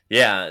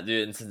Yeah,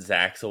 dude, and since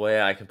Zach's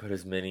away, I can put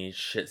as many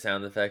shit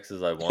sound effects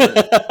as I want.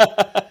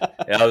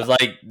 And I was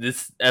like,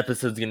 this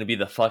episode's gonna be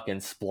the fucking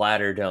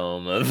splatter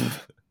dome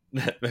of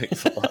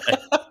Netflix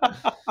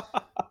Live.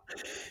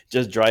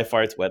 Just dry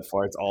farts, wet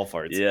farts, all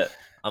farts. Yeah.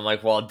 I'm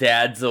like, while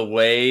Dad's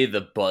away,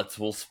 the butts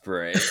will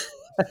spray.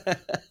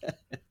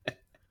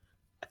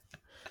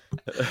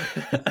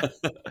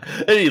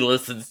 And he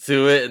listens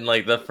to it, and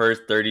like the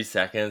first 30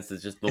 seconds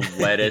is just the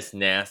wettest,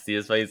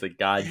 nastiest way. He's like,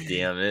 God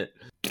damn it.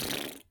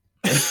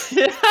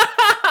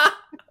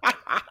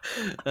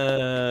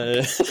 The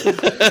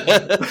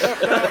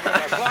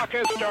clock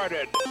has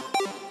started.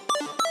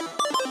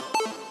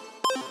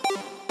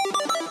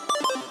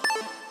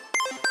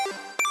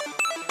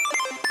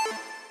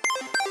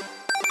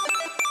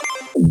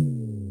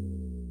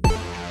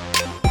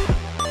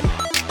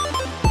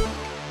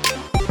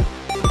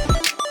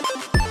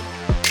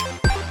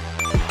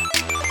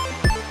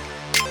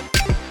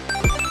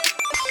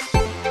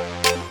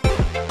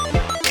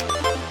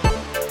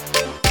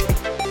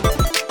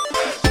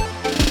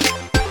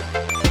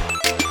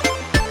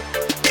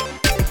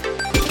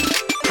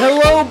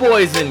 Hello,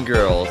 boys and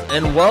girls,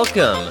 and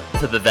welcome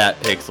to the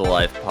That Pixel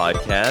Life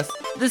podcast.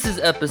 This is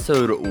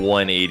episode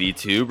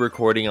 182,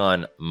 recording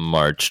on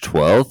March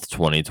 12th,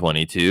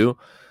 2022.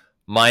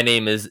 My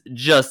name is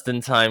Justin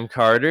Time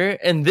Carter,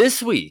 and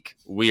this week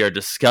we are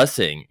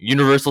discussing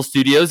Universal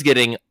Studios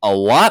getting a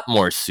lot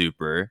more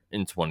super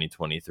in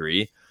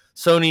 2023,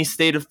 Sony's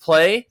State of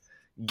Play,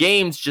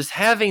 games just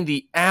having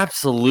the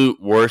absolute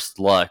worst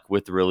luck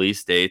with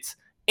release dates,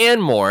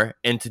 and more.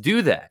 And to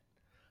do that,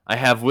 I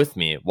have with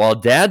me, while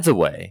Dad's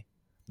away,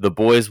 the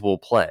boys will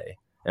play.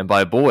 And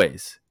by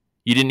boys,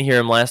 you didn't hear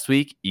him last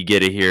week, you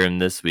get to hear him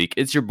this week.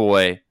 It's your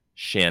boy,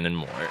 Shannon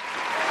Moore.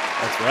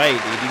 That's right,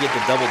 dude. You get to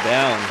double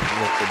down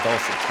with the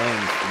dulcet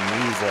tones from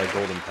these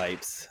golden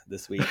pipes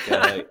this week.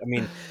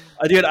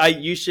 Dude,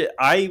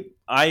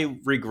 I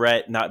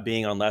regret not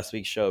being on last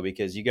week's show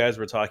because you guys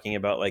were talking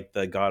about like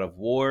the God of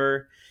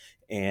War,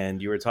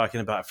 and you were talking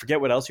about, I forget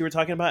what else you were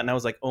talking about, and I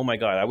was like, oh my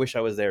god, I wish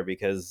I was there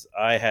because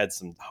I had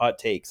some hot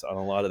takes on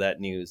a lot of that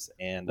news.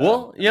 And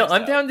well,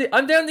 I'm down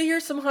to hear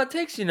some hot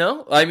takes.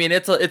 I mean,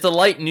 it's a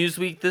light news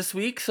week this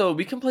week, so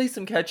we can play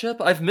some catch up.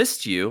 I've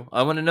missed you.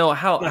 I want to know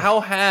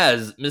how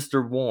has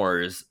Mr.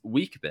 Moore's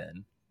week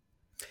been?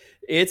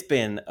 It's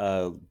been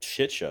a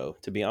shit show,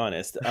 to be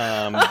honest.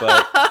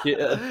 But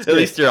at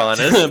least you're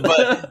honest.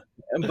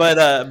 but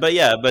I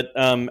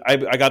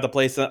got to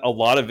play a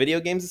lot of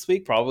video games this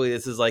week. Probably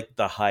this is like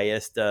the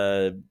highest.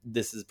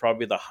 This is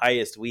probably the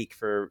highest week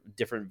for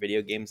different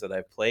video games that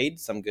I've played.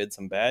 Some good,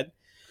 some bad.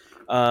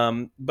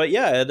 But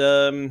yeah,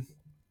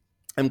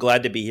 I'm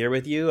glad to be here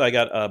with you. I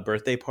got a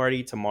birthday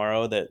party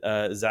tomorrow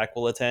that Zach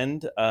will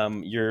attend.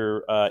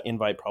 Your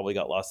invite probably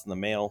got lost in the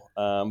mail.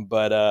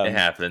 But it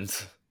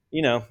happens.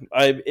 We're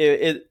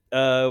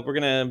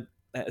gonna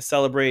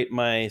celebrate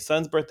my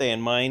son's birthday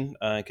and mine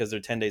because they're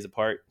 10 days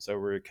apart. So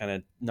we're kind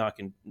of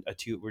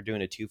we're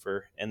doing a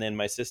twofer, and then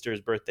my sister's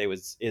birthday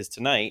is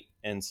tonight,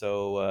 and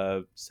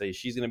so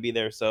she's gonna be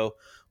there. So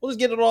we'll just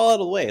get it all out of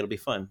the way. It'll be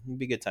fun. It'll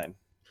be a good time.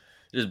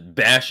 Just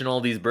bashing all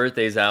these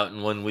birthdays out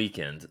in one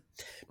weekend.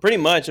 Pretty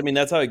much. I mean,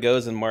 that's how it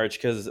goes in March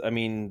because I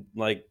mean,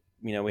 like,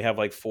 we have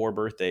like 4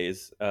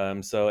 birthdays,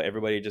 so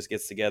everybody just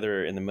gets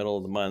together in the middle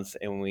of the month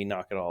and we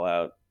knock it all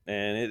out.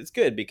 And it's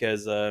good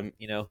because,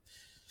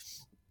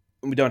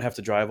 we don't have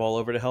to drive all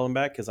over to hell and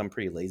back because I'm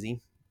pretty lazy.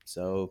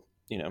 So,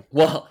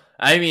 Well,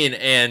 I mean,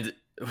 and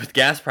with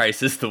gas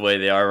prices the way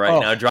they are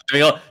right now,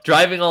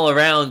 driving all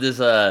around is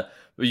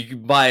you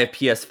can buy a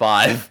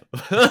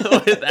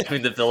PS5 with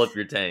having to fill up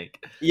your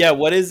tank. Yeah,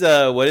 what is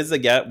the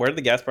gas? What are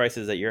the gas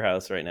prices at your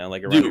house right now?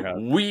 Like around your house?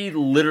 We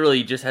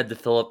literally just had to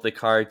fill up the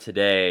car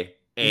today,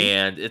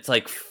 and it's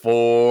like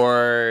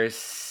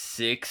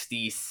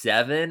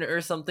 $4.67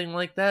 or something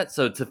like that.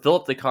 So to fill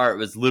up the car, it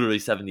was literally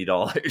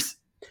 $70.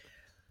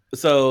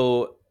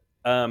 So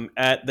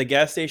at the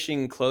gas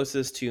station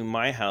closest to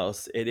my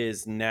house, it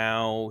is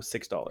now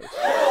 $6.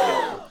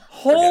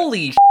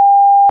 Holy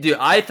dude,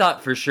 I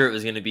thought for sure it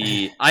was going to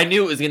be, I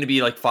knew it was going to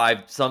be like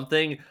 5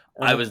 something.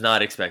 I was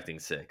not expecting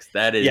 6.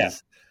 That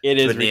is, it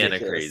is banana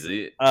ridiculous.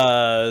 crazy.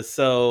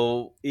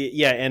 So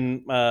yeah,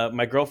 and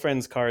my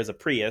girlfriend's car is a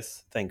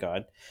Prius, thank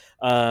God.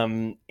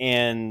 And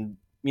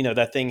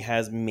that thing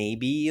has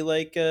maybe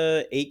like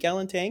a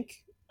 8-gallon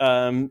tank.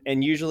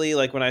 And usually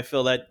like when I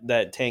fill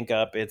that tank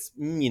up, it's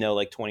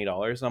like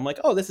 $20. And I'm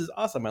like, oh, this is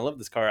awesome. I love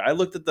this car. I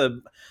looked at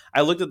the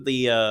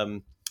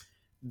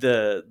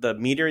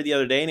meter the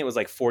other day, and it was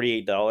like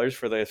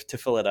 $48 to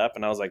fill it up,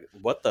 and I was like,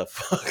 what the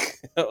fuck?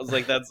 I was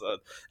like, that's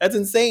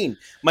insane.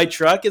 My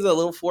truck is a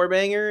little four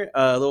banger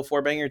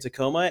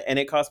Tacoma, and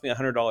it cost me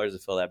 $100 to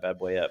fill that bad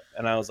boy up,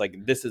 and I was like,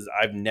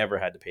 I've never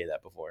had to pay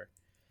that before.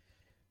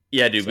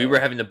 Yeah, dude, we were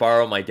having to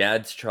borrow my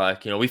dad's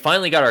truck. We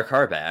finally got our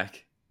car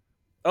back.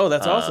 Oh,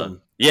 that's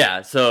awesome.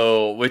 Yeah,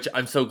 so which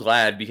I'm so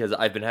glad because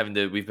we've been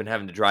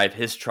having to drive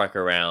his truck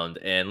around,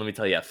 and let me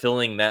tell you,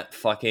 filling that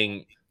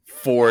fucking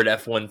Ford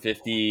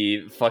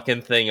F-150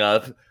 fucking thing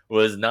up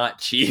was not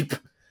cheap.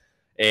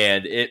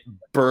 and it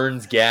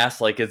burns gas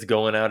like it's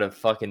going out of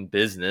fucking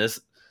business.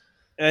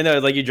 I know,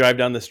 like you drive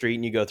down the street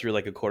and you go through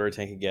like a quarter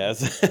tank of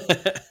gas.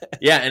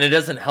 Yeah, and it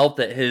doesn't help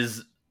that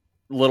his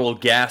little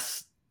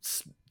gas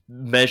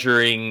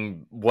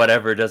measuring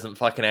whatever doesn't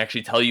fucking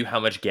actually tell you how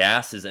much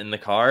gas is in the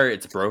car.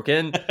 It's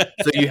broken.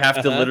 So you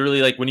have to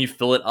literally, like, when you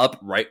fill it up,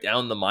 write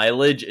down the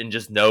mileage and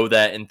just know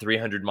that in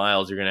 300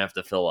 miles you're going to have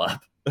to fill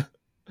up.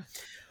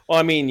 Well,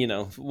 I mean,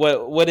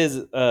 what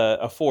is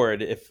a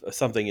Ford if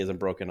something isn't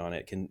broken on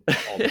it can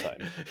all the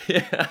time.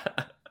 Yeah.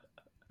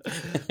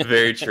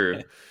 Very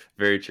true.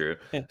 Very true.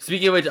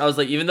 Speaking of which, I was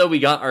like, even though we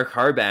got our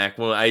car back,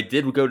 when I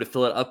did go to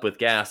fill it up with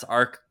gas,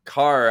 our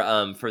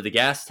car, for the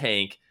gas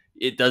tank,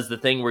 it does the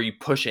thing where you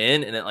push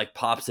in and it like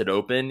pops it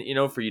open,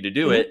 for you to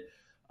do it.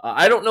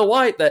 I don't know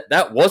why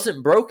that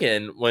wasn't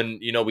broken when,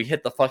 we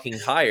hit the fucking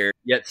tire,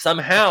 yet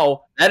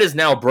somehow that is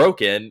now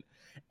broken.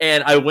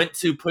 And I went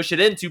to push it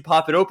in to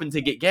pop it open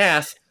to get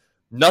gas.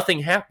 Nothing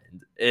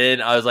happened.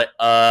 And I was like,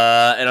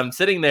 and I'm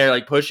sitting there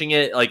like pushing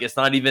it. Like it's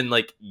not even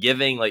like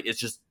giving, like it's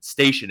just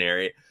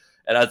stationary.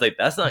 And I was like,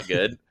 that's not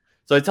good.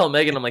 So I tell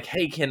Megan, I'm like,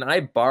 hey, can I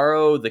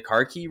borrow the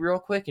car key real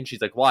quick? And she's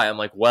like, why? I'm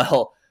like,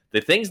 well,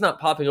 the thing's not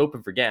popping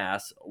open for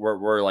gas.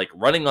 We're like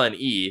running on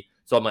E.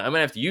 So I'm like, I'm going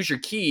to have to use your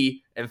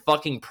key and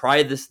fucking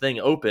pry this thing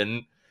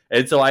open.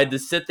 And so I had to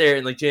sit there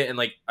and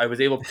like I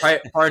was able to pry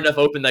it far enough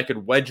open that I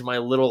could wedge my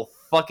little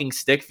fucking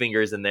stick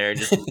fingers in there and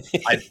just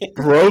I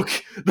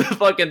broke the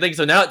fucking thing.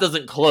 So now it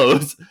doesn't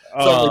close. So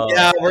I'm like,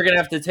 yeah, we're going to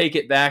have to take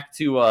it back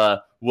to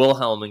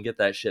Wilhelm and get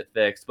that shit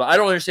fixed. But I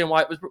don't understand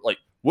why it was like,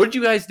 what did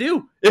you guys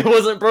do? It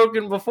wasn't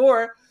broken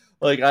before.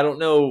 Like, I don't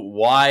know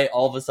why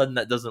all of a sudden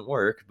that doesn't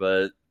work,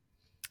 but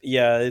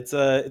yeah, it's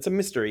a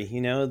mystery,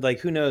 like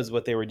who knows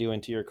what they were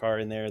doing to your car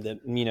in there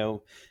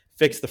that,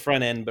 fixed the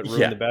front end but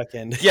ruined the back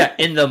end. Yeah,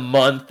 in the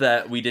month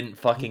that we didn't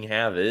fucking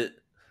have it.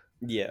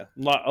 Yeah,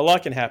 a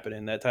lot can happen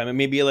in that time. And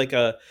maybe like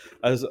a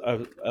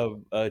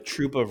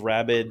troop of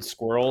rabid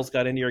squirrels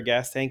got into your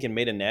gas tank and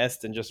made a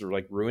nest and just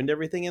like ruined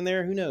everything in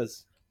there. Who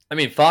knows? I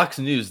mean, Fox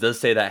News does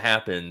say that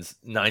happens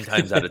 9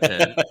 times out of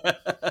 10.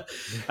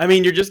 I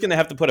mean, you're just going to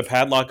have to put a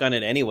padlock on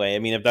it anyway. I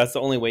mean, if that's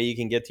the only way you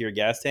can get to your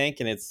gas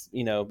tank and it's,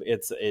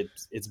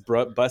 it's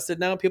busted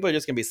now, people are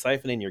just going to be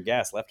siphoning your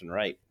gas left and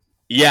right.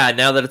 Yeah,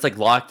 now that it's like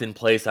locked in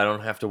place, I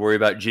don't have to worry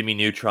about Jimmy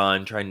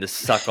Neutron trying to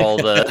suck all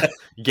the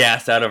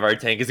gas out of our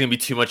tank. It's going to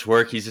be too much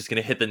work. He's just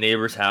going to hit the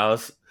neighbor's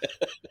house.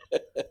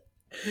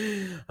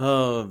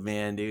 Oh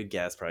man, dude,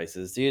 gas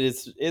prices, dude,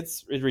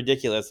 it's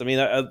ridiculous. I mean,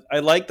 I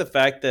like the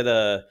fact that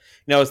I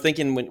was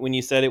thinking when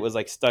you said it was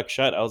like stuck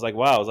shut, I was like,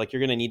 wow, I was like, you're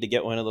gonna need to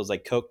get one of those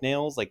like Coke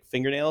nails, like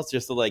fingernails,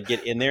 just to like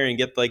get in there and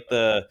get like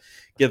the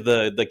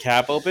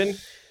cap open.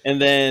 And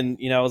then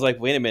I was like,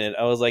 wait a minute,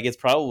 I was like, it's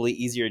probably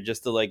easier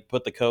just to like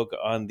put the Coke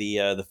on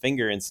the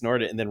finger and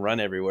snort it and then run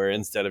everywhere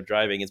instead of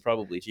driving. It's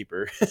probably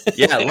cheaper.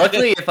 Yeah,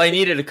 luckily if I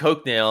needed a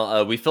Coke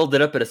nail, we filled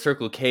it up at a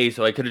Circle K,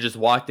 so I could have just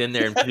walked in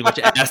there and pretty much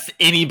asked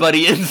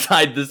anybody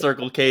inside the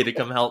Circle K to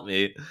come help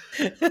me.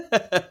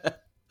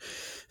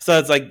 So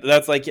it's like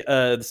that's like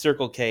the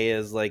Circle K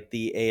is like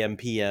the AM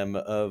PM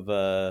of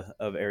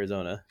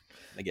Arizona,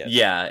 I guess.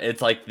 Yeah,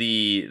 it's like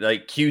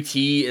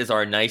QT is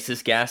our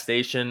nicest gas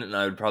station, and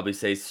I would probably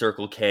say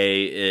Circle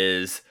K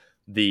is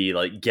the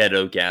like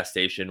ghetto gas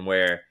station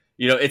where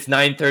it's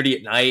 9:30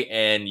 at night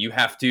and you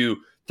have to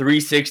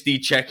 360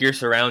 check your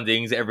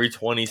surroundings every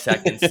 20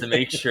 seconds to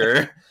make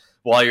sure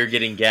while you're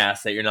getting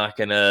gas that you're not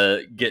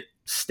gonna get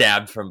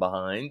stabbed from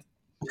behind.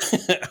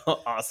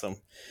 Awesome.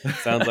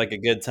 Sounds like a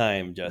good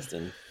time,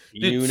 Justin.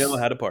 You know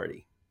how to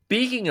party.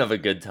 Speaking of a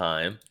good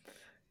time,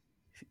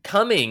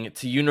 coming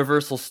to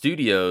Universal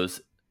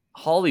Studios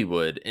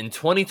Hollywood in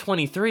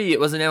 2023, it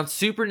was announced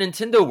Super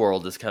Nintendo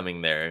World is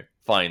coming there,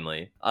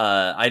 finally.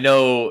 I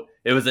know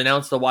it was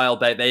announced a while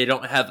back. They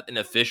don't have an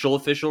official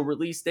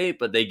release date,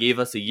 but they gave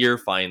us a year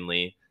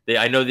finally.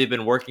 I know they've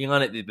been working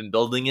on it. They've been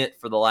building it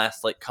for the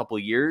last like couple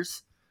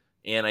years.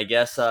 And I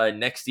guess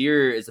next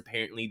year is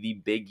apparently the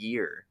big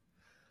year.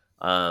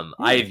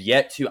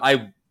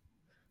 I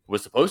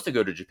was supposed to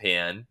go to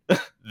Japan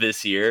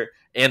this year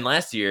and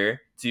last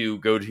year to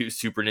go to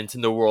Super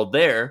Nintendo World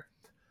there.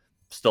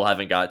 Still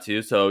haven't got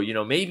to. So,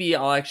 maybe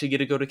I'll actually get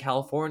to go to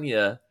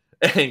California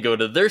and go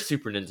to their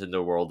Super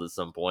Nintendo World at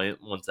some point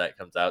once that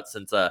comes out,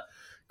 since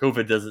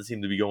COVID doesn't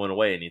seem to be going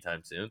away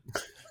anytime soon.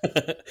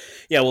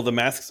 Yeah, well, the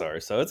masks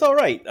are, so it's all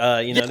right.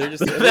 They're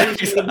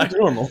just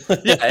normal.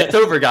 Yeah, it's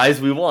over,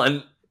 guys. We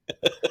won.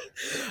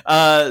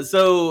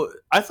 So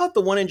I thought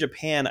the one in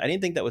Japan, I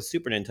didn't think that was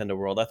Super Nintendo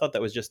World. I thought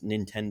that was just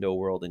Nintendo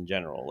World in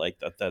general. Like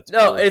that's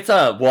no, cool. it's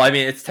well, I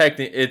mean,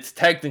 it's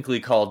technically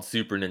called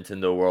Super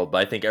Nintendo World,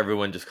 but I think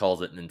everyone just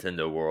calls it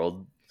Nintendo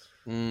World.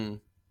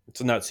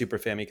 It's not Super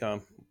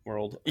Famicom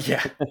World.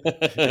 Yeah.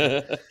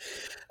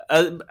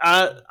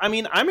 I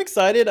mean, I'm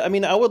excited. I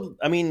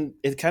mean,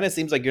 it kind of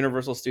seems like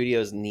Universal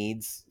Studios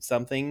needs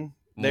something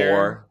there.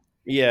 More.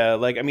 Yeah,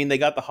 like I mean, they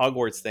got the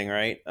Hogwarts thing,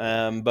 right?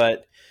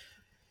 But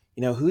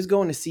who's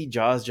going to see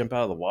Jaws jump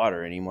out of the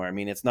water anymore? I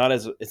mean, it's not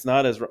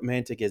as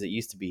romantic as it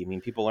used to be. I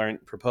mean, people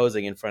aren't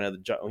proposing in front of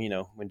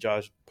when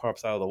Jaws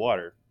pops out of the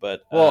water.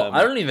 But Well,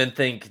 I don't even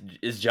think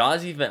I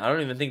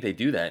don't even think they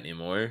do that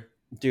anymore.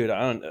 dude,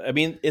 I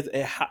mean,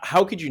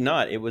 how could you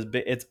not?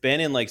 It's been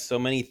in like so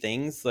many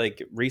things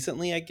like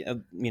recently.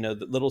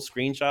 The little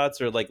screenshots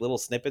or like little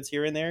snippets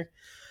here and there.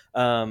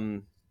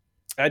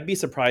 I'd be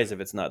surprised if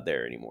it's not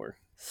there anymore.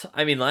 So,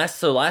 I mean, last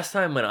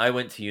time when I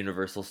went to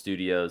Universal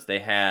Studios, they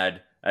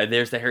had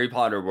there's the Harry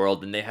Potter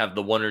world, and they have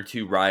the one or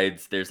two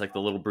rides. There's like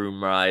the little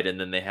broom ride, and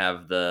then they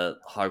have the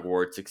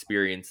Hogwarts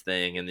experience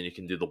thing, and then you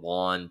can do the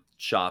wand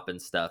shop and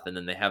stuff, and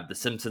then they have the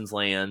Simpsons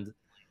Land,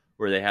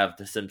 where they have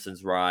the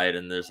Simpsons ride,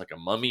 and there's like a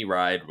Mummy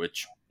ride,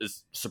 which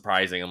is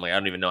surprising. I'm like, I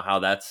don't even know how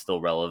that's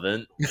still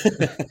relevant.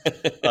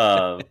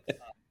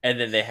 And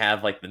then they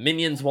have like the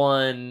Minions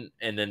one,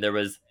 and then there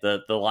was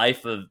the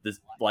life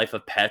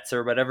of pets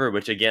or whatever,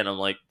 which again, I'm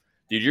like,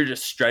 dude, you're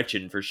just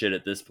stretching for shit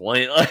at this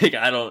point. Like,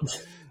 I don't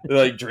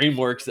like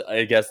DreamWorks,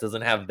 I guess,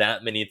 doesn't have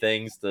that many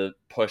things to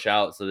push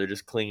out, so they're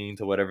just clinging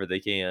to whatever they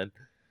can.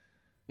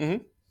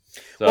 Mm-hmm.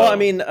 So, well, I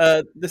mean,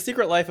 The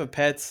Secret Life of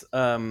Pets,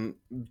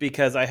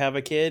 because I have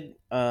a kid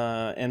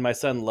and my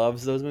son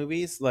loves those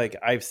movies. Like,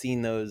 I've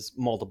seen those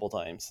multiple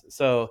times.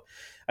 So,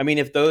 I mean,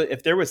 if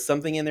there was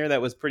something in there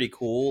that was pretty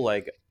cool,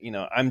 like,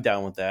 I'm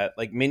down with that.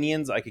 Like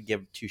Minions, I could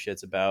give two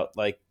shits about.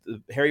 Like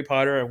Harry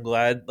Potter, I'm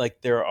glad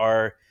like there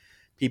are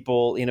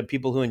people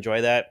who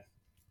enjoy that.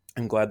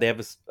 I'm glad they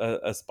have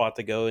a spot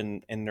to go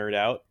and nerd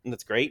out, and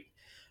that's great.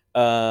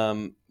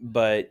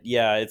 But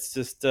yeah, it's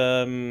just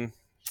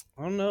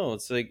I don't know.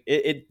 It's like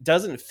it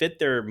doesn't fit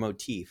their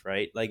motif,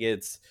 right? Like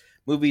it's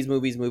movies,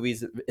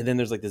 and then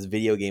there's like this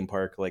video game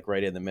park like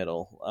right in the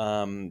middle.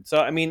 So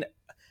I mean,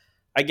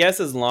 I guess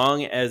as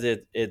long as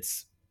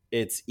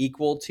it's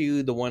equal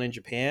to the one in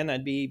Japan,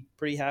 I'd be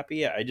pretty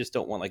happy. I just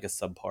don't want like a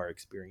subpar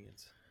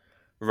experience.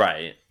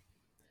 right.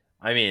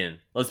 I mean,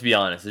 let's be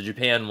honest. The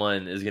Japan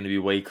one is going to be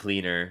way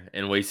cleaner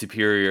and way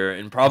superior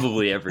in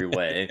probably every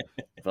way.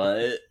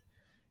 But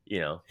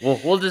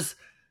we'll just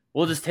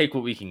take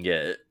what we can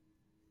get.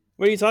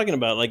 What are you talking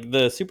about? Like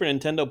the Super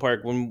Nintendo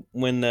park when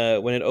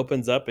it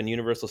opens up in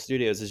Universal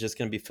Studios is just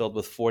going to be filled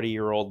with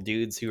 40-year-old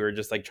dudes who are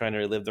just like trying to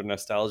relive their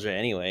nostalgia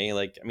anyway.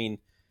 Like, I mean,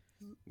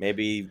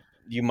 maybe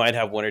you might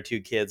have one or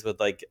two kids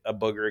with like a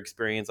booger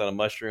experience on a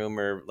mushroom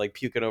or like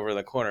puking over in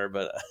the corner,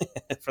 but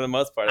for the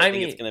most part, I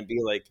think it's going to be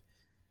like,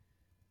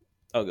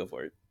 I'll go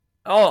for it.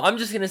 Oh, I'm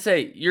just going to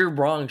say you're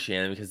wrong,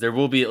 Shannon, because there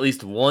will be at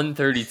least one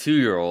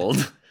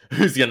 32-year-old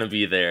who's going to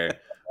be there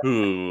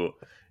who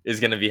is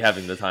going to be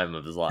having the time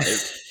of his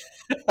life.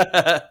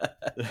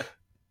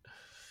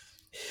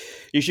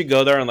 You should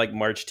go there on like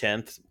March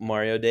 10th,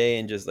 Mario Day,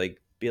 and just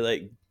like be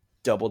like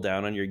double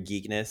down on your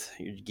geekness.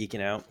 You're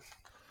geeking out.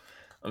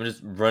 I'm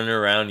just running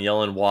around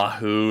yelling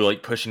wahoo,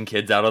 like pushing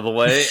kids out of the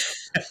way.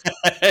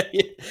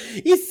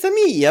 It's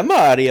me,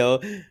 Mario,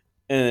 and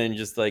then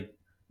just like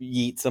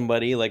yeet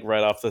somebody like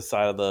right off the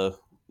side of the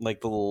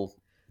little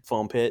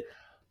foam pit.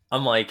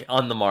 I'm like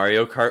on the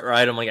Mario Kart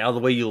ride. I'm like, out of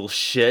the way, you little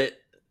shit.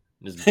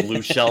 Just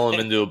blue shell him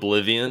into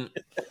oblivion.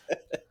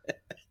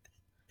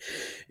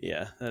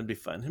 Yeah, that'd be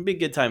fun. It'd be a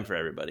good time for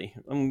everybody.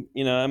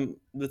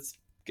 That's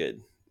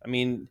good. I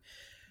mean,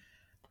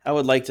 I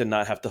would like to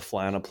not have to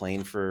fly on a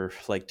plane for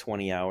like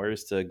 20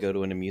 hours to go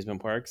to an amusement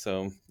park.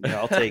 So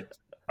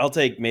I'll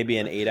take maybe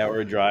an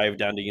 8-hour drive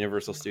down to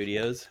Universal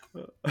Studios.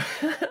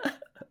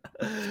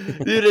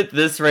 Dude, at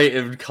this rate,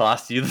 it would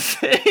cost you the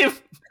same.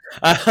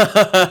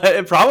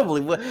 It probably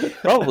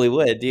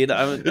would, dude.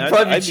 It'd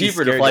probably be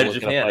cheaper to fly to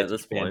Japan at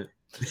this point.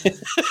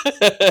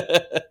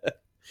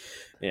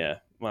 Yeah,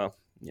 well,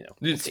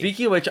 Dude,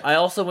 speaking of which, I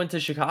also went to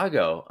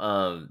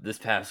Chicago this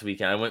past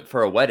weekend. I went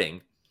for a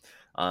wedding,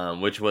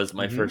 which was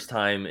my first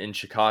time in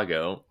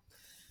Chicago,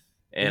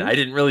 and I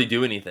didn't really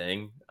do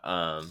anything,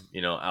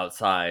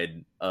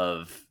 outside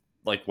of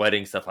like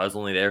wedding stuff. I was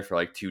only there for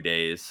like 2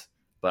 days,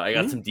 but I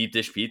got some deep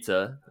dish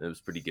pizza. It was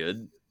pretty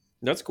good.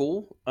 That's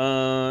cool.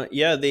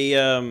 Yeah,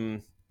 I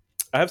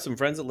have some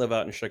friends that live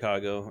out in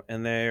Chicago,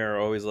 and they are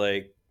always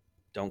like,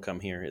 "Don't come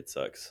here; it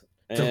sucks."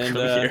 Don't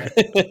come here.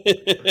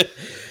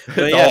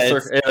 But yeah,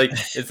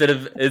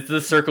 it's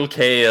the Circle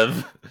K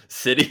of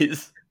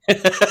cities.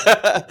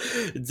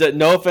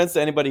 No offense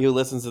to anybody who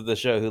listens to the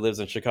show who lives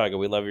in Chicago.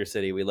 We love your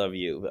city. We love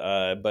you.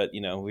 But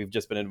we've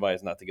just been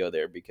advised not to go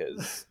there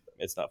because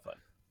it's not fun.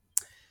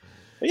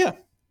 But yeah.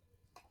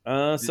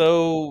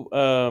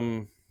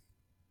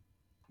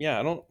 Yeah,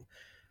 I don't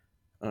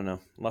know.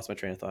 Lost my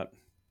train of thought.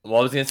 Well,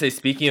 I was gonna say,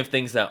 speaking of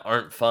things that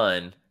aren't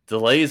fun,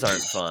 delays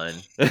aren't fun.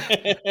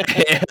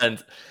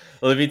 And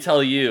let me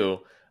tell you,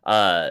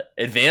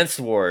 Advance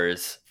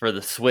Wars for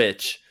the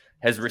Switch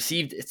has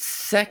received its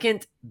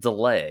second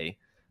delay.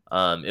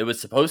 It was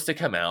supposed to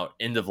come out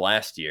end of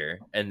last year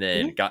and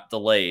then got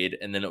delayed,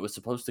 and then it was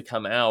supposed to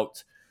come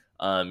out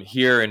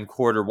here in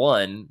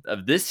Q1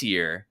 of this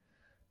year.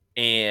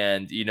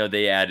 And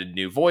they added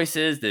new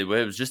voices. It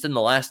was just in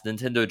the last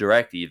Nintendo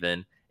Direct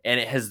even, and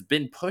it has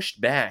been pushed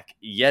back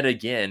yet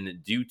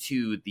again due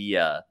to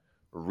the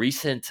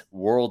recent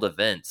world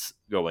events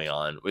going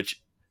on,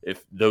 which,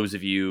 if those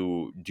of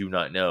you do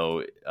not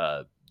know,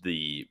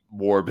 the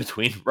war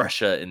between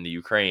Russia and the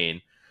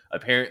Ukraine,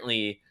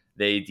 apparently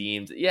they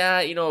deemed,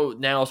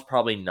 now is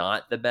probably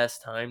not the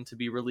best time to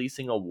be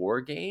releasing a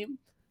war game.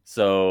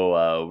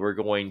 So we're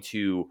going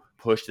to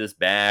push this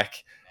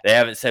back. They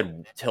haven't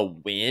said till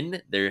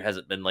when. There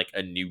hasn't been like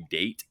a new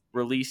date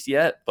released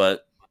yet,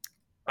 but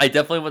I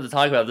definitely want to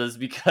talk about this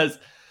because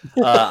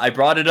I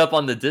brought it up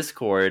on the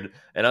Discord,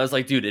 and I was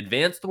like, dude,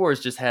 Advanced Wars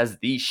just has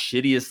the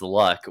shittiest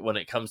luck when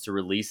it comes to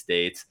release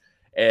dates.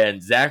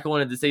 And Zach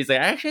wanted to say, he's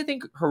like, I actually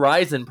think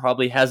Horizon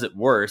probably has it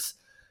worse.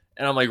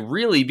 And I'm like,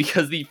 really?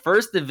 Because the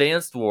first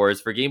Advanced Wars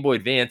for Game Boy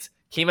Advance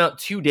came out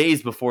 2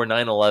 days before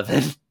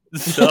 9/11.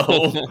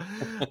 So,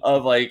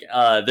 of like,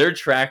 their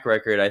track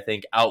record, I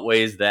think,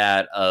 outweighs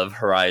that of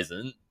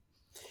Horizon.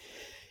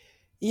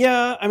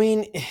 Yeah, I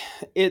mean,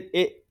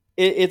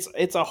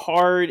 it's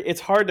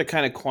hard to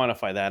kind of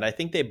quantify that. I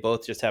think they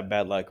both just have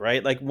bad luck,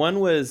 right? Like one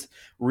was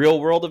real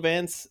world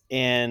events,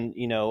 and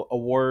a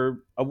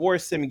war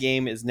sim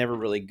game is never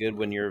really good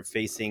when you're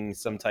facing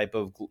some type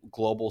of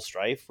global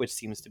strife, which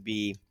seems to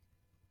be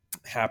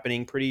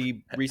happening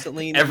pretty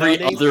recently every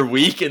nowadays. Other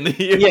week in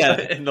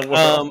the in the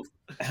world.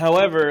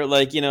 However,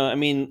 I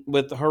mean,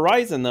 with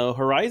Horizon though,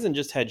 Horizon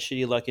just had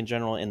shitty luck in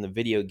general in the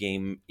video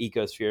game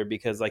ecosphere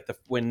because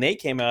when they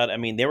came out, I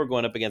mean, they were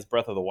going up against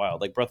Breath of the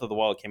Wild. Like Breath of the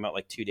Wild came out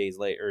like 2 days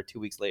later or 2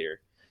 weeks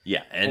later.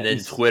 Yeah, and then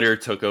Twitter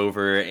took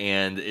over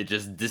and it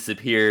just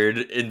disappeared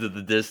into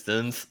the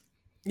distance.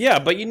 Yeah,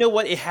 but you know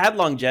what? It had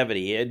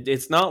longevity.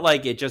 It's not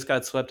like it just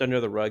got swept under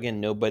the rug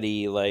and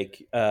nobody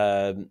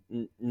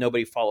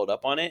nobody followed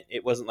up on it.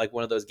 It wasn't like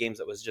one of those games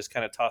that was just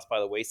kind of tossed by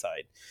the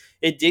wayside.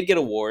 It did get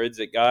awards.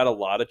 It got a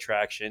lot of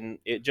traction.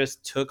 It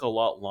just took a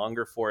lot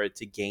longer for it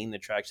to gain the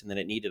traction that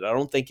it needed. I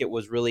don't think it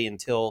was really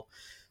until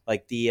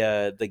like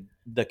the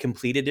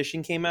complete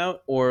edition came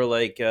out, or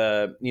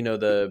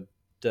the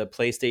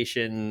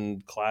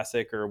PlayStation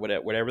Classic or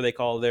whatever they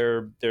call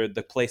the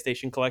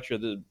PlayStation Collection, or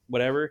the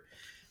whatever.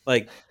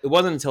 Like it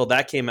wasn't until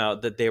that came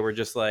out that they were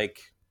just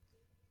like,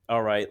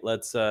 all right,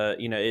 let's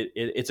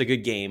it's a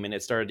good game, and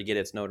it started to get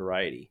its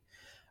notoriety.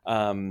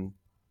 Now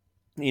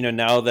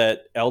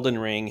that Elden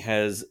Ring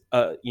has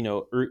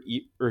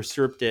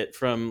usurped it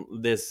from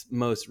this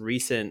most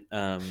recent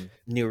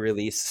new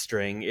release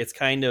string, it's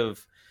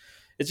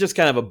just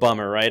kind of a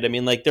bummer, right? I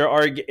mean, like there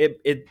are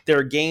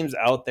games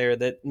out there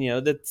that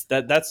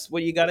that's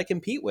what you got to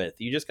compete with.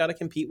 You just got to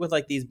compete with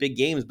like these big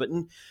games, but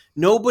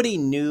nobody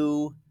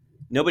knew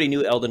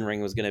Elden Ring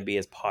was going to be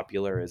as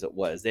popular as it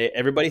was.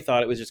 Everybody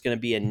thought it was just going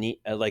to be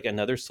like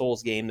another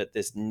Souls game that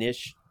this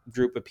niche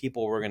group of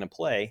people were going to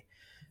play.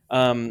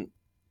 And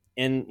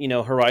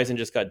Horizon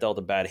just got dealt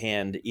a bad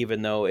hand,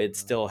 even though it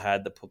still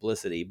had the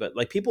publicity. But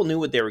like people knew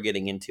what they were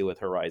getting into with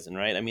Horizon,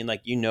 right? I mean,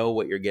 like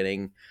what you're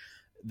getting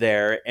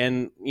there,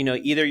 and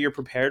either you're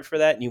prepared for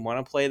that and you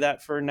want to play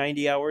that for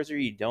 90 hours, or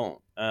you don't.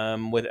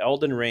 With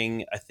Elden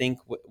Ring, I think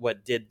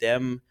what did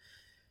them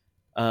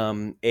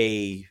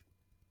a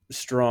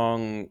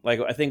strong,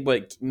 I think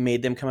what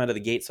made them come out of the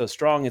gate so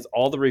strong is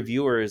all the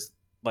reviewers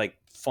like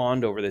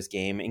fawned over this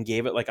game and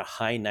gave it like a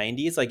high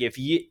 90s. Like if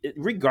you,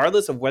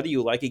 regardless of whether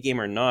you like a game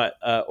or not,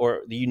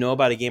 or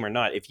about a game or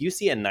not, if you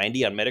see a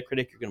 90 on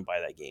Metacritic, you're gonna buy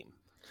that game.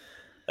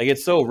 Like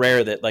it's so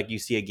rare that like you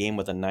see a game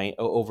with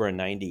over a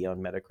 90 on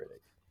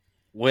Metacritic.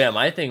 Well, yeah,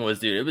 my thing was,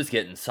 dude, it was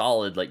getting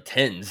solid like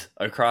 10s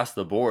across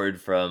the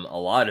board from a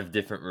lot of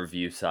different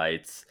review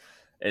sites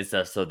and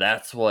stuff. So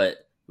that's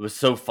what was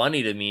so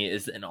funny to me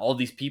and all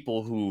these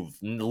people who've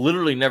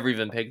literally never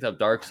even picked up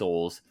Dark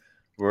Souls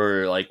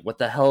were like, what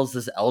the hell is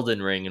this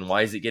Elden Ring and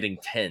why is it getting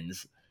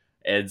 10s?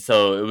 And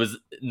so it was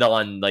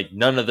on like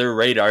none of their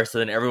radar. So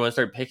then everyone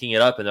started picking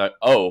it up and they're like,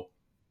 oh,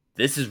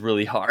 this is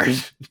really hard.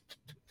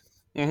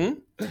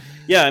 Mm-hmm.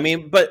 Yeah, I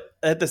mean, but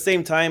at the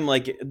same time,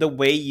 like the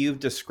way you've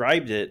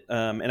described it,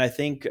 and I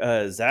think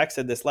Zach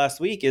said this last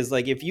week, is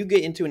like if you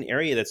get into an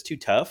area that's too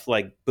tough,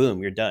 like boom,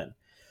 you're done.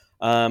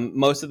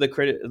 Most of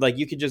the like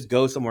you could just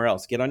go somewhere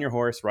else, get on your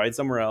horse, ride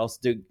somewhere else,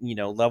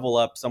 level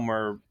up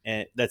somewhere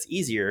that's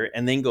easier,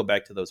 and then go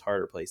back to those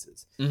harder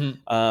places.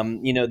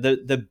 Mm-hmm.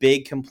 The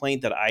big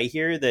complaint that I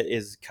hear that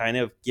is kind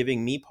of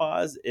giving me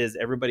pause is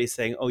everybody's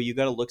saying, oh, you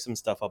got to look some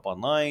stuff up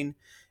online.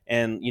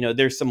 And,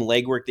 there's some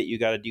legwork that you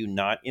got to do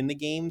not in the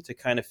game to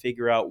kind of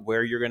figure out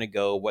where you're going to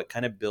go, what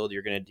kind of build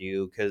you're going to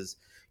do. Because,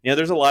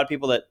 there's a lot of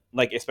people that,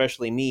 like,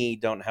 especially me,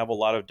 don't have a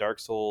lot of Dark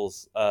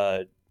Souls,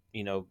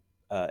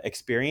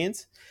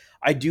 experience.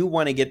 I do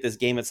want to get this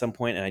game at some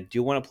point, and I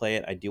do want to play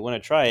it. I do want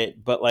to try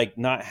it. But, like,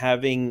 not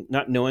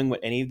knowing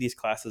what any of these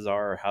classes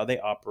are or how they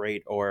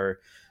operate, or,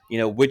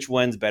 which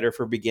one's better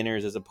for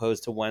beginners as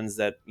opposed to ones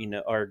that,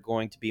 are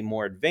going to be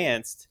more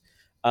advanced.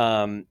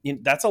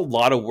 That's a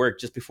lot of work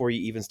just before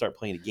you even start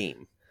playing a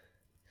game.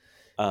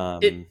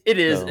 It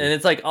is, and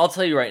it's like, I'll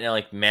tell you right now,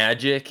 like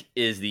Magic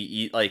is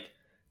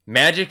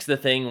Magic's the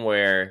thing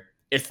where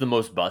it's the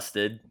most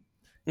busted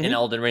in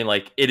Elden Ring.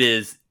 Like it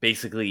is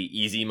basically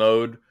easy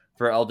mode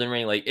for Elden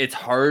Ring. Like it's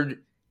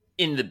hard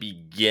in the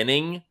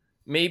beginning,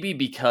 maybe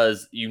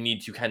because you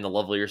need to kind of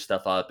level your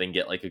stuff up and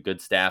get like a good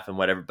staff and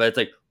whatever. But it's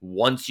like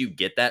once you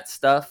get that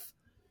stuff,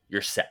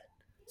 you're set.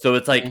 So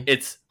it's like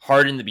it's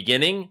hard in the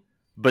beginning,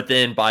 but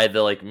then by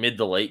the like mid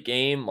to late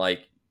game,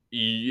 like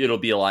it'll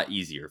be a lot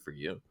easier for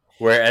you.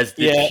 Whereas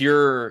the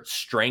pure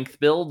strength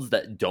builds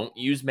that don't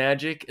use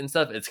magic and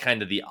stuff, it's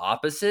kind of the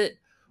opposite.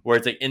 Where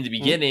it's like in the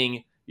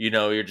beginning,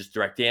 you're just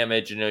direct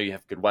damage, you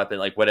have good weapon,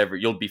 like whatever,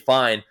 you'll be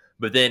fine.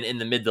 But then in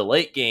the mid to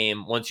late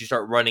game, once you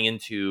start running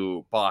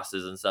into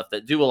bosses and stuff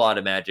that do a lot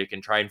of magic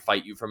and try and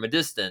fight you from a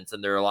distance,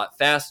 and they're a lot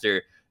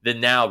faster,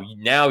 then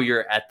now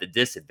you're at the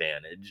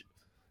disadvantage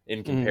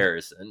in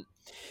comparison.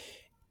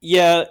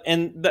 Yeah,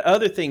 and the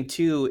other thing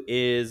too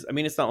is, I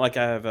mean, it's not like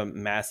I have a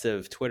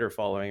massive Twitter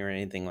following or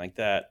anything like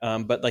that.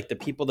 But like the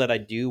people that I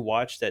do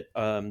watch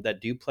that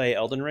do play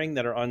Elden Ring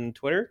that are on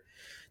Twitter,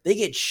 they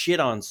get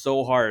shit on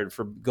so hard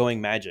for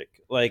going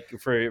magic, like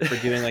for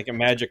doing like a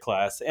magic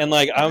class, and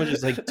like I'm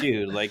just like,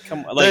 dude, like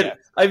come on, like.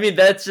 I mean,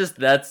 that's just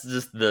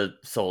the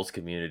Souls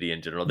community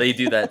in general. They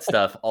do that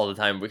stuff all the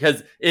time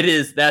because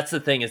that's the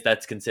thing is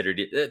that's considered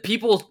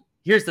people.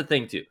 Here's the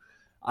thing too.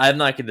 I'm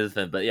not going to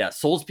defend, but yeah,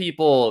 Souls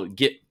people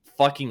get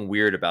fucking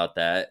weird about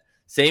that.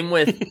 Same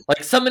with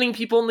like summoning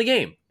people in the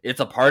game. It's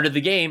a part of the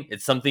game.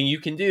 It's something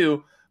you can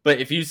do. But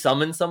if you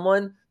summon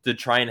someone to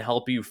try and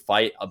help you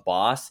fight a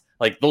boss,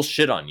 like they'll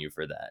shit on you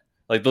for that.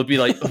 Like they'll be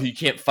like, oh, you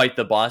can't fight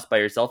the boss by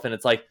yourself. And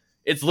it's like,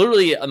 it's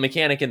literally a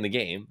mechanic in the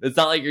game. It's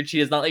not like you're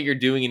cheating. It's not like you're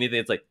doing anything.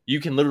 It's like you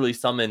can literally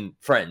summon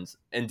friends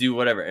and do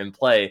whatever and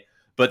play.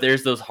 But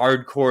there's those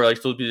hardcore, like,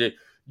 Souls people like,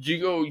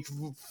 you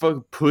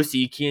fucking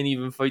pussy, can't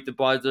even fight the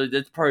boss.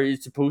 That's part.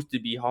 It's supposed to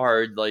be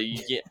hard. Like you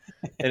can't.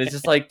 And it's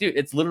just like, dude,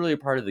 it's literally a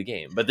part of the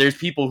game. But there's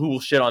people who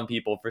will shit on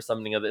people for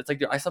summoning other. It's like,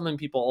 dude, I summon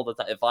people all the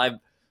time. If I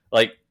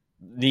like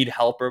need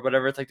help or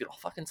whatever, it's like, dude, I'll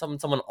fucking summon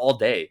someone all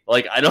day.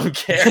 Like I don't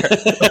care.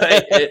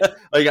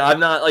 like I'm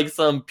not like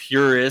some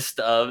purist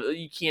of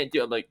you can't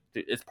do it. I'm like,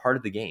 dude, it's part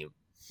of the game.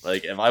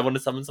 Like if I want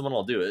to summon someone,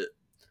 I'll do it.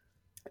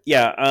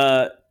 Yeah.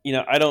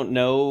 I don't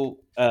know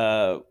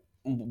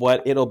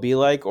what it'll be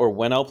like or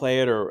when I'll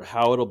play it or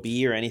how it'll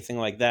be or anything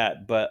like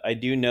that. But I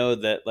do know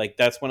that like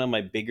that's one of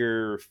my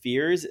bigger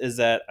fears is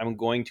that I'm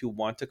going to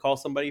want to call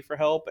somebody for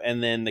help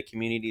and then the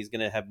community is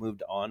going to have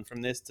moved on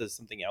from this to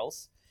something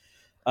else.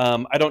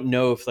 I don't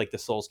know if like the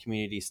Souls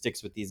community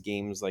sticks with these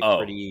games like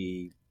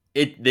pretty.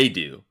 They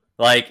do.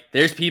 Like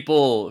there's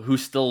people who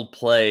still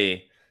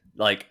play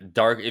like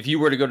Dark. If you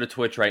were to go to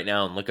Twitch right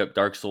now and look up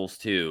Dark Souls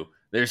 2,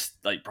 there's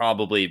like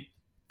probably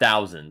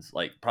thousands,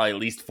 like probably at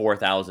least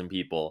 4,000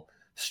 people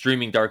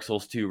streaming Dark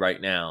Souls 2 right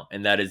now,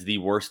 and that is the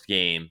worst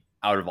game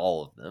out of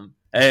all of them.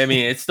 I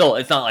mean, it's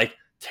not like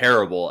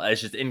terrible.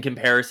 It's just in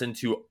comparison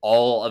to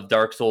all of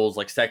Dark Souls,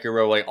 like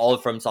Sekiro, like all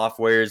of From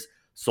Software's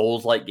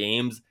Souls-like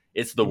games,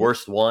 it's the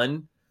worst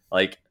one.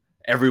 Like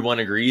everyone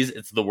agrees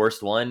it's the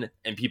worst one,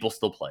 and people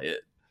still play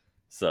it.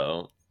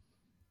 So,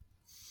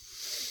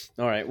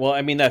 all right. Well,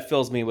 I mean, that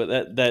fills me with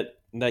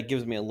that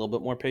gives me a little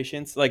bit more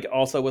patience. Like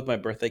also with my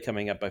birthday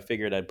coming up, I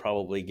figured I'd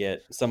probably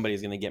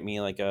somebody's going to get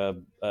me like a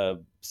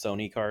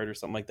Sony card or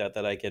something like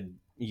that I could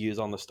use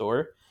on the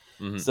store.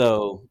 Mm-hmm.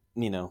 So,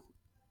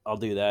 I'll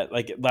do that.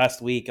 Like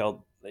last week,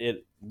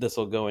 this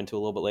will go into a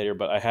little bit later,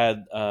 but I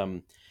had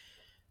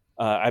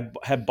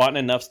bought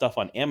enough stuff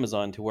on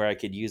Amazon to where I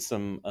could use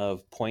some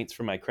of points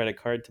from my credit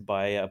card to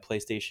buy a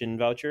PlayStation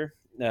voucher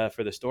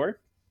for the store.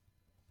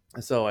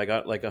 So I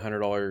got like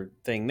 $100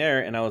 thing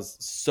there, and I was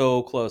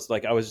so close.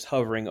 Like I was just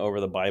hovering over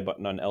the buy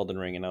button on Elden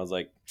Ring, and I was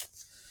like,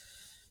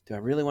 "Do I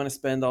really want to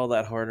spend all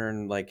that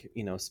hard-earned, like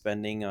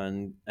spending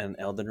on an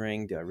Elden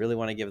Ring? Do I really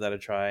want to give that a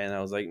try?" And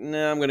I was like,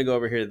 "No, I'm going to go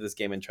over here to this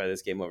game and try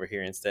this game over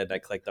here instead." I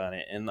clicked on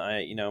it, and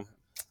I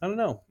don't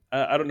know.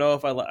 I don't know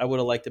if I would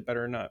have liked it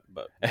better or not,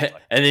 but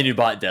and then you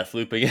bought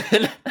Deathloop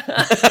again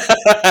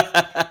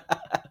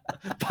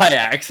by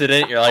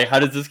accident. You're like, "How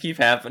does this keep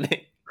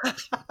happening?"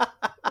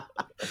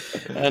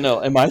 I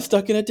know. Am I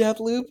stuck in a death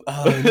loop?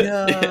 Oh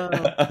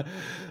no!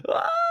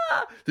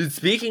 Dude,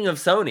 speaking of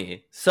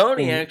Sony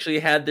actually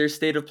had their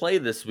state of play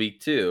this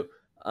week too.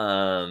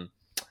 I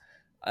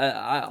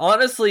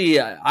honestly,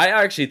 I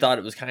actually thought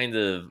it was kind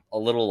of a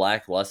little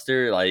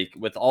lackluster. Like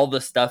with all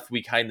the stuff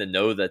we kind of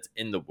know that's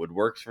in the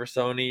woodworks for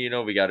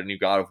Sony. We got a new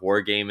God of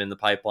War game in the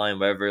pipeline,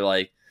 whatever.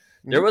 Like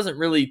there wasn't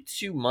really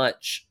too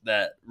much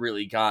that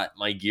really got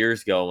my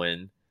gears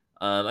going.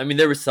 I mean,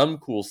 there was some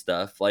cool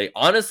stuff. Like,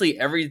 honestly,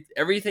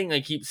 everything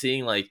I keep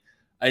seeing, like,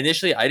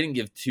 initially, I didn't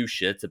give two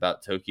shits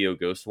about Tokyo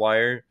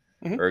Ghostwire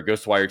or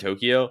Ghostwire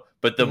Tokyo,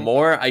 but the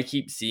more I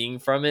keep seeing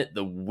from it,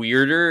 the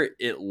weirder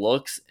it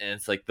looks, and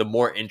it's like the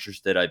more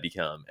interested I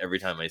become every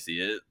time I see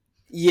it.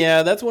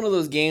 Yeah, that's one of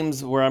those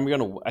games where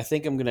I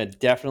think I'm gonna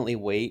definitely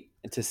wait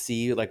to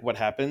see like what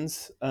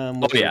happens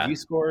with the review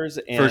scores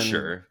and for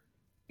sure.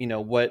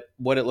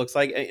 What it looks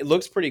like. It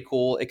looks pretty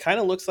cool. It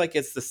kind of looks like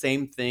it's the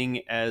same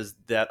thing as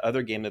that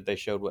other game that they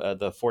showed,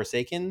 the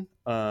Forsaken,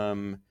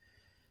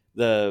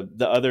 the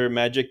other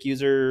magic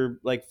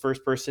user, like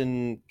first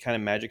person kind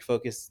of magic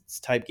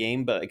focused type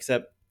game, but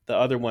except the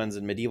other one's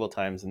in medieval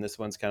times and this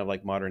one's kind of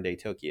like modern day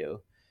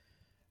Tokyo.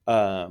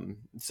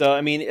 So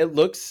I mean, it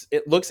looks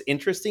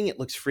interesting. It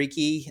looks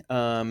freaky.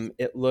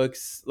 It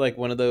looks like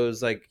one of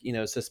those like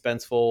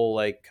suspenseful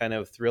like kind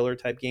of thriller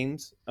type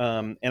games.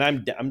 And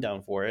I'm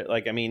down for it.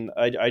 Like I mean,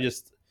 I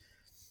just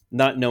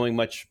not knowing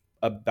much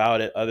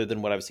about it other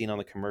than what I've seen on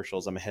the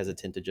commercials, I'm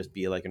hesitant to just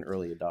be like an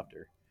early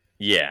adopter.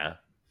 Yeah.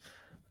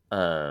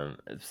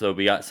 So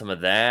we got some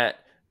of that.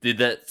 Dude,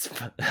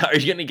 are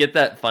you gonna get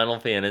that Final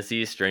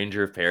Fantasy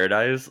Stranger of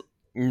Paradise?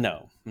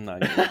 No, I'm not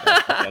gonna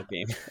get that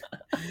game.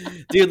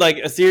 Dude, like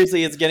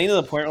seriously, it's getting to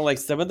the point where like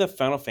some of the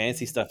Final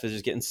Fantasy stuff is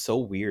just getting so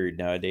weird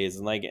nowadays,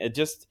 and like it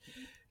just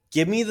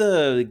give me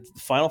the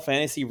Final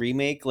Fantasy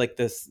remake, like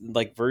this,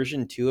 like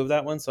version 2 of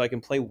that one, so I can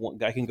play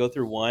one. I can go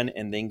through 1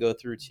 and then go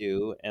through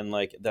 2, and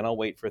like then I'll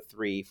wait for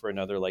 3 for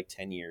another like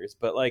 10 years.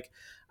 But like,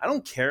 I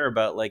don't care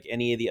about like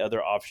any of the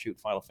other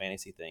offshoot Final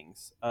Fantasy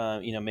things.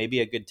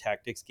 Maybe a good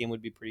tactics game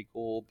would be pretty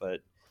cool,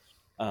 but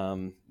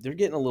they're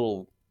getting a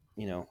little.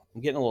 I'm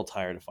getting a little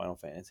tired of Final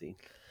Fantasy.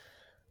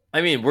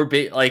 I mean,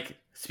 like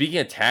speaking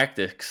of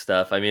tactics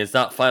stuff. I mean, it's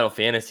not Final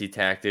Fantasy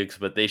tactics,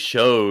 but they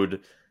showed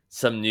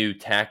some new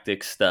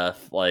tactics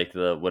stuff, like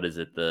what is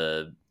it,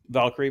 the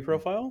Valkyrie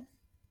profile?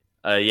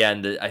 Yeah,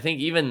 and I think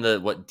even the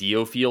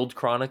Diofield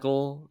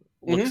Chronicle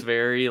looks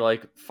very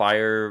like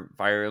Fire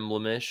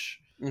Emblem-ish.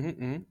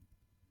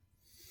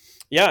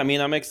 Yeah, I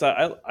mean, I'm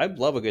excited. I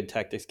love a good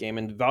tactics game,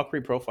 and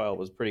Valkyrie profile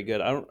was pretty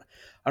good. I don't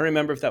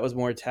remember if that was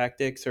more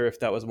tactics or if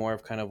that was more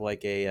of kind of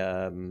like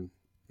a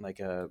like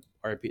a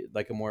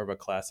more of a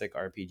classic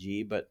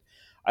RPG. But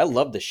I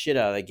love the shit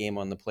out of that game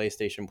on the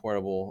PlayStation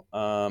Portable,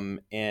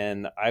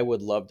 and I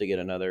would love to get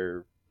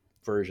another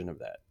version of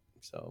that.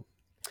 So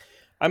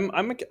I'm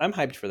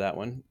hyped for that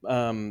one.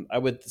 I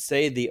would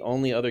say the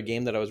only other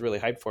game that I was really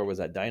hyped for was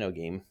that Dino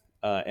game,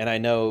 and I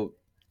know,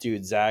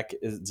 dude,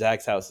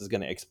 Zach's house is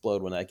going to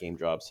explode when that game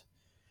drops.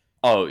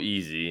 Oh,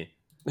 easy.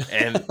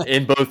 And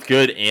in both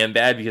good and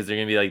bad, because they're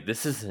gonna be like,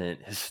 this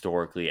isn't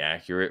historically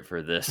accurate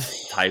for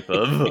this type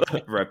of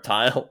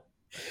reptile.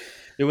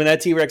 Dude, when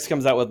that T-Rex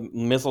comes out with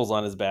missiles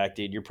on his back,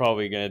 dude, you're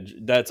probably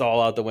that's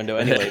all out the window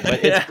anyway. But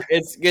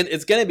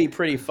it's gonna be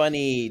pretty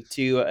funny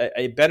to.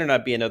 It better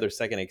not be another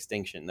Second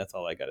Extinction. That's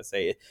all I gotta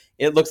say.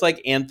 It looks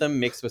like Anthem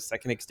mixed with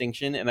Second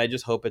Extinction, and I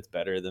just hope it's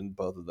better than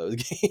both of those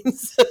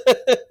games.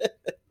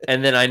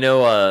 And then I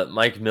know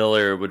Mike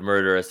Miller would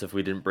murder us if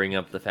we didn't bring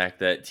up the fact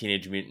that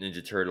Teenage Mutant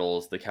Ninja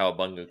Turtles, the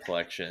Cowabunga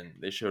collection,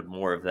 they showed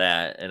more of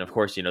that. And of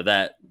course,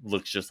 that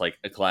looks just like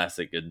a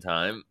classic good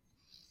time.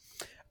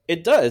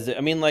 It does.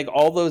 I mean, like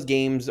all those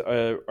games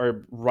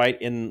are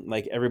right in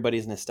like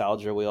everybody's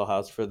nostalgia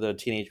wheelhouse for the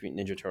Teenage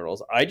Mutant Ninja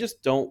Turtles. I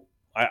just don't.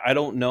 I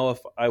don't know if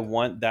I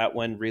want that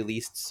one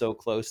released so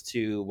close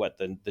to what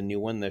the new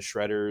one, the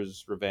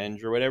Shredder's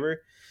Revenge or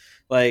whatever.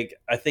 Like,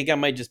 I think I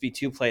might just be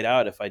too played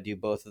out if I do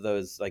both of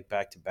those like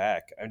back to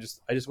back. I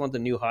just want the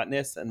new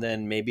hotness, and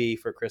then maybe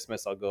for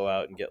Christmas I'll go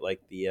out and get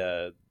like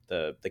the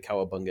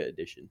Cowabunga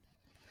edition.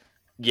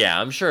 Yeah,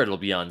 I'm sure it'll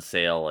be on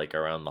sale like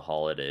around the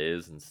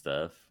holidays and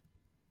stuff.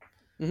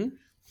 Mm-hmm.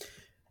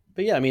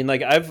 But yeah, I mean,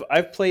 like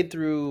I've played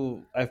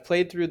through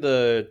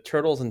the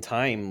Turtles in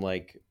Time,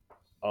 like,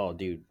 oh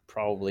dude,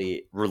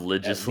 probably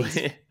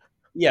religiously.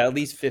 At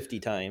least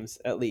 50 times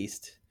at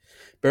least.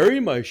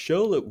 Bury my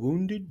shell at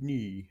Wounded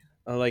Knee.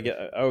 I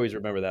always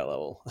remember that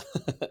level.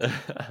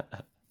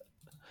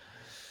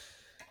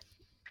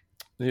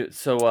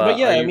 So, but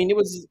yeah, I mean, it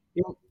was.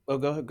 Oh,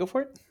 go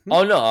for it.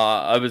 Oh no,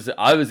 I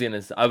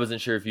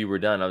wasn't sure if you were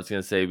done. I was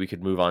gonna say we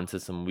could move on to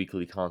some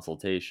weekly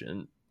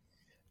consultation.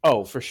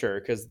 Oh, for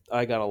sure, because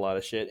I got a lot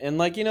of shit, and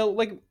like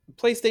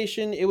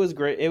PlayStation, it was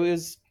great. It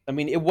was. I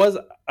mean, it was.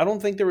 I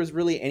don't think there was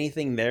really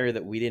anything there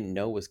that we didn't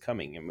know was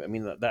coming. I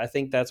mean, I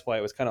think that's why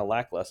it was kind of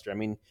lackluster. I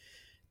mean,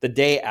 the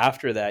day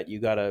after that, you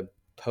got a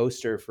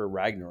poster for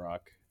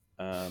Ragnarok,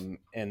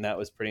 and that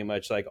was pretty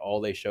much like all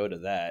they showed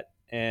of that.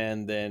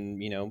 And then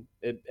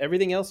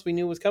everything else we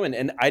knew was coming,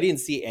 and I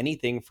didn't see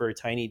anything for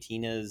Tiny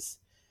Tina's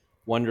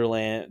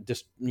Wonderland,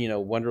 just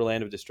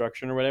Wonderland of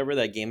Destruction or whatever,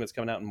 that game that's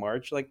coming out in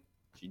March. Like,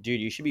 dude,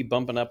 you should be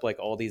bumping up like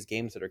all these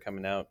games that are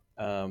coming out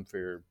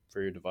for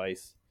your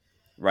device.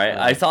 Right.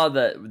 I saw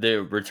that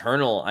the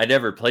Returnal. I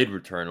never played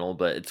Returnal,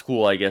 but it's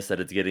cool, I guess, that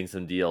it's getting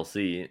some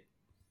DLC.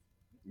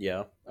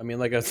 Yeah, I mean,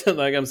 like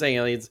I'm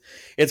saying,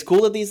 it's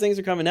cool that these things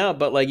are coming out,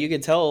 but like you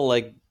can tell,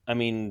 like, I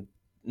mean,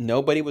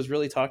 nobody was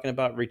really talking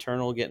about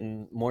Returnal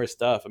getting more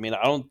stuff. I mean,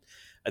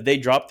 they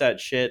dropped that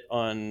shit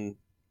on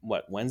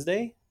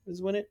Wednesday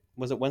is when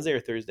was it Wednesday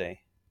or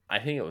Thursday? I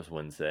think it was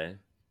Wednesday.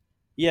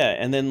 Yeah,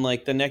 and then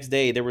like the next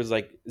day there was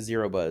like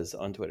zero buzz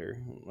on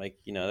Twitter. Like,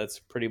 that's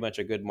pretty much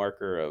a good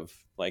marker of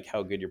like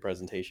how good your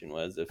presentation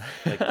was. If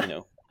like,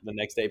 the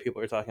next day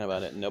people are talking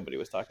about it and nobody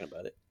was talking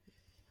about it.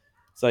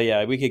 So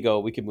yeah, we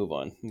could move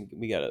on.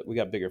 We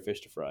got bigger fish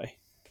to fry.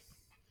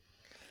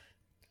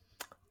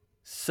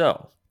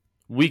 So,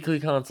 weekly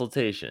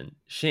consultation.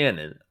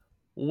 Shannon,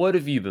 what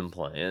have you been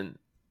playing?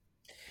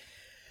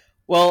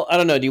 Well, I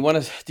don't know. Do you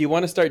want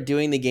to start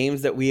doing the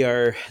games that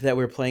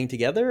we're playing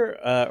together,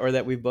 or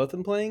that we've both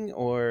been playing,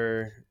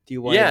 or do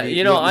you want to Yeah, do? Do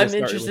you want me to I'm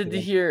start with interested to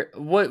one? hear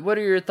what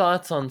are your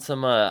thoughts on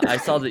some I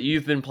saw that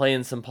you've been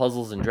playing some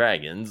Puzzles and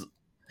Dragons.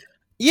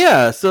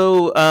 Yeah,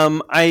 so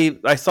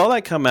I saw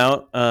that come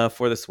out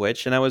for the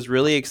Switch, and I was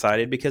really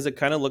excited because it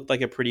kind of looked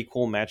like a pretty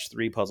cool match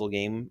 3 puzzle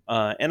game,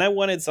 and I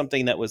wanted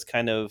something that was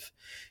kind of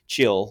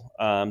chill,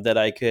 that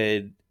I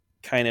could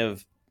kind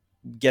of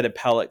get a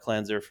palate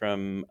cleanser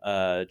from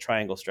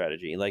Triangle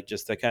Strategy, like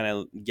just to kind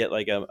of get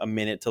like a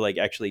minute to like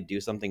actually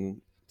do something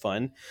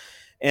fun.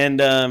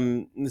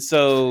 And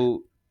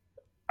so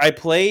I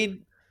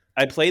played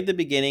I played the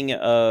beginning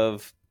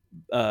of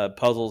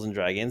Puzzles and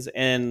Dragons,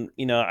 and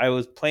I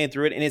was playing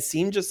through it, and it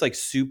seemed just like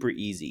super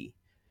easy,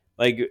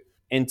 like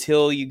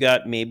until you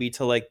got maybe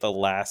to like the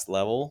last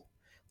level,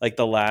 like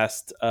the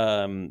last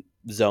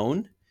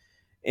zone,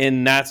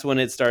 and that's when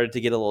it started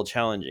to get a little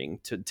challenging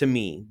to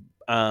me.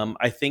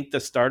 I think the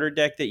starter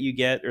deck that you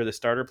get, or the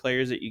starter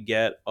players that you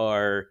get,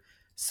 are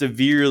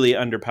severely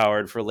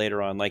underpowered for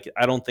later on. Like,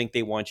 I don't think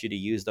they want you to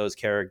use those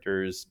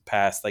characters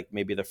past like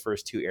maybe the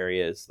first 2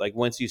 areas. Like,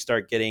 once you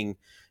start getting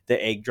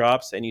the egg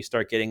drops and you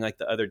start getting like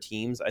the other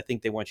teams, I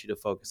think they want you to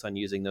focus on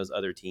using those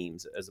other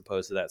teams as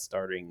opposed to that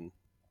starting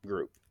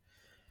group.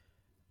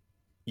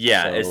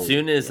 Yeah, as So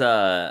soon as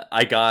I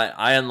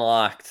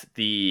unlocked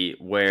the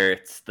where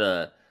it's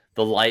the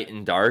light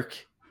and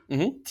dark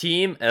Mhm.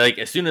 team, and like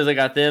as soon as I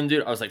got them,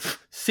 dude, I was like,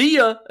 see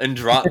ya, and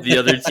dropped the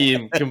other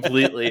team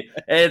completely.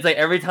 And it's like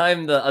every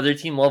time the other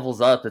team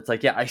levels up, it's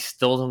like, yeah, I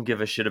still don't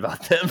give a shit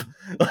about them.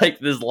 Like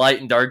this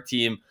light and dark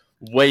team,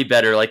 way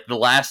better. Like the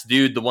last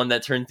dude, the one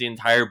that turns the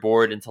entire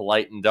board into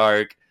light and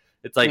dark.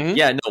 It's like, Mhm.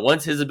 yeah, no,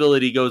 once his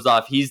ability goes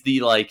off, he's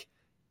the like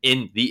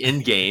in the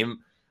end game.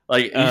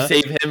 Like you Uh-huh.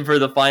 save him for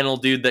the final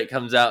dude that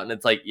comes out, and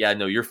it's like, yeah,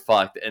 no, you're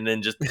fucked. And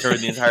then just turn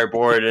the entire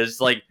board, and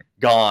it's like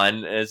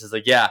gone. And it's just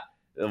like, yeah,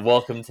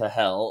 welcome to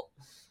hell.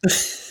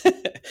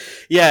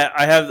 Yeah,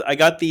 I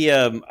got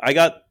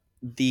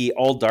the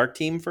all dark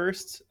team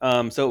first.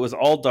 So it was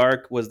all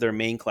dark was their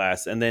main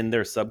class, and then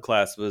their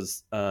subclass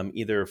was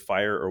either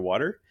fire or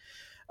water.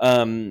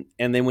 And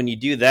then when you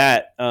do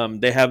that,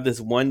 they have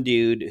this one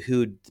dude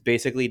who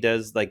basically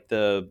does like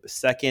the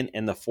second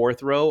and the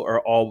fourth row are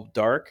all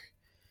dark,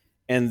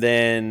 and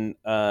then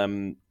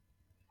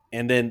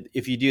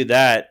if you do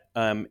that,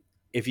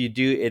 if you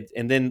do it,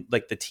 and then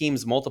like the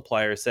team's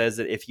multiplier says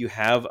that if you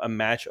have a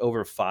match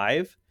over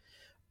 5,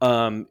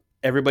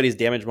 everybody's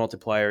damage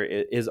multiplier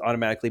is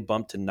automatically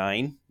bumped to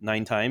nine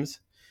times.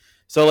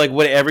 So like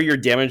whatever your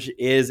damage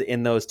is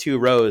in those 2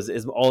 rows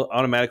is all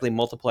automatically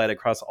multiplied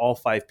across all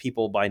 5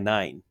 people by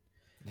 9.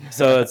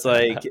 So it's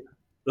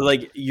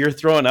like you're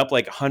throwing up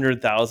like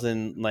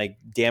 100,000 like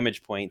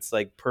damage points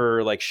like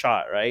per like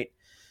shot, right?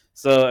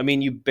 So I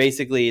mean, you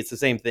basically it's the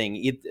same thing.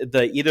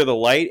 Either the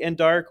light and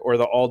dark or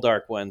the all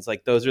dark ones.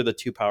 Like those are the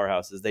 2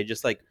 powerhouses. They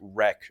just like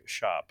wreck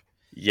shop.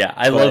 Yeah,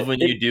 I love But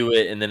when it, you do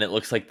it, and then it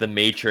looks like the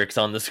Matrix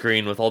on the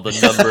screen with all the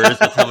numbers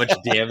with how much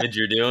damage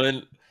you're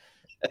doing.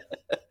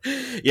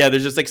 yeah,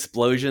 there's just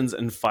explosions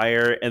and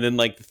fire, and then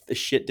like the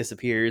shit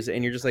disappears,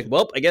 and you're just like,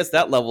 well, I guess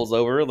that level's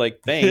over.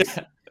 Like, thanks.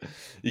 Yeah.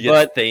 You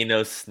But get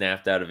Thanos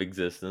snapped out of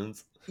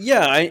existence.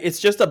 yeah, it's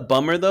just a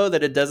bummer though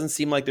that it doesn't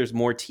seem like there's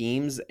more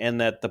teams,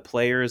 and that the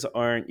players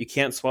aren't. You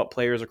can't swap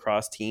players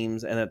across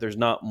teams, and that there's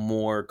not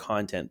more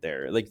content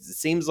there. Like, it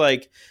seems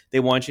like they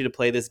want you to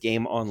play this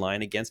game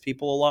online against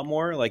people a lot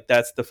more. Like,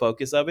 that's the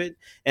focus of it,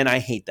 and I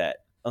hate that.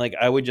 Like,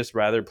 I would just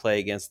rather play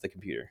against the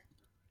computer.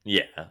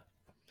 Yeah.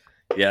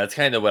 Yeah, that's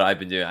kind of what I've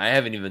been doing. I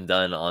haven't even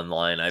done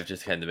online. I've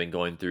just kind of been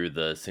going through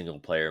the single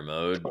player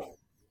mode.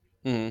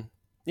 Mhm.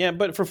 Yeah,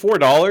 but for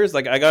 $4,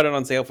 like I got it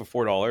on sale for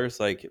 $4.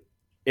 Like,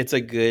 it's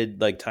a good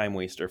like time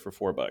waster for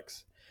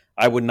 $4.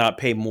 I would not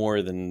pay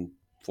more than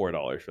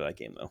 $4 for that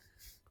game though.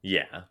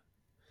 Yeah.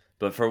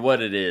 But for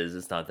what it is,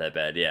 it's not that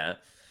bad. Yeah.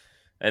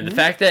 And the Mhm.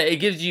 fact that it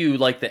gives you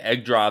like the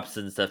egg drops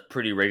and stuff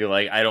pretty regular,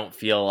 like I don't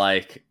feel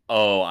like,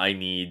 oh, I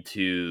need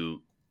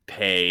to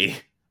pay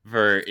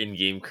for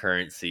in-game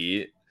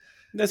currency.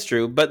 That's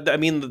true, but I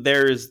mean,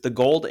 there's the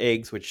gold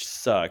eggs which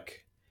suck.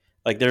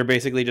 Like they're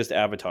basically just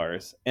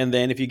avatars, and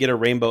then if you get a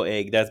rainbow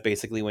egg, that's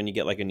basically when you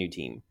get like a new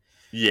team.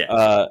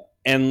 Yeah.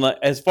 And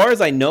as far as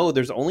I know,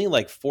 there's only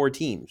like 4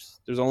 teams.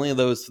 There's only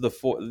those the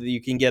 4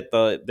 you can get.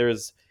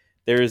 There's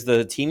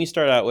the team you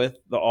start out with,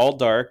 the all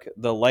dark,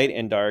 the light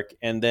and dark,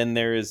 and then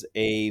there's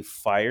a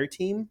fire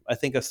team. I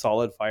think a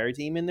solid fire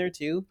team in there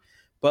too.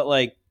 But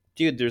like,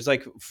 dude, there's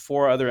like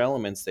 4 other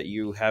elements that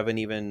you haven't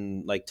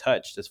even like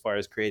touched as far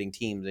as creating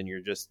teams, and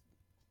you're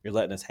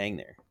letting us hang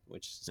there,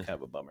 which is kind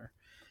of a bummer.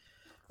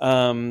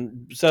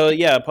 So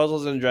yeah,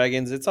 Puzzles and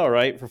Dragons, it's all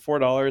right for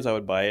 $4. I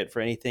would buy it. For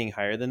anything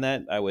higher than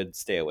that, I would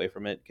stay away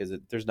from it because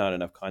there's not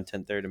enough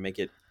content there to make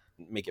it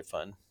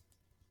fun.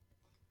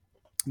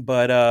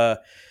 But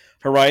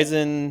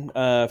Horizon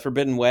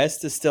Forbidden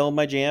West is still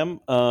my jam.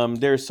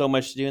 There's so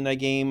much to do in that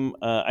game.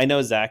 I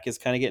know Zach is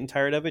kind of getting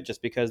tired of it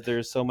just because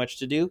there's so much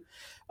to do.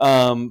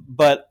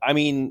 But I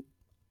mean,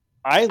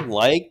 I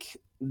like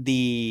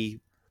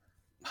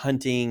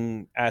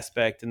hunting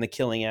aspect and the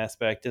killing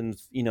aspect, and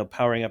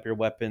powering up your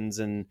weapons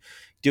and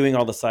doing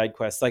all the side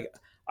quests. Like,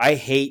 I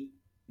hate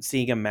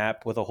seeing a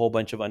map with a whole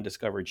bunch of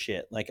undiscovered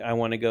shit. Like, I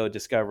want to go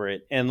discover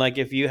it. And like,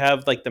 if you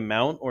have like the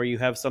mount, or you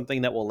have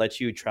something that will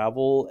let you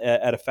travel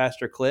at a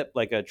faster clip,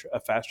 like a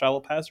fast travel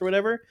pass or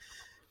whatever,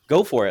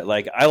 go for it.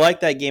 Like, I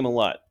like that game a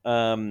lot.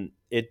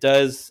 It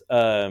does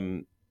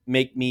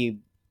make me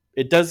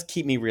it does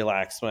keep me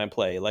relaxed when I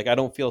play. Like, I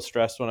don't feel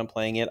stressed when I'm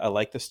playing it. I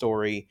like the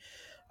story,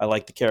 I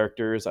like the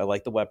characters, I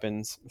like the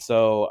weapons.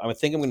 So I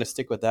think I'm going to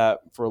stick with that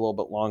for a little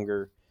bit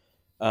longer.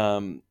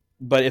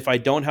 But if I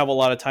don't have a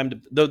lot of time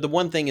to, the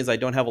one thing is I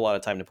don't have a lot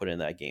of time to put in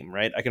that game,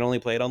 right? I can only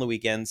play it on the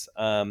weekends.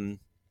 And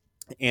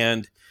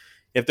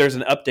if there's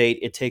an update,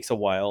 it takes a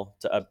while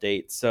to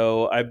update.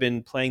 So I've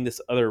been playing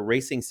this other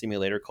racing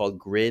simulator called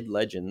Grid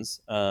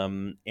Legends,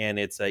 and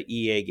it's a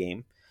EA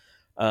game.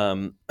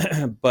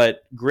 But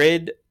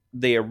Grid,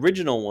 the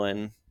original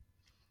one,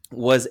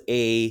 was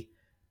a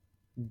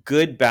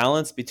good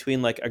balance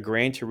between like a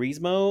Gran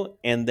Turismo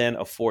and then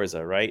a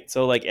Forza, right?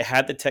 So like, it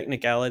had the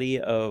technicality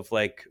of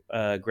like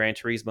Gran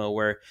Turismo,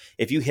 where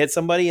if you hit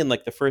somebody in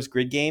like the first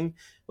Grid game,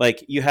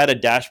 like, you had a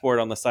dashboard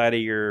on the side of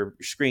your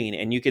screen,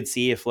 and you could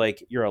see if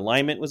like your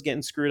alignment was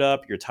getting screwed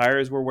up, your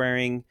tires were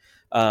wearing.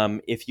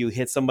 If you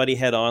hit somebody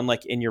head on,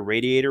 like, and your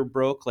radiator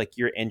broke, like,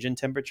 your engine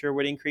temperature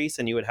would increase,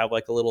 and you would have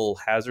like a little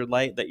hazard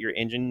light that your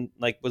engine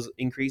like was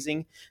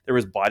increasing. There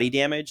was body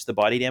damage. The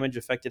body damage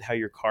affected how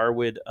your car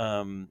would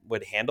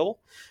handle,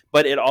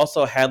 but it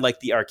also had like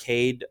the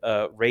arcade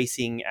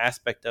racing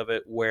aspect of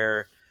it,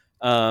 where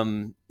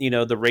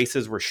the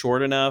races were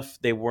short enough.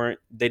 They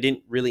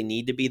didn't really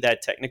need to be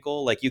that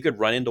technical. Like, you could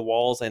run into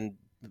walls and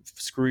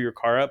screw your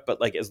car up,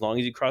 but like, as long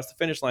as you cross the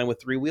finish line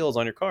with 3 wheels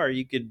on your car,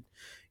 you could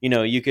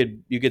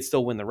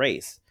still win the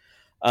race.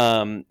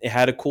 It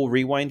had a cool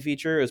rewind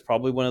feature. It was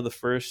probably one of the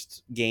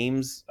first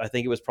games. I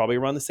think it was probably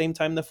around the same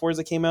time that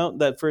Forza came out,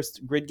 that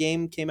first Grid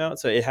game came out.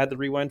 So it had the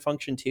rewind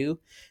function too,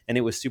 and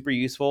it was super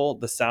useful.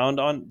 The sound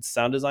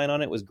design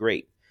on it was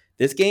great.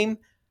 This game,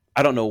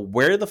 I don't know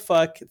where the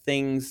fuck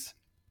things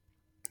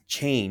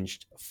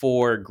changed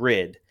for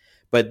Grid,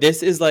 but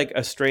this is like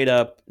a straight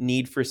up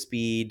Need for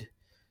Speed.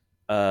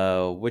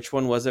 Which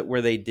one was it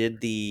where they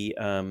did the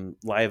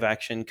live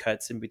action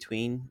cuts in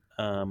between?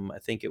 I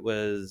think it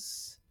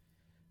was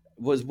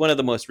one of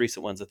the most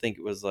recent ones. I think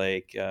it was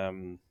like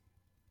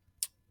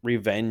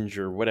Revenge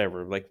or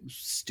whatever, like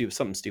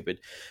something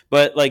stupid.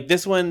 But like,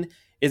 this one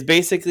is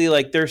basically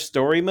like, their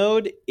story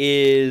mode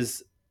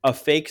is a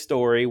fake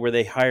story where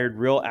they hired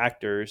real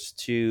actors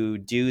to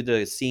do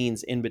the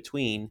scenes in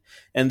between,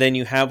 and then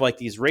you have like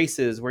these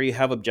races where you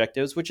have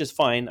objectives, which is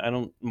fine. I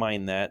don't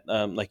mind that.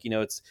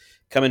 It's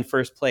come in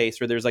first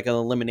place, or there's like an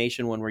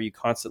elimination one where you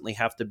constantly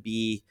have to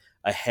be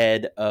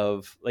ahead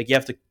of, like, you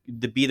have to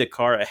be the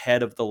car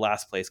ahead of the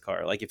last place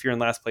car. Like, if you're in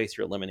last place,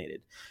 you're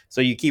eliminated.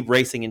 So you keep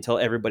racing until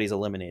everybody's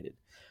eliminated.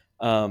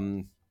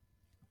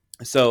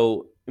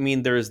 So I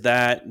mean, there's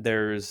that.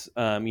 There's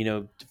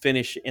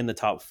finish in the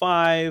top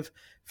 5,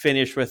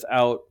 finish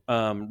without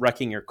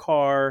wrecking your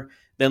car.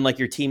 Then like,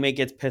 your teammate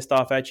gets pissed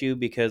off at you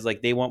because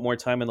like, they want more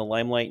time in the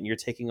limelight, and you're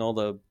taking all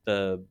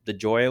the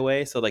joy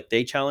away. So like,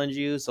 they challenge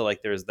you. So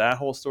like, there's that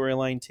whole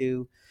storyline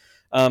too.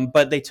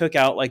 But they took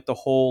out like the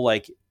whole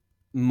like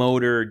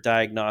motor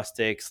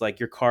diagnostics. Like,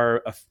 your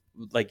car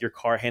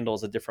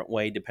handles a different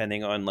way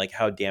depending on like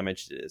how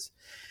damaged it is.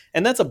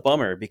 And that's a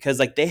bummer, because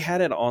like, they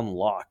had it on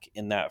lock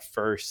in that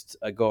first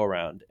go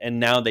around, and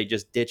now they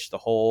just ditched the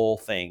whole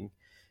thing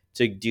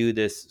to do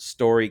this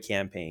story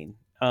campaign.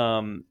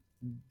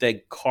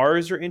 The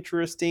cars are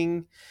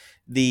interesting.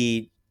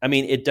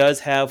 It does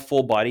have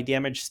full body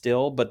damage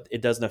still, but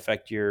it doesn't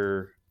affect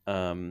your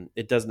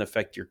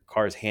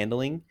car's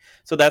handling.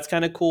 So that's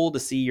kind of cool to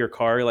see your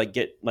car like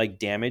get like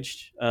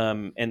damaged,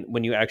 and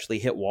when you actually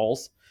hit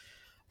walls.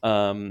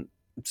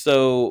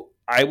 So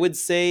I would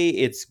say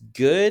it's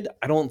good.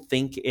 I don't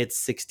think it's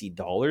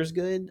 $60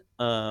 good.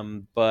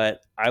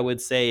 But I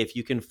would say if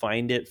you can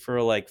find it for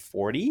like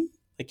 40,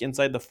 like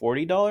inside the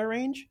 $40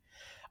 range,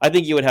 I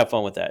think you would have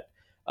fun with that.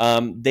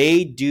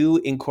 They do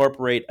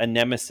incorporate a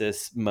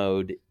nemesis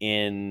mode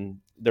in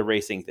the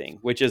racing thing,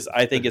 which is,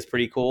 I think, is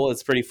pretty cool.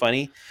 It's pretty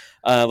funny.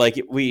 Like,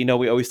 we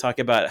always talk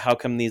about how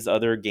come these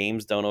other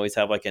games don't always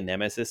have like a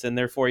nemesis in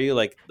there for you,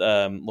 like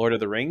Lord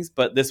of the Rings,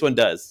 but this one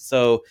does.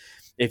 So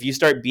if you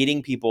start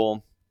beating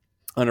people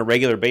on a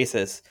regular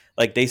basis,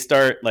 like, they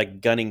start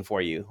like gunning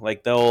for you.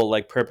 Like, they'll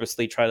like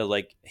purposely try to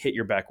like hit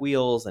your back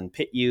wheels and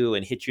pit you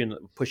and hit you and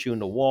push you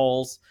into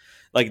walls.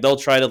 Like, they'll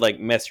try to like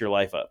mess your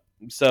life up.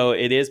 So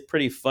it is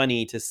pretty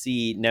funny to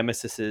see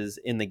nemesises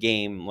in the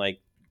game like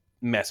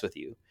mess with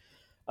you.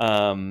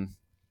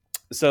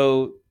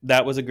 So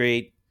that was a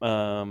great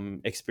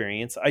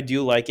experience. I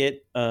do like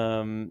it.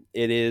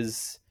 It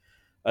is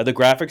the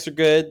graphics are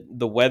good.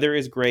 The weather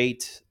is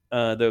great.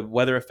 The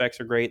weather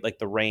effects are great, like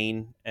the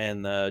rain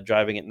and the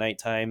driving at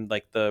nighttime,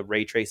 like the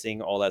ray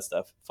tracing, all that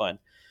stuff. Fun.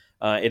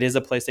 It is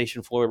a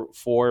PlayStation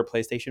 4,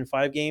 PlayStation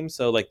 5 game,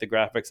 so like the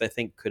graphics I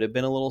think could have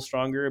been a little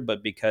stronger,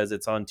 but because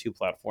it's on 2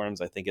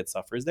 platforms, I think it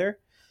suffers there.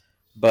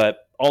 But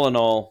all in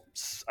all,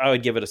 I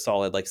would give it a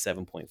solid like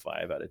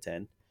 7.5 out of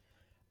 10.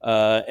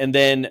 And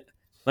then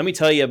let me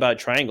tell you about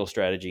Triangle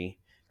Strategy,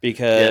 Yes,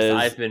 because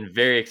I've been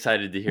very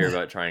excited to hear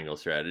about Triangle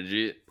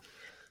Strategy.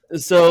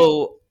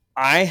 so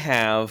I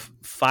have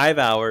 5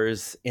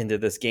 hours into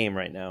this game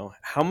right now.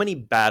 How many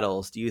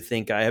battles do you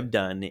think I have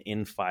done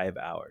in 5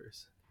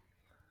 hours?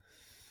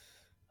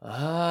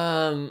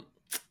 Um,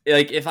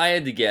 like if I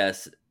had to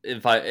guess,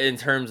 if I in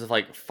terms of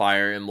like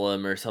Fire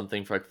Emblem or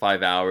something for like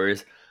 5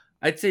 hours,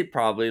 I'd say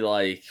probably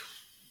like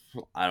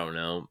I don't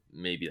know,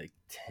 maybe like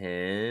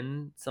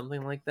 10,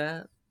 something like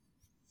that.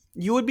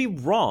 You would be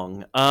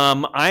wrong.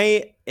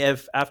 I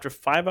if after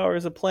 5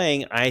 hours of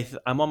playing,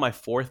 I'm on my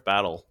fourth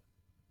battle.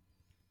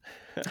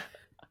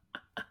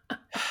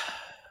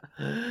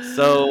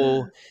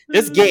 So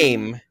this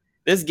game,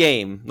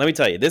 let me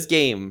tell you, this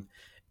game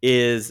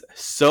is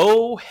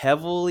so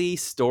heavily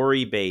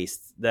story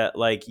based that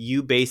like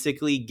you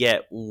basically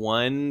get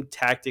one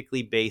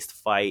tactically based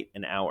fight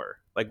an hour.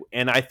 Like,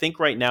 and I think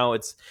right now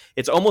it's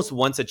almost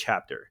once a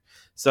chapter.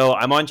 So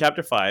I'm on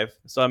chapter 5,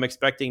 so I'm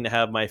expecting to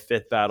have my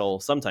fifth battle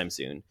sometime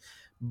soon.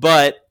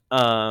 But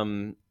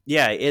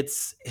yeah,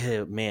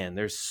 man,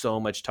 there's so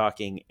much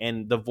talking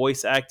and the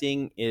voice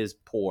acting is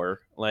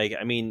poor. Like,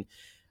 I mean,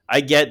 I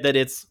get that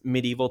it's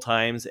medieval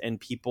times and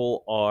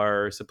people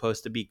are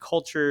supposed to be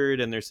cultured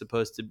and they're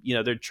supposed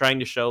to, they're trying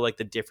to show like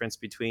the difference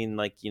between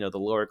like, the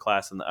lower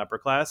class and the upper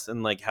class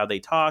and like how they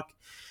talk.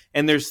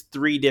 And there's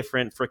three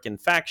different freaking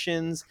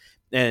factions.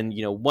 And,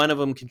 one of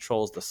them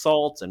controls the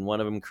salt and one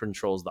of them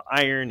controls the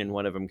iron and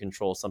one of them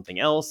controls something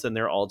else. And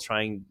they're all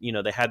trying,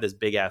 they had this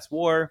big ass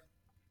war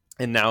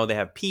and now they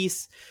have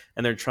peace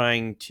and they're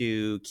trying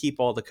to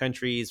keep all the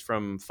countries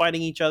from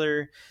fighting each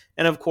other.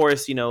 And of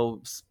course,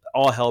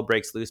 all hell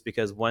breaks loose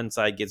because one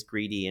side gets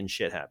greedy and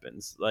shit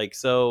happens. Like,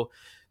 so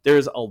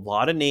there's a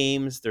lot of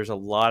names, there's a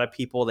lot of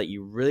people that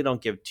you really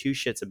don't give two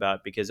shits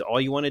about because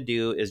all you want to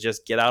do is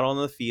just get out on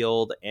the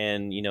field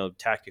and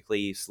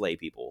tactically slay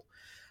people.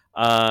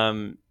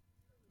 um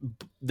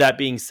that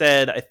being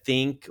said, I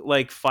think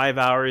like 5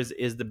 hours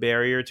is the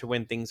barrier to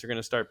when things are going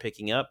to start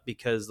picking up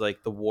because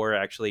like the war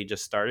actually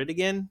just started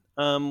again,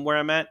 where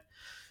I'm at.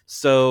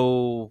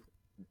 So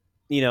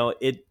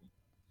it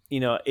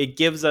it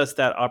gives us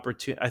that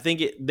opportunity. I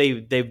think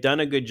they've done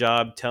a good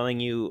job telling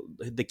you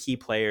the key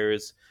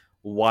players,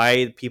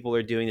 why people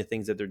are doing the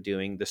things that they're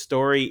doing. The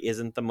story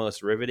isn't the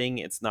most riveting,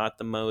 it's not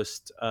the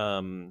most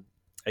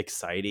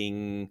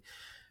exciting.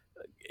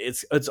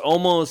 It's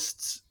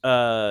almost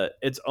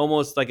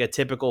like a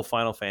typical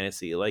Final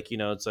Fantasy. Like,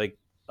 it's like,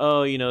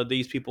 oh,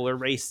 these people are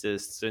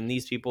racists and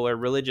these people are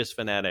religious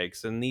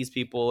fanatics and these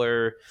people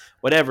are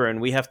whatever,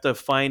 and we have to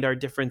find our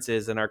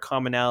differences and our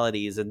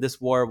commonalities, and this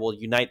war will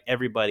unite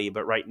everybody,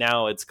 but right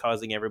now it's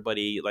causing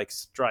everybody like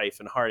strife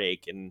and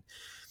heartache. And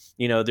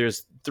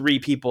there's three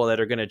people that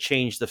are going to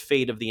change the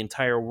fate of the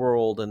entire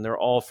world, and they're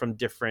all from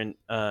different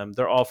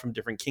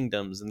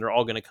kingdoms, and they're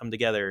all going to come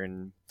together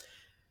and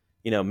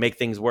make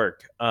things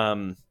work.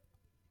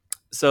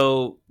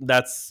 So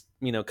that's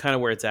kind of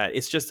where it's at.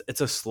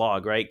 It's a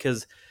slog, right?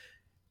 Because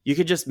you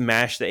could just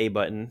mash the A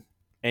button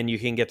and you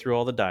can get through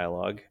all the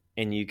dialogue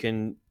and you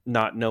can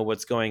not know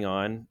what's going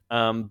on.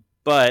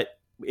 But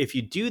if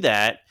you do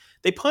that,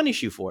 they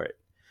punish you for it.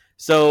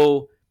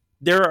 So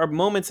there are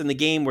moments in the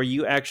game where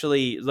you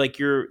actually like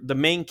the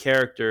main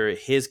character,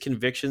 his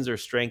convictions are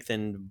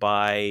strengthened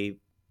by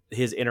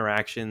his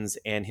interactions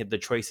and the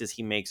choices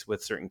he makes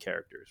with certain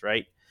characters,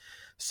 right?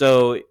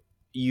 So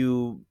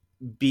you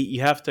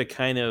you have to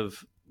kind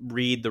of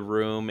read the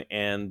room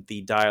and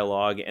the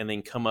dialogue and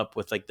then come up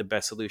with like the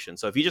best solution.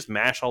 So if you just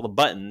mash all the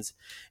buttons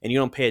and you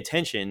don't pay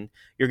attention,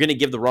 you're going to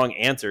give the wrong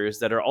answers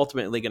that are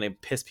ultimately going to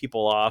piss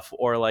people off,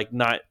 or like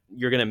not,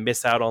 you're going to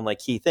miss out on like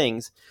key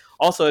things.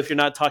 Also, if you're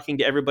not talking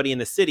to everybody in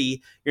the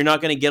city, you're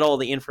not going to get all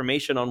the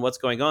information on what's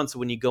going on. So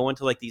when you go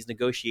into like these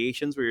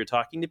negotiations where you're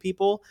talking to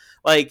people,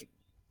 like,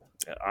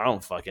 I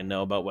don't fucking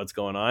know about what's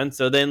going on.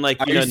 So then, like,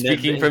 Are you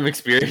speaking from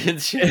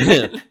experience?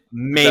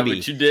 maybe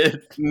what you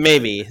did.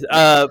 maybe.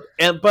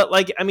 But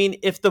like, I mean,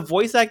 if the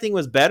voice acting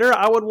was better,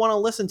 I would want to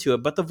listen to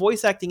it. But the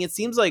voice acting, it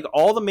seems like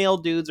all the male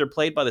dudes are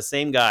played by the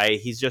same guy.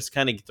 He's just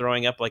kind of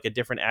throwing up like a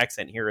different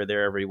accent here or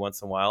there every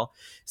once in a while.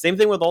 Same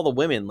thing with all the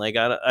women. Like,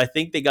 I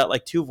think they got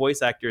like two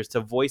voice actors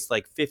to voice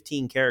like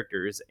 15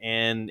 characters,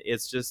 and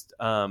it's just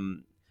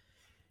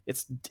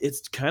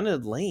it's kind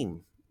of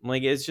lame.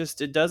 Like,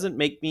 it doesn't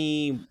make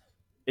me.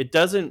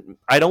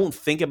 I don't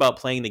think about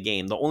playing the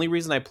game. The only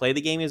reason I play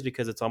the game is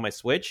because it's on my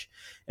Switch,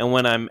 and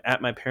when I'm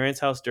at my parents'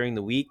 house during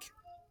the week,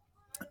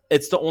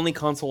 it's the only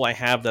console I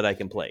have that I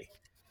can play.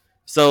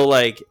 So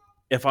like,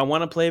 if I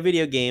want to play a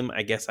video game,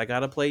 I guess I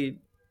gotta play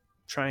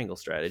Triangle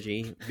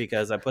Strategy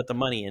because I put the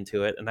money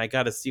into it and I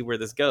gotta see where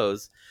this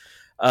goes.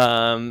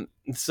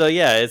 So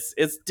yeah,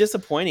 it's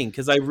disappointing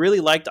because I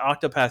really liked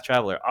Octopath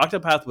Traveler.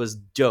 Octopath was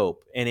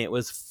dope and it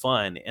was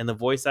fun and the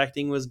voice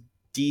acting was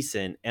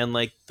decent and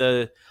like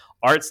the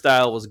art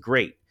style was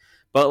great.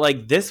 But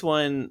like this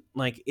one,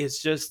 like,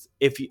 it's just,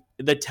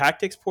 the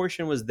tactics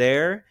portion was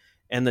there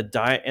and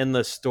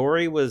the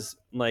story was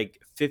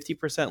like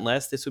 50%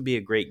 less, this would be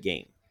a great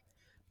game.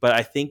 But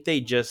I think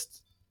they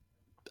just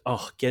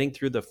getting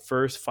through the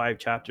first 5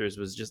 chapters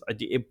was just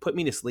it put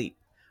me to sleep.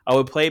 I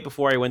would play it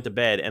before I went to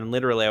bed, and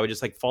literally I would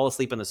just like fall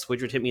asleep, and the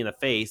Switch would hit me in the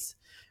face,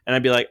 and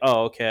I'd be like,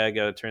 "Oh, okay, I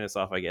gotta turn this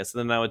off, I guess."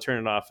 And then I would turn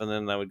it off, and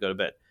then I would go to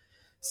bed.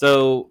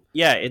 So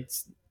yeah,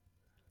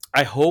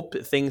 I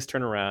hope things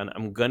turn around.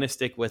 I'm gonna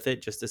stick with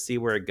it just to see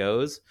where it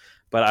goes,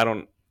 but I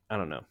don't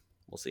know.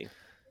 We'll see.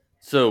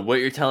 So what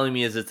you're telling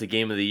me is it's a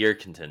Game of the Year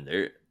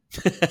contender.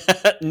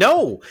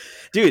 No,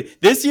 dude,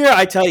 this year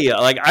I tell you,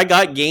 like I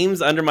got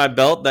games under my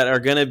belt that are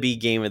gonna be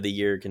Game of the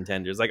Year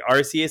contenders. Like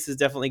Arceus is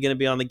definitely gonna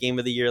be on the Game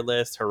of the Year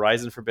list.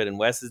 Horizon Forbidden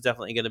West is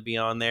definitely gonna be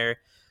on there.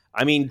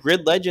 I mean,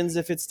 Grid Legends,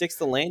 if it sticks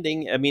the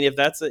landing. I mean, if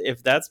that's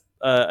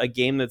a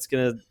game that's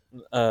gonna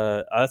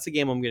that's a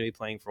game I'm gonna be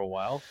playing for a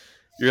while.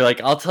 You're like,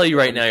 I'll tell you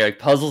right now, you're like,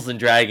 Puzzles and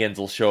Dragons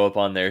will show up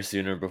on there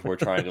sooner before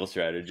Triangle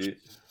Strategy.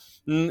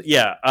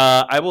 Yeah,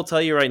 I will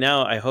tell you right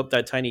now, I hope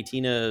that Tiny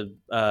Tina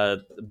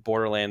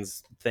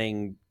Borderlands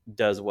thing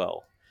does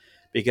well,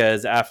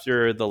 because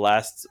after the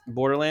last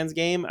Borderlands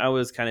game, I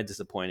was kind of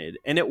disappointed.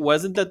 And it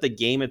wasn't that the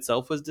game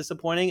itself was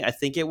disappointing. I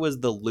think it was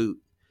the loot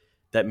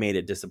that made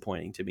it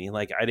disappointing to me.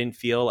 Like, I didn't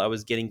feel I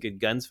was getting good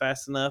guns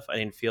fast enough. I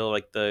didn't feel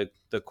like the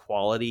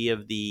quality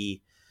of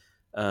the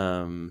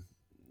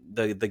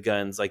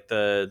guns, like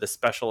the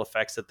special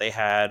effects that they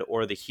had,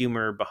 or the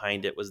humor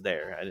behind it was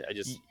there. I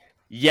just...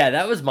 Yeah,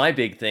 that was my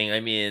big thing.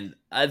 I mean,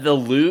 the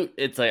loot,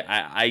 it's like,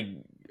 I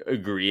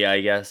agree, I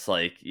guess,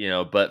 like, you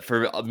know, but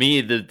for me,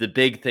 the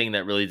big thing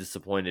that really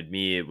disappointed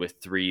me with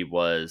 3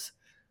 was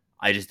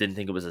I just didn't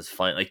think it was as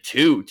fun. Like,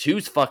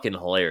 2's fucking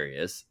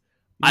hilarious.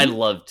 Mm-hmm. I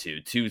love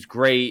 2. 2's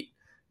great.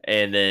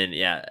 And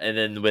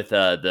then, with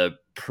the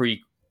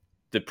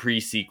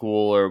pre-sequel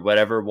or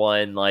whatever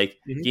one, like,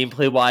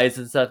 gameplay wise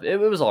and stuff, it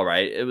was all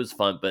right. It was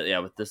fun. But yeah,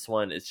 with this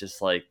one, it's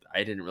just like,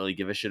 I didn't really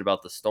give a shit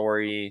about the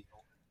story.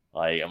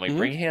 Like, I'm like,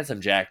 bring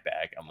Handsome Jack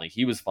back. I'm like,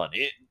 he was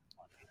funny.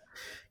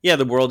 Yeah,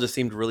 the world just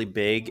seemed really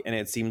big, and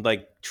it seemed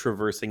like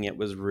traversing it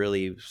was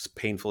really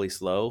painfully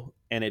slow,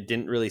 and it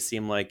didn't really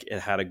seem like it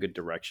had a good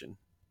direction.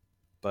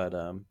 But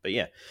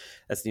yeah,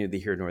 that's neither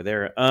here nor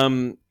there.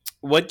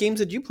 What games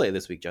did you play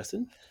this week,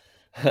 Justin?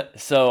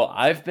 So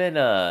I've been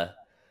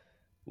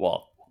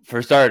well,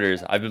 for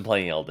starters, I've been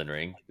playing Elden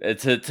Ring.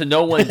 To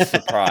no one's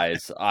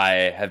surprise,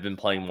 I have been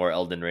playing more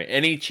Elden Ring.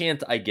 Any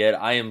chance I get,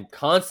 I am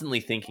constantly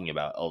thinking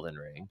about Elden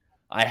Ring.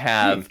 I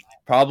have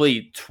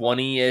probably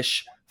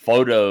 20-ish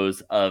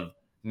photos of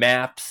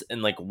maps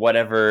and like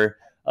whatever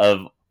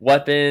of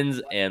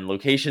weapons and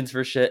locations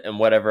for shit and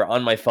whatever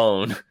on my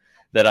phone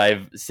that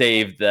I've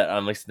saved, that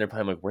I'm like sitting there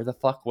playing. I'm like, where the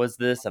fuck was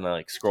this? And I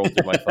like scroll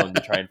through my phone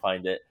to try and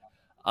find it.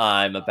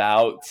 I'm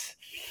about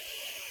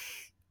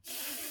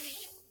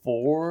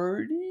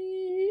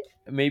 40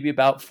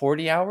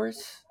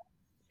 hours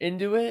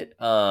into it.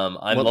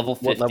 I'm level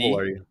 50. What level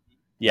are you?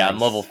 Yeah, nice. I'm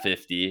level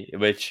 50,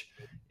 which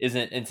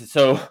isn't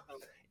so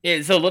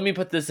let me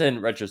put this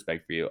in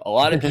retrospect for you. A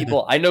lot of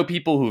people, I know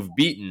people who've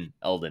beaten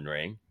Elden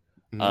Ring.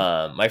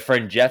 My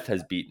friend Jeff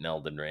has beaten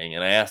Elden Ring,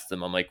 and I asked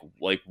him, I'm like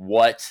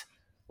what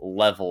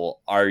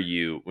level are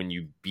you when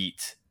you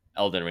beat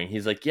Elden Ring?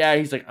 He's like,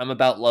 I'm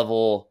about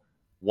level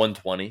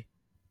 120.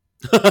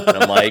 And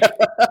I'm like,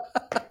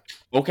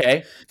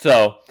 okay.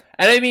 So,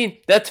 and I mean,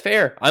 that's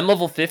fair. I'm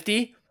level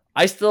 50.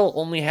 I still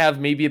only have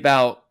maybe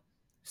about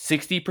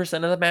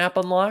 60% of the map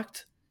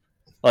unlocked.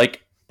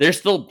 Like, there's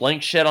still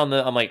blank shit on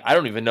I'm like, I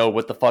don't even know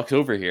what the fuck's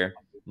over here.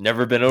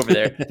 Never been over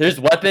there. There's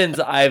weapons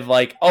I've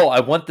like, oh,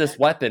 I want this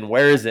weapon.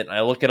 Where is it? And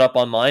I look it up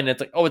online, and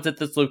it's like, oh, it's at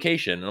this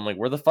location. And I'm like,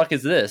 where the fuck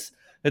is this?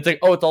 It's like,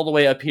 oh, it's all the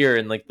way up here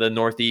in like the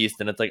northeast.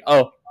 And it's like,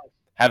 oh,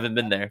 haven't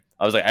been there.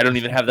 I was like, I don't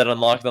even have that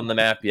unlocked on the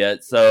map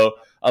yet. So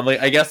I'm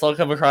like, I guess I'll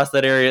come across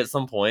that area at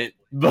some point,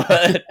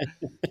 but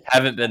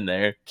haven't been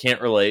there.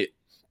 Can't relate.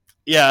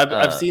 Yeah,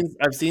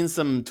 I've seen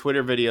some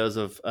Twitter videos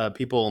of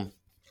people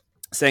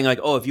saying like,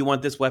 oh, if you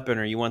want this weapon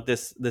or you want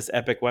this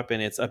epic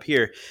weapon, it's up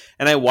here.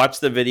 And I watched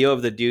the video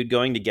of the dude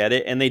going to get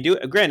it, and they do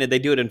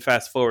it in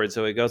fast forward,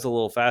 so it goes a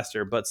little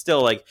faster, but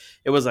still, like,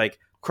 it was like,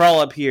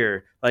 crawl up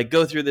here, like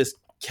go through this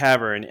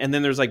cavern, and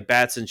then there's like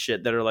bats and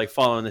shit that are like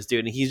following this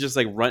dude, and he's just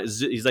like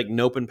he's like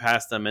noping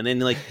past them, and then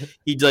like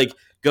he like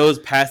goes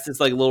past this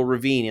like little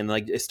ravine, and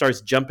like it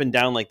starts jumping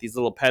down like these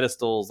little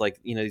pedestals, like,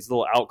 you know, these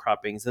little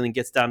outcroppings, and then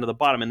gets down to the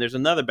bottom, and there's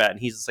another bat, and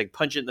he's just like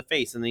punch it in the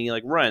face, and then he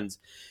like runs,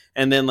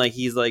 and then like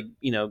he's like,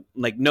 you know,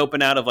 like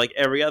noping out of like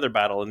every other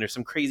battle, and there's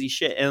some crazy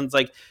shit, and it's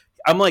like,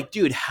 I'm like,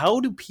 dude,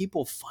 how do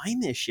people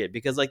find this shit?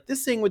 Because like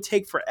this thing would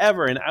take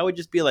forever, and I would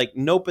just be like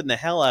noping the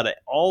hell out of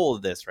all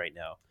of this right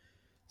now.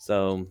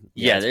 So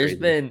yeah, there's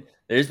been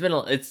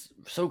it's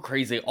so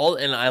crazy.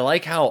 And I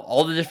like how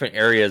all the different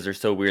areas are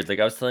so weird. Like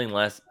I was telling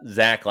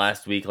Zach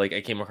last week, like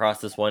I came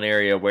across this one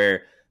area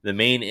where the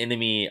main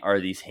enemy are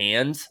these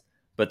hands,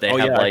 but they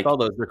have like, I saw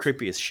those. They're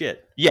creepy as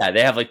shit. Yeah,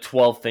 they have like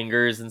 12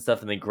 fingers and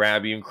stuff, and they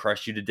grab you and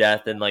crush you to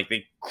death, and like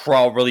they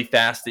crawl really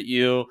fast at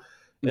you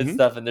and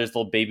stuff. And there's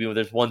little baby,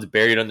 there's ones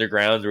buried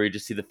underground where you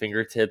just see the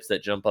fingertips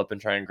that jump up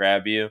and try and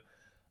grab you.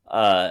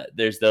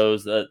 There's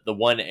those. The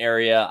one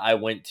area I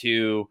went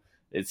to,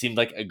 it seemed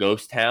like a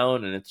ghost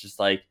town, and it's just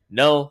like,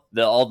 no,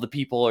 all the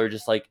people are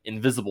just like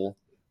invisible,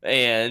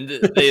 and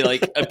they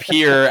like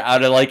appear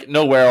out of like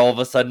nowhere all of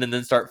a sudden, and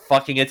then start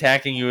fucking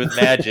attacking you with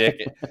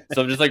magic.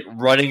 So I'm just like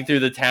running through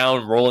the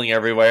town, rolling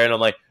everywhere, and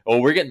I'm like, oh,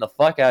 we're getting the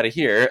fuck out of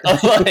here.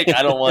 Like,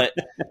 I don't want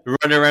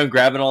running around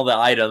grabbing all the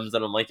items,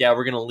 and I'm like, yeah,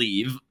 we're gonna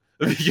leave.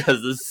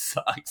 Because this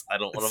sucks. I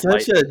don't want to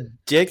fight. Such a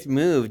dick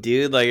move,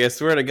 dude. Like, I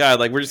swear to God,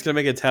 like, we're just gonna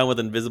make a town with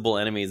invisible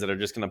enemies that are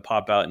just gonna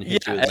pop out and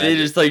hit you with and they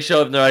just like show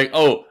up and they're like,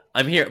 oh,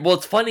 I'm here. Well,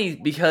 it's funny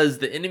because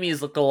the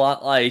enemies look a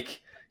lot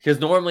like, because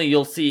normally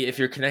you'll see, if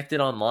you're connected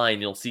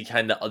online, you'll see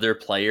kind of other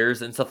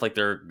players and stuff like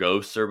they're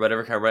ghosts or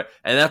whatever kind of,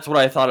 and that's what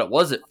I thought it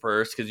was at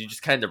first, because you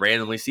just kind of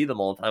randomly see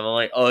them all the time. I'm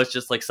like, oh, it's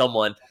just like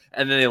someone,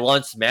 and then they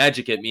launched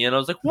magic at me, and I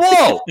was like,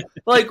 whoa,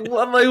 like,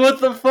 I'm like, what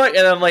the fuck?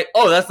 And I'm like,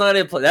 oh, that's not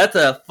a that's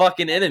a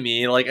fucking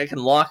enemy. Like, I can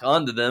lock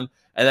onto them,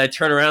 and I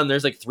turn around, and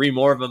there's like 3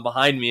 more of them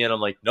behind me, and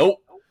I'm like, nope,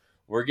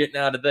 we're getting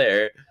out of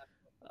there.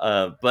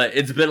 But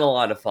it's been a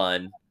lot of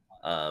fun.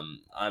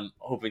 I'm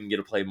hoping to get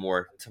to play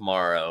more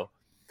tomorrow.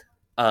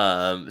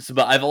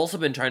 But I've also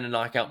been trying to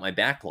knock out my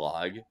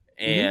backlog,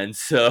 and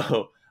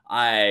so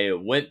I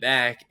went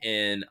back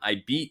and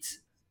I beat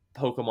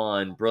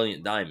Pokemon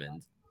Brilliant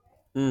Diamond.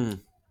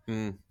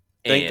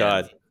 Thank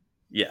God.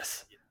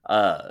 Yes.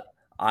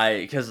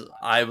 Because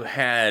I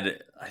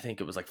had, I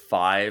think it was like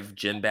 5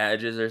 gym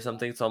badges or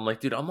something. So I'm like,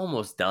 dude, I'm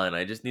almost done.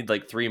 I just need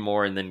like 3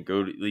 more and then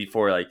go to Elite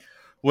Four. Like,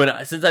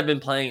 since I've been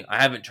playing,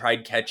 I haven't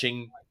tried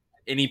catching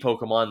any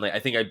Pokemon. Like, I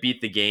think I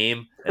beat the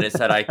game and it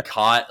said I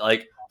caught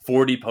like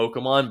 40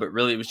 Pokemon, but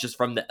really it was just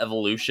from the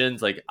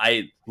evolutions. Like,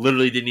 I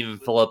literally didn't even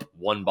fill up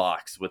 1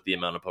 box with the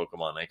amount of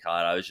Pokemon I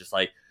caught. I was just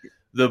like,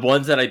 the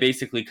ones that I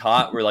basically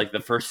caught were like the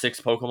first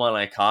 6 Pokemon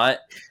I caught,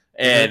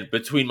 and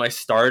between my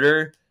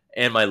starter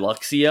and my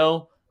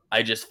Luxio,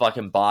 I just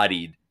fucking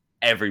bodied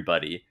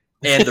everybody.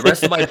 And the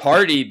rest of my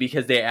party,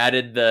 because they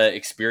added the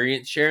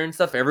experience share and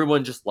stuff,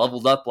 everyone just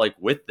leveled up like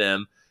with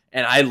them,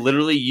 and I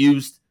literally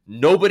used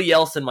nobody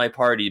else in my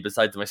party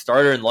besides my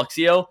starter and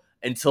Luxio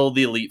until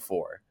the Elite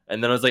Four.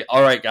 And then I was like,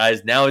 all right,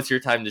 guys, now it's your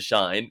time to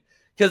shine.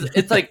 Because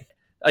it's like,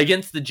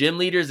 against the gym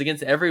leaders,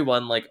 against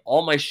everyone, like,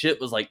 all my shit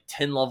was like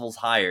 10 levels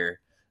higher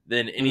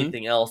than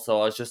anything else.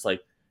 So I was just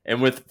like, and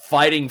with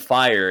Fighting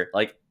Fire,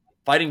 like,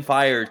 Fighting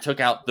Fire took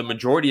out the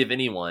majority of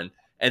anyone.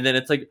 And then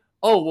it's like,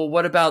 oh, well,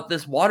 what about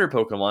this water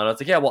Pokemon? I was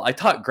like, yeah, well, I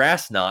taught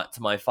Grass Knot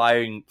to my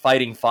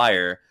Fighting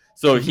Fire.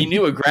 So he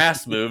knew a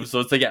grass move.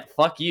 So it's like, yeah,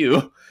 fuck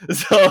you.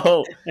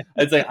 So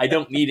it's like, I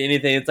don't need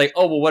anything. It's like,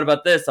 oh, well, what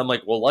about this? I'm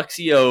like, well,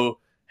 Luxio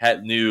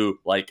had new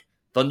like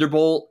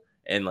Thunderbolt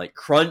and like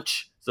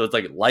Crunch, so it's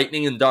like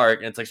lightning and dark,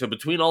 and it's like, so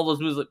between all those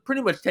moves, like,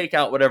 pretty much take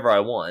out whatever I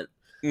want.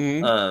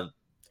 And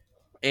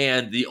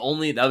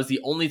that was the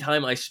only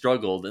time I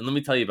struggled. And let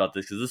me tell you about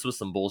this, because this was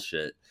some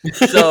bullshit.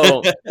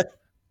 So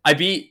I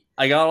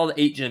got all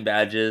the 8 gym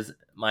badges.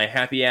 My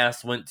happy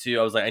ass I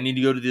was like, I need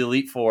to go to the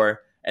Elite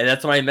Four, and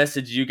that's when I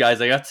messaged you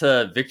guys. I got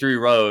to Victory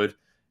Road,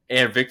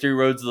 and Victory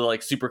Road's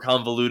like super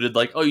convoluted,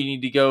 like, oh, you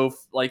need to go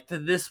like to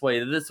this way,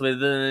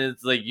 then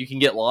it's like you can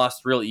get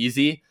lost real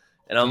easy.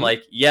 And I'm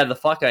like, yeah, the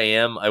fuck I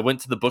am. I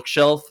went to the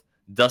bookshelf,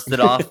 dusted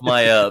off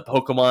my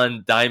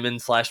Pokemon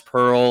Diamond /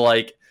 Pearl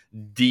like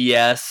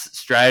DS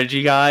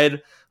strategy guide.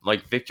 I'm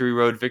like, Victory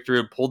Road,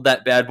 pulled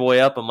that bad boy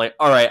up. I'm like,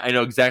 all right, I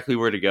know exactly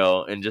where to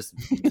go, and just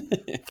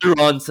threw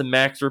on some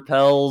max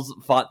repels,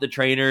 fought the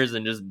trainers,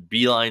 and just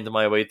beelined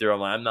my way through. I'm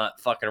like, I'm not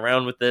fucking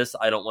around with this.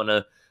 I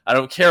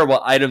don't care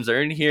what items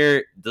are in here.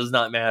 It does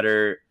not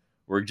matter.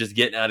 We're just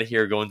getting out of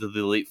here, going to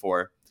the Elite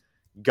Four.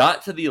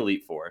 Got to the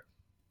Elite Four.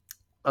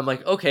 I'm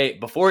like, okay,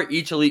 before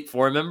each Elite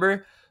Four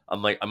member,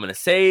 I'm like, I'm going to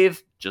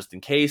save just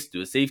in case,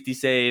 do a safety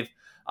save.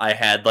 I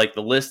had like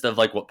the list of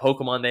like what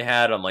Pokemon they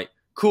had. I'm like,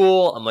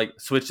 cool. I'm like,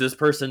 switch this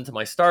person to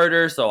my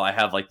starter, so I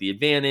have like the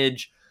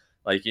advantage.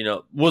 Like,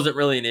 wasn't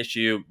really an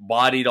issue.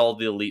 Bodied all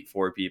the Elite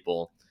Four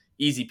people.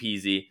 Easy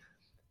peasy.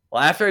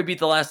 Well, after I beat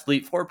the last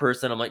Elite Four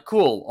person, I'm like,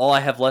 cool. All I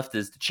have left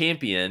is the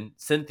champion,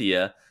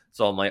 Cynthia.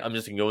 So I'm like, I'm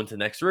just going to go into the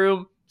next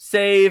room,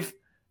 save,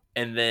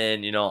 and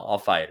then, I'll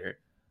fight her.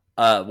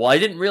 Well, I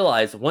didn't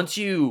realize once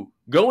you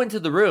go into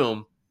the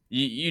room,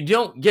 you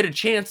don't get a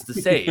chance to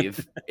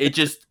save. It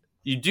just,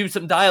 you do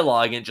some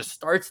dialogue and it just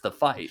starts the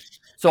fight.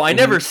 So I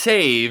never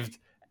saved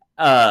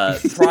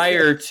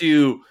prior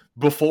to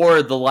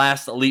before the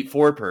last Elite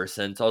Four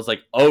person. So I was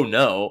like, oh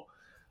no.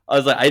 I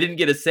was like, I didn't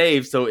get a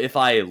save. So if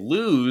I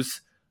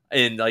lose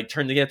and like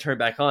turn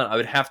back on, I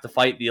would have to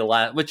fight the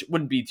last, which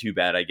wouldn't be too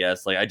bad, I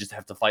guess. Like, I just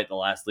have to fight the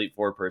last Elite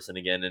Four person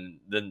again and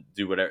then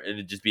do whatever. And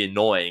it'd just be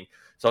annoying.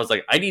 So I was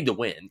like, I need to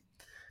win.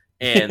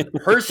 And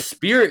her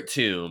Spirit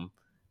Tomb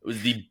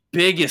was the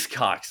biggest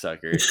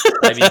cocksucker.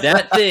 I mean,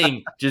 that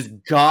thing just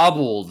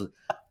gobbled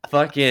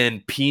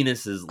fucking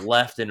penises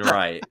left and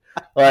right.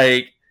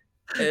 Like,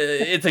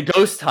 it's a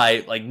ghost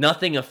type. Like,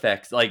 nothing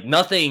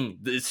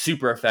is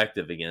super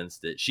effective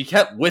against it. She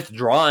kept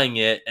withdrawing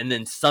it and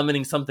then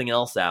summoning something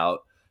else out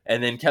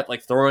and then kept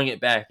like throwing it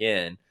back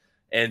in.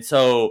 And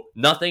so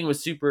nothing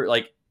was super,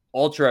 like,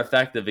 ultra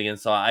effective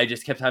against, so I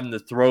just kept having to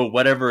throw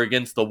whatever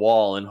against the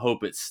wall and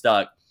hope it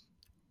stuck.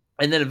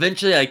 And then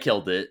eventually I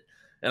killed it,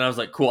 and I was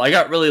like, cool. I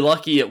got really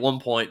lucky at one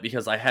point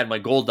because I had my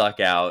Golduck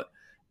out,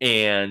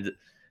 and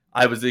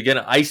I was going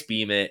to Ice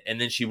Beam it, and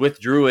then she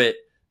withdrew it,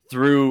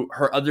 threw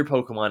her other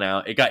Pokemon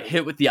out. It got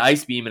hit with the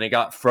Ice Beam, and it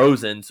got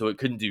frozen, so it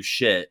couldn't do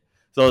shit.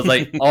 So I was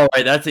like, all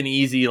right, that's an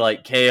easy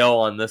like KO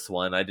on this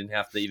one. I didn't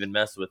have to even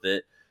mess with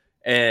it.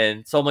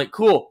 And so I'm like,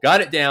 cool,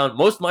 got it down.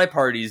 Most of my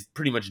party's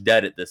pretty much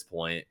dead at this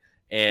point.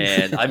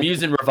 And I'm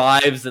using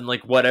revives and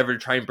like whatever to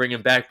try and bring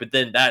him back. But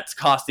then that's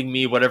costing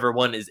me whatever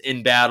one is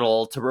in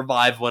battle to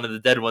revive one of the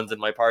dead ones in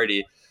my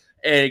party.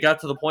 And it got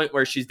to the point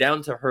where she's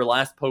down to her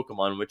last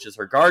Pokemon, which is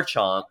her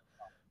Garchomp,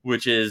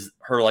 which is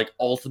her like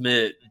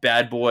ultimate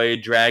bad boy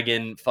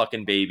dragon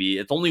fucking baby.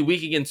 It's only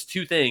weak against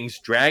two things,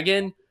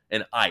 dragon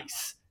and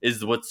ice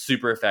is what's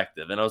super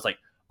effective. And I was like,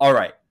 all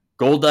right,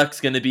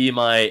 Golduck's going to be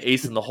my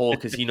ace in the hole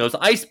because he knows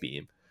Ice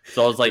Beam.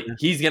 So I was like,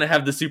 he's going to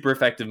have the super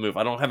effective move.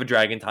 I don't have a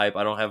dragon type.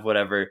 I don't have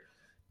whatever.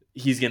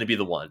 He's going to be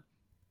the one.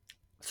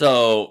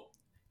 So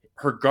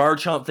her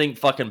Garchomp thing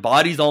fucking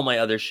bodies all my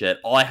other shit.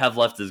 All I have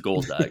left is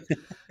Golduck.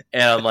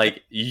 And I'm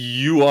like,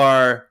 you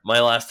are my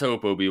last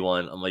hope,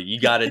 Obi-Wan. I'm like, you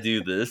got to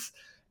do this.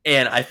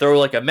 And I throw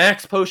like a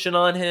max potion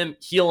on him,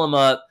 heal him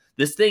up.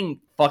 This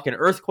thing fucking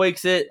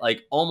earthquakes it,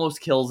 like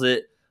almost kills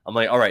it. I'm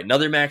like, all right,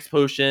 another max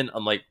potion.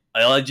 I'm like,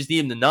 I just need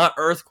him to not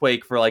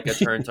earthquake for like a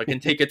turn so I can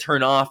take a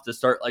turn off to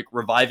start like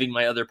reviving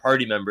my other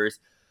party members.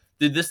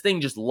 Dude, this thing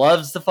just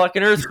loves to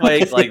fucking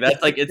earthquake. Like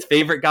that's like its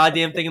favorite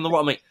goddamn thing in the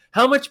world. I'm like,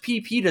 how much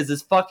PP does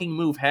this fucking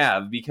move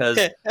have? Because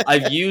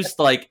I've used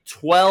like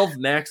 12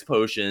 max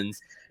potions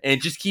and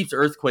it just keeps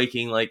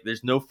earthquaking like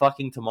there's no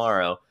fucking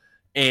tomorrow.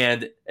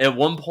 And at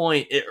one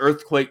point it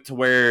earthquaked to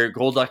where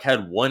Golduck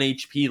had 1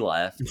 HP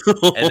left.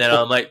 And then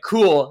I'm like,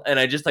 cool. And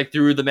I just like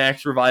threw the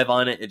max revive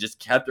on it. It just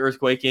kept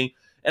earthquaking.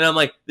 And I'm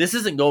like, this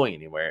isn't going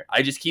anywhere.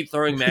 I just keep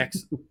throwing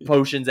max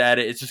potions at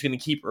it. It's just going to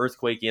keep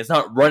earthquaking. It's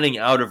not running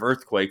out of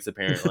earthquakes,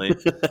 apparently.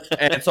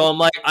 And so I'm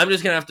like, I'm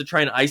just going to have to try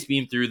and Ice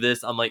Beam through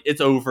this. I'm like,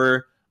 it's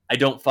over. I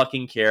don't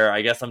fucking care.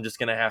 I guess I'm just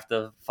going to have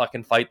to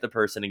fucking fight the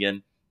person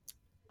again.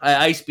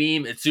 I Ice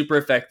Beam. It's super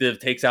effective.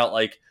 Takes out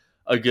like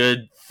a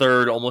good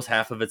third, almost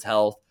half of its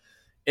health.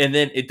 And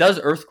then it does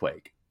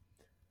Earthquake.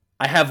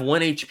 I have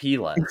 1 HP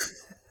left.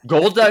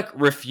 Golduck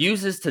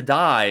refuses to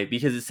die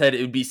because it said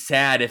it would be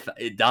sad if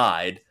it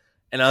died.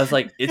 And I was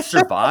like, it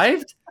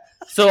survived?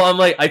 So I'm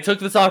like, I took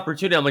this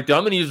opportunity. I'm like, dude,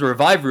 I'm going to use a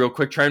revive real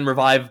quick, try and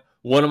revive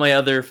one of my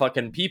other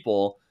fucking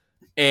people.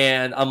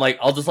 And I'm like,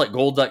 I'll just let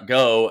Golduck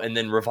go and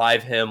then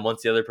revive him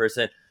once the other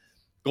person.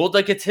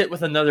 Golduck gets hit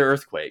with another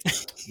earthquake.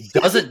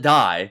 Doesn't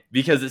die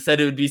because it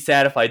said it would be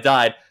sad if I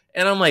died.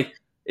 And I'm like,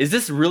 is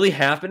this really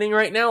happening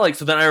right now? Like,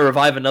 so then I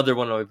revive another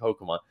one of my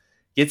Pokemon.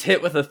 Gets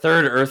hit with a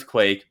third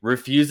earthquake,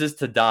 refuses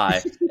to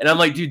die. And I'm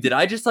like, dude, did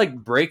I just like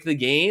break the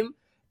game?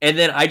 And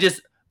then I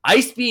just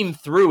Ice Beam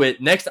through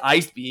it. Next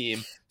Ice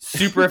Beam,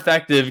 super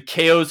effective,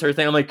 KOs her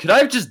thing. I'm like, could I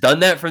have just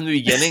done that from the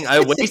beginning? I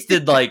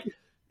wasted like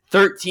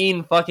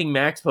 13 fucking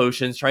max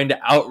potions trying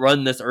to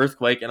outrun this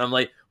earthquake. And I'm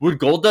like, would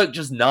Golduck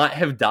just not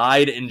have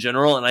died in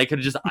general? And I could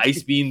have just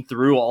Ice Beam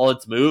through all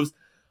its moves.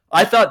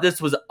 I thought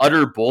this was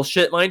utter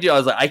bullshit, mind you. I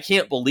was like, I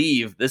can't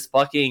believe this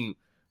fucking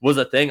was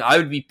a thing. I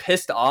would be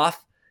pissed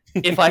off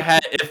if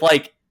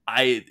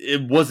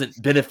it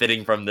wasn't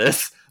benefiting from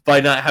this by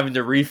not having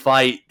to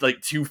refight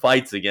like 2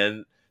 fights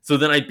again. So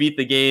then I beat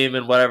the game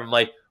and whatever. I'm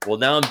like, well,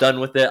 now I'm done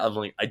with it. I'm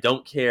like, I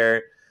don't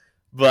care.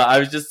 But I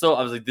was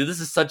like, dude,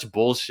 this is such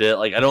bullshit.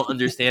 Like, I don't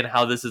understand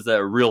how this is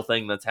a real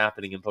thing that's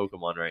happening in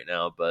Pokemon right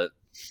now. But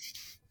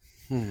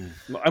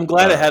I'm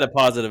glad it had a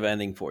positive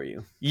ending for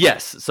you.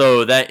 Yes,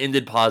 so that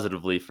ended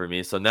positively for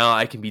me. So now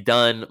I can be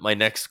done. My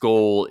next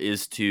goal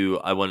is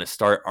I want to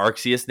start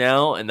Arceus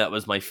now, and that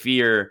was my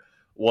fear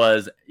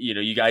was,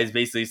 you guys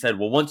basically said,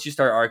 well, once you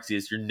start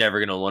Arceus, you're never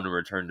going to want to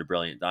return to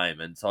Brilliant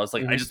Diamond. So I was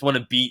like, I just want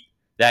to beat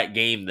that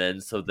game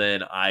then, so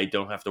then I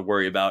don't have to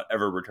worry about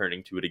ever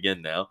returning to it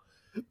again now.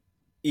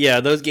 Yeah,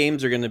 those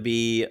games are going to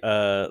be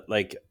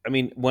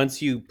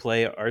once you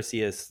play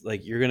Arceus,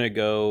 like you're going to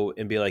go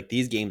and be like,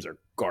 these games are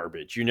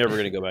garbage. You're never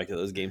going to go back to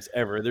those games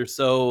ever. They're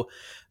so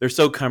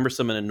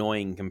cumbersome and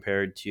annoying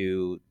compared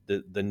to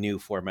the new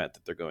format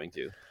that they're going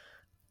to.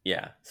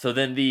 Yeah. So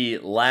then the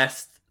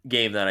last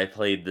game that I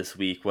played this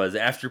week was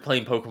after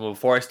playing Pokemon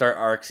before I start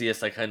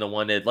Arceus, I kind of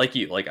wanted, like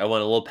you, like I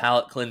want a little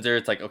palate cleanser.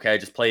 It's like, okay, I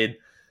just played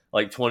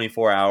like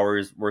 24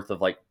 hours worth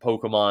of like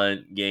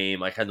Pokemon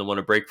game. I kind of want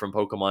to break from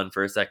Pokemon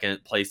for a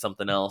second, play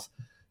something else.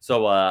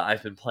 So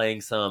I've been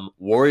playing some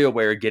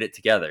WarioWare Get It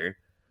Together,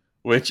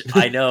 which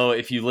I know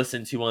if you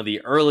listen to one of the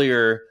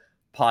earlier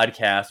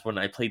podcasts when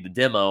I played the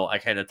demo, I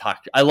kind of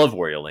talked. I love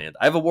Wario Land.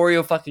 I have a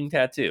Wario fucking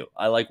tattoo.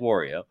 I like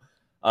Wario.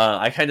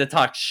 I kind of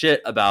talked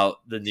shit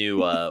about the new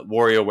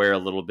WarioWare a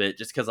little bit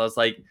just because I was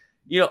like,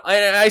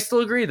 I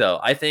still agree though.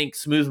 I think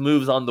Smooth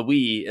Moves on the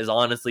Wii is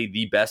honestly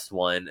the best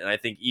one, and I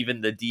think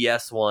even the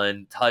DS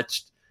one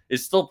touched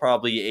is still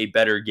probably a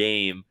better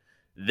game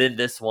than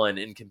this one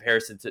in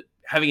comparison to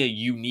having a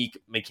unique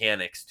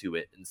mechanics to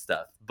it and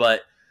stuff.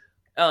 But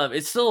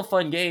It's still a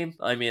fun game.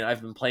 I mean,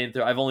 I've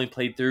only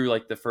played through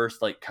like the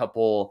first like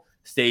couple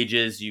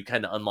stages. You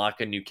kind of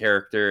unlock a new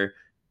character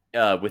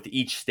with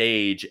each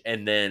stage,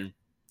 and then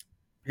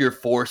you're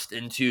forced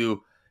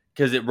into,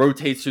 because it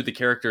rotates through the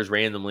characters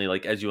randomly,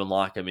 like as you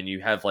unlock them, and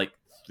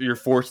you're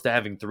forced to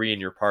having 3 in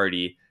your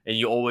party, and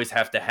you always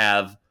have to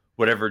have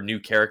whatever new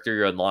character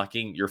you're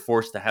unlocking. You're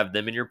forced to have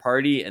them in your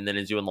party, and then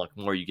as you unlock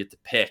more, you get to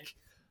pick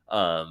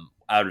out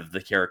of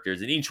the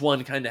characters, and each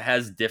one kind of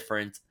has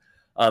different.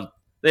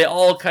 They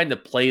all kind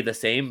of play the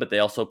same, but they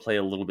also play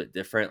a little bit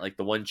different. Like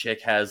the one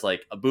chick has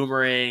like a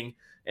boomerang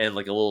and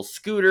like a little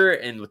scooter,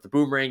 and with the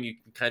boomerang you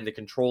can kind of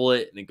control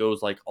it, and it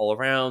goes like all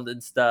around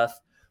and stuff.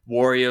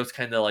 Wario's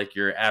kind of like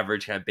your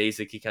average kind of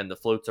basic. He kind of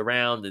floats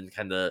around and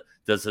kind of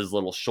does his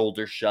little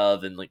shoulder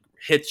shove and like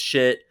hits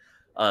shit.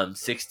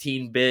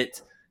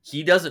 16-bit,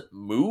 he doesn't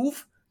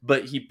move,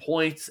 but he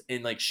points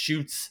and like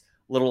shoots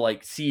little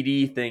like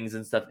CD things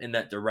and stuff in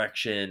that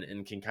direction,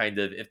 and can kind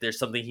of, if there's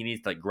something he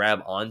needs to like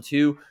grab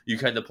onto, you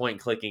kind of point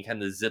and click and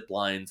kind of zip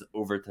lines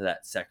over to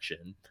that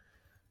section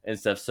and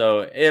stuff. So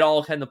it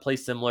all kind of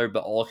plays similar,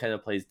 but all kind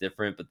of plays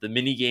different. But the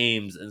mini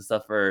games and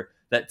stuff are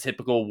that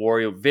typical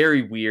Wario,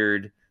 very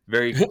weird,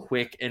 very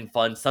quick and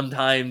fun.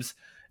 Sometimes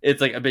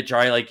it's like a bit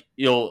dry, like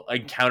you'll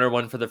encounter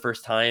one for the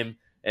first time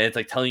and it's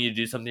like telling you to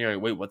do something. You're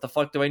like, wait, what the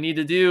fuck do I need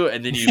to do?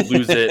 And then you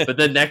lose it. But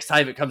then next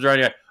time it comes around,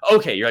 you're like,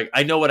 okay, you're like,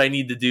 I know what I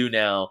need to do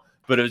now.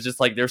 But it was just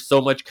like, there's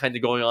so much kind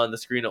of going on the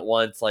screen at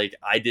once. Like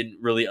I didn't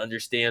really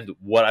understand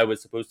what I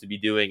was supposed to be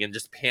doing and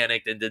just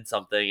panicked and did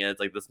something. And it's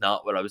like, that's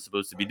not what I was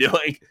supposed to be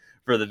doing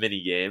for the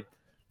mini game.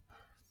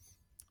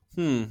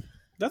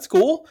 That's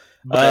cool.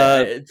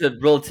 But it's a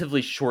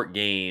relatively short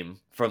game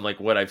from like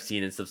what I've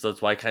seen and stuff. So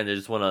that's why I kind of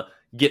just want to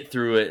get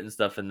through it and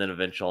stuff. And then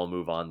eventually I'll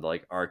move on to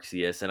like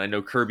Arceus. And I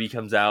know Kirby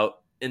comes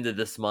out into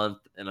this month,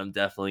 and I'm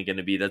definitely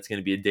that's going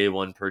to be a day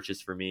one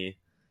purchase for me.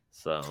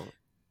 So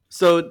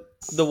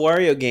the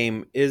Wario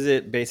game, is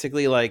it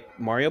basically like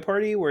Mario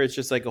Party where it's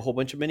just like a whole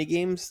bunch of mini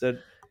games that?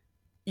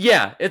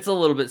 Yeah, it's a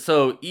little bit.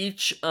 So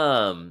each,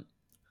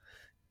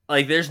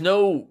 like there's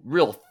no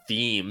real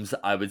themes,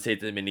 I would say,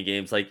 to the mini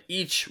games. Like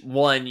each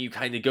one you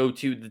kind of go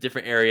to the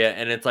different area,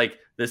 and it's like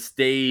the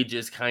stage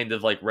is kind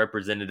of like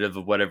representative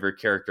of whatever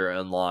character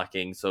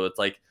unlocking. So it's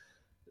like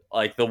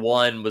the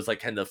one was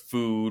like kind of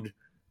food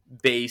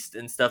based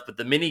and stuff, but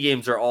the mini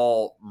games are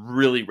all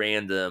really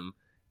random,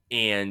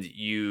 and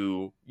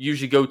you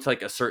usually go to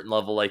like a certain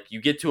level. Like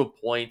you get to a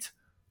point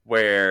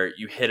where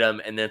you hit them,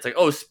 and then it's like,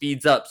 oh,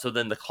 speeds up, so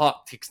then the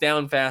clock ticks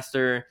down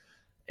faster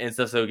and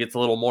stuff, so it gets a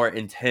little more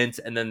intense.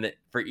 And then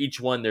for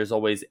each one there's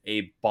always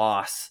a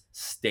boss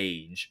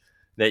stage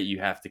that you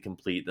have to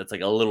complete that's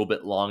like a little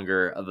bit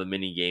longer of a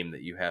mini game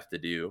that you have to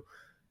do.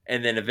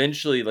 And then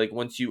eventually, like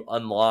once you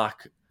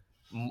unlock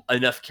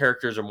enough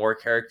characters or more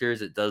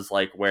characters, it does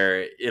like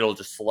where it'll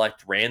just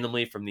select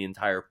randomly from the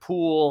entire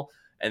pool.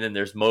 And then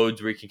there's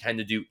modes where you can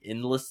kind of do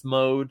endless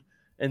mode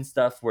and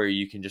stuff, where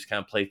you can just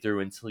kind of play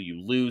through until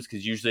you lose,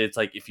 because usually it's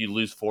like if you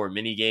lose 4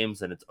 mini games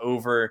then it's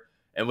over.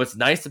 And what's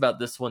nice about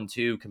this one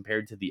too,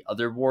 compared to the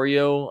other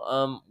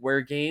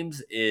WarioWare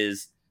games,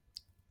 is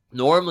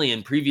normally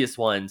in previous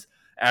ones,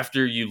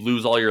 after you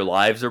lose all your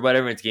lives or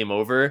whatever, it's game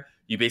over.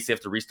 You basically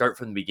have to restart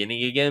from the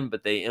beginning again.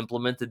 But they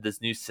implemented this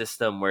new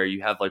system where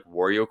you have like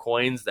Wario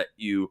coins that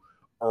you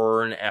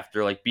earn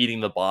after like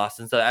beating the boss.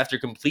 And so after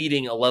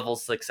completing a level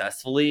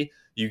successfully,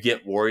 you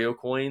get Wario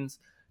coins.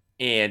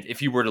 And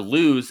if you were to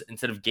lose,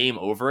 instead of game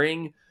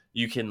overing,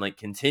 you can like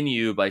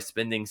continue by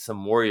spending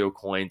some Wario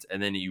coins,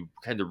 and then you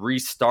kind of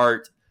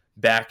restart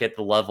back at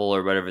the level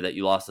or whatever that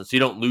you lost, so you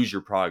don't lose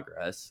your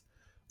progress,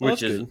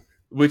 which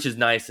is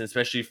nice, and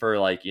especially for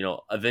like, you know,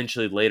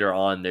 eventually later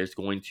on there's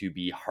going to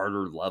be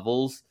harder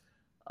levels,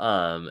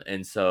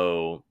 and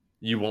so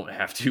you won't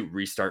have to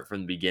restart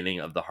from the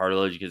beginning of the harder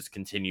levels. You can just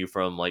continue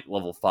from like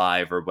level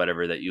 5 or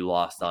whatever that you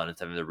lost on,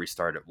 instead of having to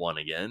restart at 1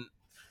 again.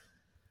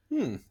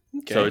 Okay.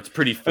 So it's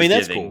pretty forgiving. I mean,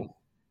 that's cool.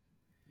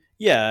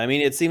 Yeah, I mean,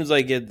 it seems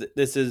like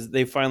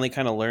they finally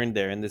kind of learned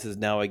there, and this is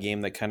now a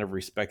game that kind of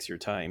respects your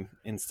time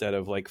instead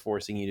of like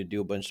forcing you to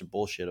do a bunch of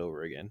bullshit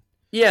over again.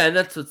 Yeah, and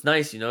that's what's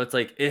nice, you know. It's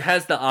like it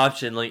has the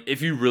option, like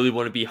if you really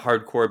want to be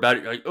hardcore about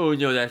it, you're like, oh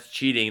no, that's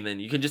cheating, then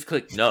you can just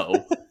click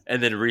no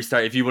and then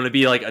restart. If you want to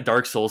be like a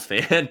Dark Souls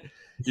fan,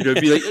 you know,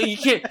 be like, oh, you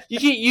can't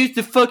use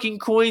the fucking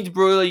coins,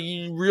 bro. Like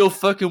you real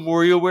fucking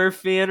WarioWare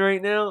fan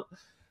right now.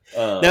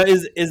 Now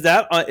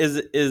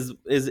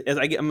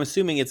I'm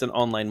assuming it's an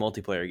online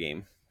multiplayer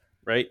game,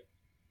 right?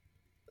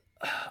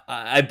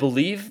 I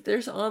believe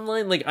there's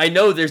online. Like I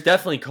know there's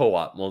definitely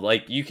co-op. Well,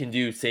 like you can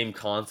do same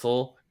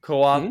console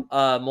co-op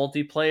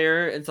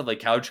multiplayer and stuff, like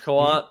couch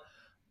co-op.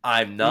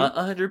 I'm not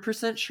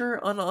 100%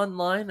 sure on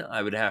online.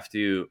 I'll have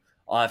to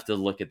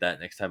look at that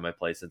next time I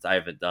play, since I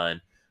haven't done.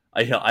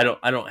 I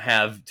don't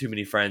have too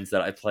many friends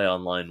that I play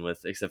online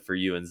with except for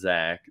you and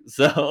Zach.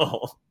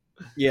 So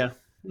yeah,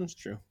 that's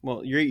true.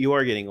 Well, you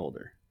are getting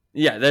older.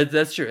 Yeah,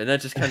 that's true, and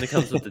that just kind of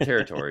comes with the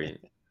territory.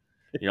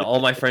 You know, all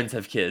my friends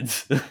have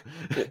kids,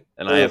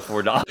 and I have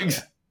 4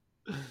 dogs.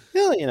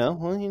 Yeah,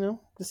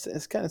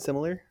 it's kind of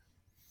similar.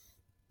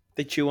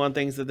 They chew on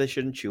things that they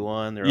shouldn't chew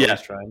on. They're Yeah.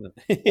 always trying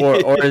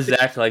Or as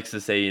Zach likes to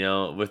say,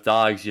 with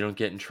dogs, you don't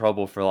get in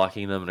trouble for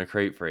locking them in a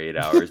crate for 8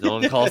 hours. No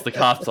one calls the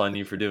cops on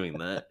you for doing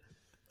that.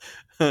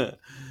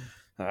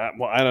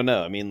 Well, I don't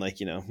know. I mean, like,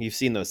 you've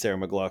seen those Sarah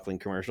McLachlan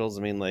commercials.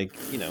 I mean, like,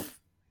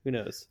 who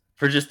knows?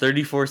 For just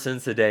 34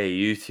 cents a day,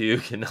 you too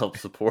can help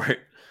support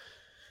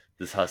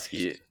this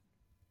husky.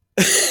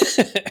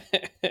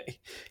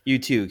 You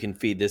too can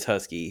feed this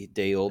husky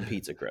day-old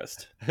pizza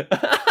crust.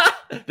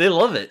 They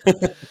love it.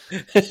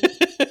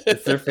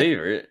 It's their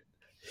favorite.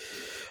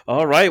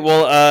 All right.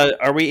 Well,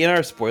 are we in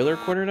our spoiler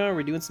corner now? Are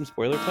we doing some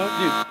spoiler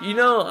talk? Dude,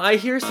 I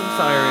hear some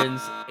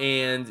sirens,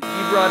 and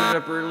you brought it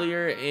up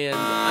earlier, and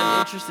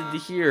I'm interested to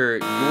hear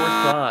your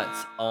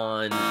thoughts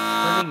on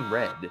Turning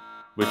Red,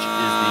 which is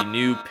the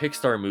new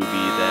Pixar movie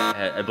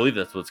that I believe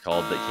that's what it's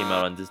called, that came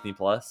out on Disney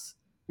Plus.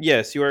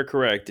 Yes, you are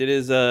correct. It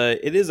is a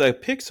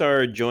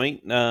Pixar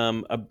joint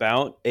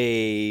about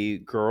a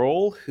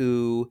girl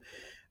who,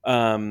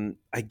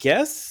 I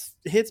guess,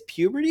 hits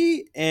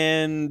puberty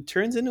and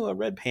turns into a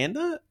red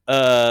panda.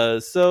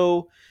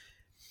 So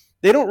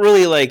they don't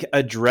really like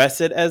address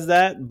it as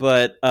that,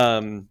 but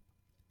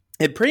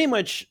it pretty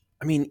much.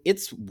 I mean,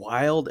 it's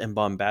wild and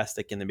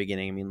bombastic in the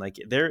beginning. I mean, like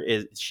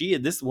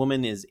this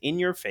woman is in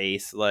your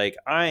face. Like,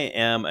 I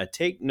am a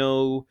take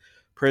no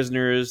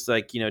prisoners,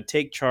 like,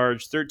 take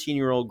charge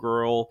 13-year-old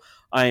girl.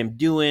 I am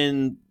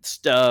doing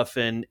stuff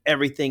and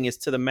everything is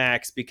to the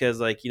max because,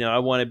 like, I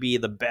want to be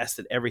the best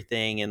at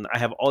everything. And I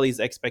have all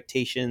these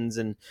expectations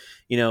and,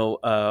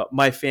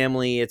 my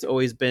family, it's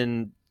always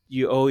been,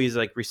 you always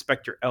like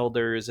respect your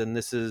elders. And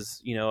this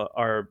is,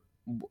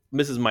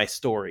 this is my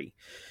story.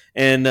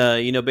 And,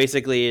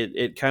 basically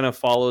it kind of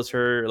follows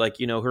her, like,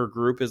 her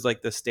group is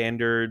like the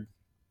standard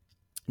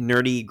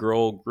nerdy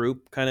girl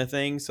group kind of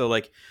thing. So,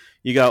 like,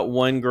 you got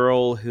one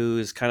girl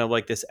who's kind of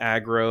like this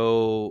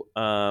aggro,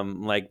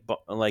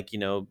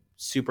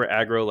 super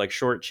aggro, like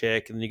short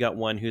chick. And then you got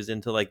one who's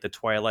into like the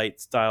Twilight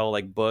style,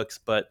 like books,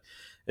 but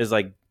is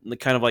like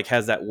kind of like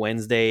has that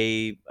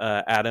Wednesday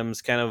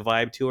Addams kind of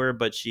vibe to her.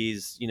 But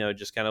she's,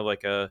 just kind of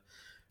like a,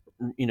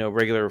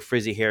 regular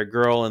frizzy hair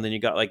girl. And then you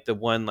got like the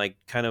one like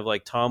kind of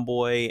like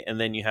tomboy, and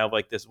then you have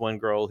like this one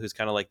girl who's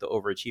kind of like the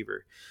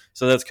overachiever.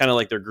 So that's kind of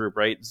like their group,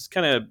 right? It's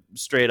kind of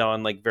straight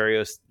on, like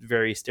very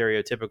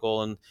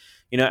stereotypical.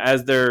 And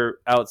as they're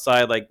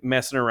outside like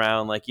messing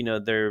around, like,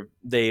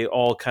 they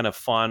all kind of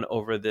fawn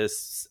over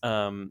this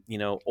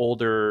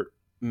older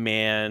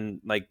man,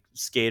 like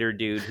skater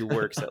dude who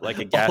works at like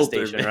a gas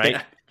station, man.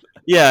 Right?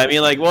 Yeah, I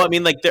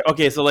mean,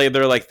 okay, so like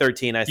they're like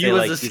 13. I say he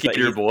was like a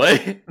skater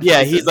boy.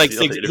 Yeah, he's like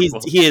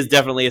he is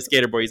definitely a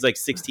skater boy. He's like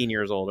 16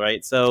 years old,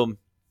 right? So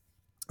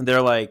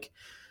they're like,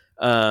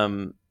 they're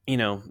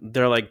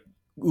like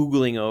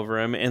oogling over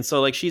him, and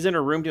so like she's in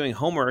her room doing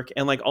homework,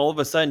 and like all of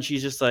a sudden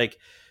she's just like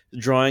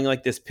drawing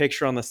like this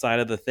picture on the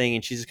side of the thing,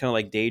 and she's just kind of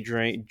like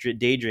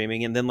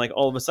daydreaming, and then like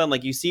all of a sudden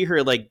like you see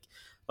her like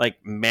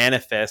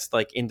manifest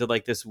like into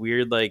like this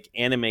weird like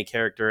anime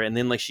character, and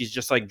then like she's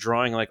just like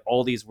drawing like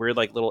all these weird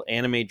like little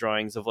anime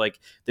drawings of like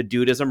the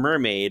dude as a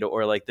mermaid,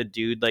 or like the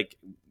dude like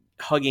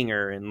hugging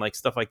her and like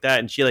stuff like that,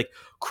 and she like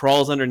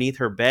crawls underneath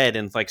her bed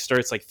and like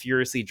starts like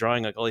furiously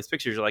drawing like all these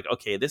pictures. You're like,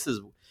 okay, this is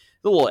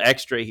a little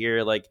extra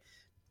here, like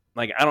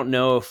I don't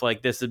know if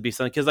like this would be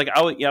something, because like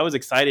I was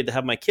excited to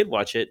have my kid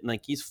watch it, and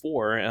like he's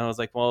 4, and I was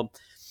like, well,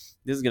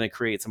 this is going to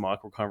create some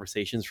awkward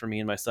conversations for me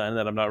and my son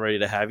that I'm not ready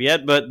to have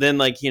yet. But then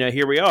like,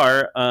 here we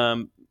are.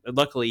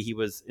 Luckily he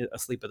was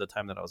asleep at the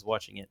time that I was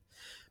watching it.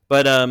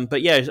 But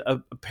yeah,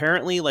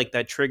 apparently like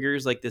that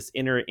triggers like this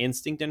inner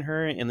instinct in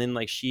her. And then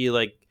like, she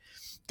like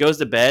goes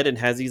to bed and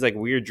has these like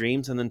weird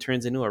dreams and then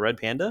turns into a red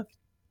panda.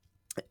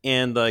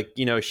 And like,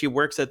 she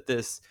works at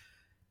this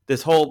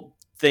whole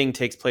thing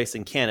takes place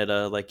in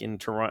Canada, like in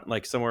Toronto,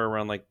 like somewhere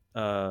around like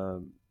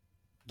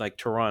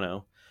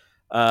Toronto.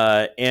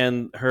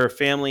 And her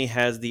family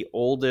has the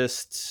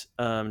oldest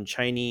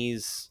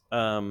Chinese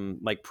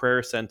like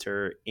prayer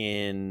center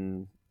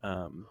in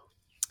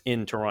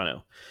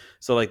Toronto.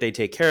 So like they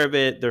take care of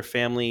it. Their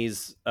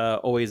families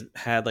always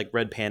had like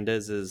red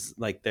pandas as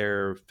like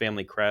their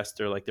family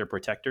crest, or like their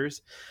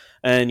protectors.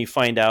 And you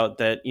find out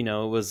that it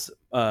was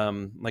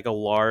like a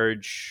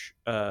large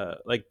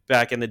like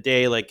back in the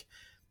day, like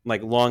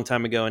long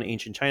time ago in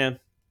ancient China.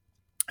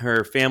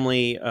 Her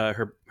family,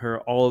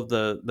 all of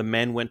the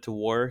men went to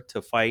war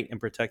to fight and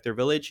protect their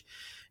village,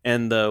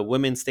 and the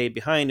women stayed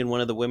behind. And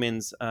one of the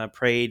women's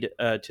prayed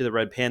to the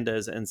red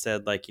pandas and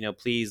said, like,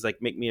 please,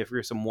 like, make me a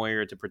fearsome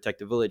warrior to protect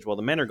the village while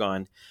the men are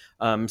gone.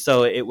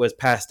 So it was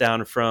passed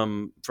down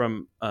from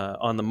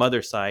on the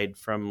mother side,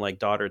 from like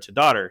daughter to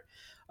daughter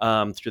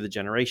through the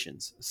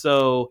generations.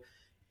 So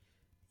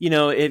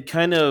it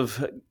kind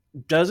of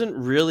doesn't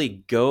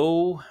really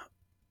go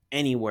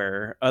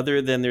anywhere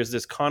other than there's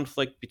this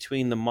conflict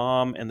between the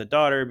mom and the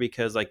daughter,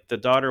 because like the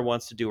daughter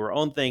wants to do her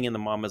own thing, and the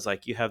mom is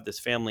like, you have this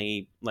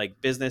family like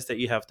business that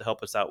you have to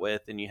help us out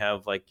with, and you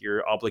have like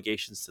your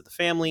obligations to the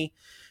family.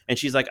 And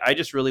she's like, I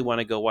just really want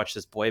to go watch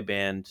this boy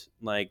band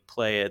like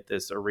play at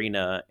this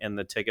arena, and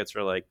the tickets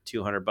are like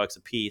 $200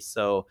 a piece.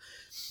 So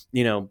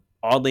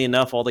oddly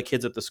enough, all the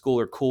kids at the school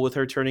are cool with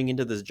her turning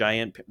into this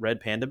giant red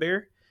panda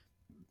bear.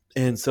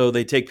 And so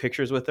they take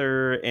pictures with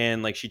her,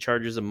 and like she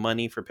charges them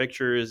money for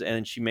pictures,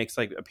 and she makes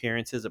like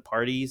appearances at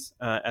parties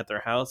at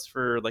their house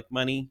for like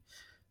money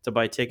to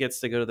buy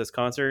tickets to go to this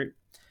concert.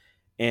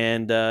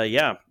 And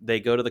yeah, they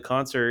go to the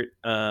concert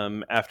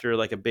after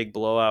like a big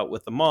blowout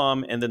with the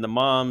mom, and then the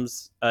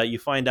mom's you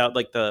find out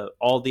like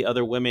all the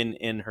other women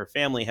in her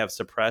family have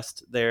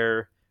suppressed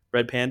their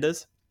red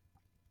pandas.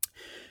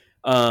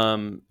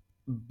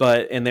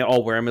 But and they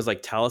all wear them as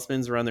like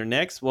talismans around their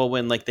necks. Well,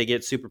 when like they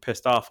get super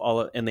pissed off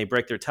and they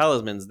break their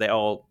talismans,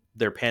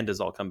 their pandas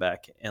all come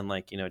back and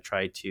like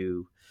try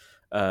to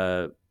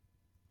uh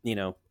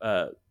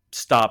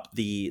stop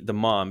the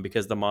mom,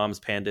 because the mom's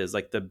panda is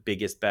like the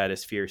biggest,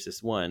 baddest,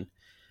 fiercest one.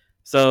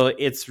 So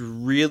it's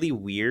really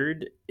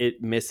weird.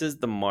 It misses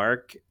the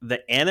mark. The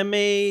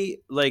anime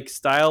like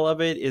style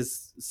of it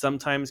is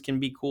sometimes can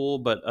be cool,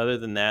 but other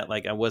than that,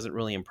 like I wasn't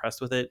really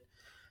impressed with it.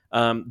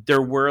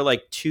 There were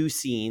like two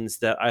scenes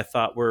that I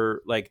thought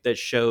were like that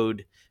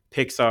showed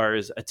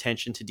Pixar's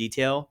attention to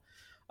detail.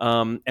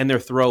 And they're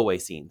throwaway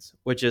scenes,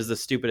 which is the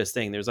stupidest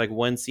thing. There's like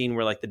one scene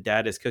where like the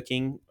dad is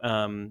cooking,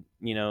 and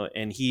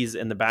he's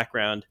in the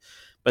background,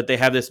 but they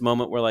have this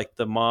moment where like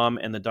the mom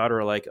and the daughter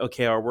are like,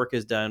 okay, our work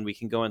is done. We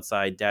can go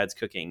inside. Dad's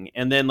cooking.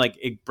 And then like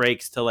it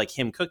breaks to like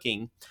him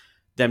cooking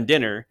them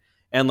dinner.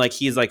 And like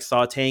he's like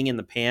sauteing in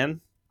the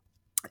pan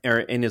or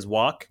in his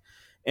wok.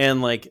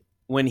 And like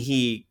when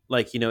he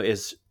like,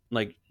 is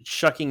like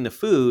shucking the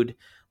food,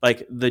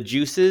 like the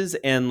juices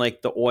and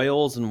like the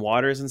oils and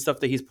waters and stuff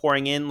that he's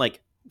pouring in,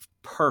 like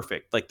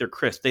perfect, like they're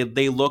crisp.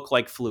 They look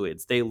like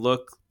fluids. They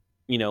look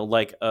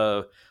like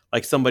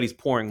somebody's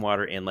pouring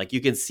water in. Like you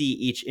can see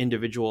each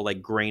individual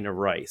like grain of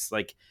rice.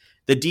 Like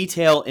the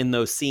detail in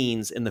those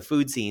scenes, in the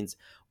food scenes,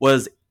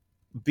 was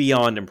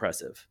beyond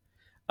impressive.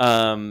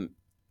 But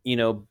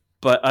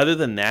other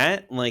than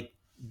that, like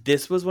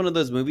this was one of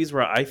those movies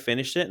where I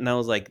finished it and I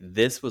was like,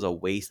 this was a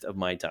waste of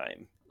my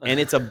time. And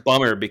it's a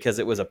bummer because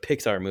it was a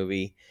Pixar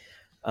movie.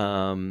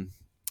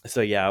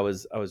 So yeah, I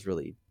was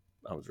really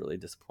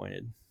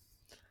disappointed.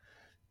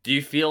 Do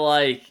you feel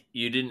like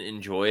you didn't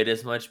enjoy it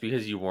as much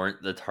because you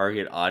weren't the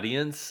target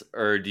audience?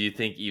 Or do you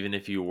think even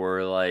if you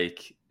were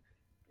like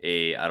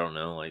I don't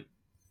know, like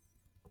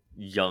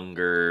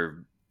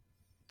younger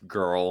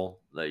girl,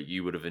 that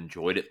you would have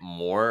enjoyed it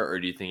more? Or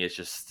do you think it's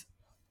just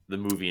the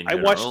movie in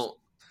general?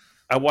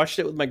 I watched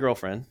it with my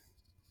girlfriend,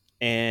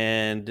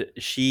 and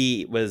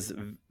she was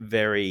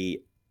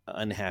very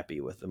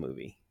unhappy with the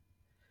movie.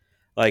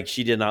 Like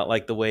she did not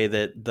like the way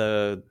that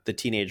the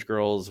teenage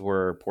girls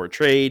were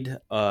portrayed.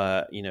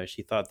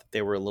 She thought that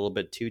they were a little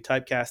bit too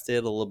typecasted,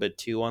 a little bit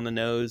too on the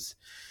nose,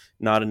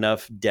 not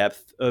enough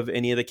depth of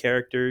any of the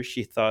characters.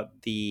 She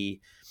thought the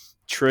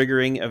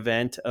triggering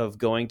event of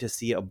going to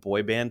see a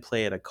boy band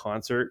play at a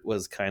concert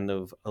was kind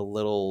of a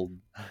little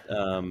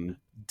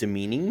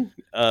demeaning,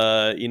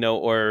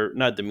 or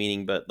not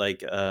demeaning, but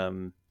like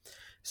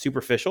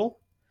superficial.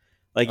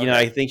 Like, Okay.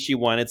 I think she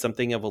wanted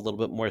something of a little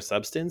bit more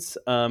substance.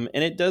 And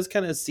it does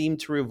kind of seem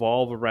to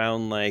revolve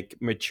around like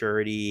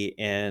maturity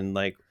and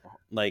like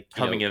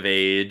Coming of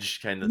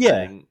age kind of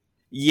Yeah. thing.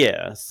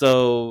 Yeah.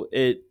 So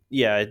I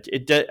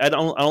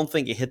don't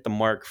think it hit the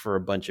mark for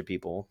a bunch of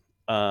people.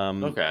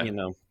 Okay.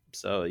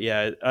 So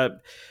yeah,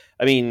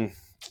 I mean,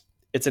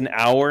 it's an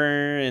hour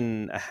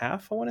and a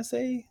half, I want to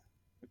say,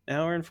 an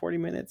hour and 40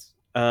 minutes.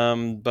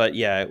 But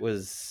yeah, it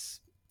was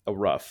a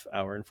rough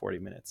hour and 40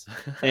 minutes.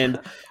 And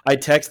I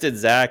texted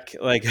Zach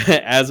like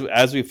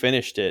as we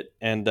finished it,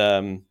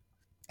 and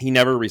he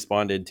never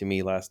responded to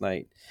me last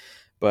night.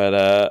 But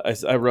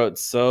I wrote,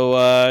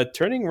 so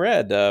Turning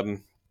Red,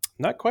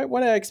 not quite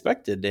what I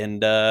expected, and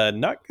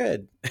not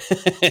good.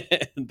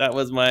 That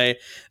was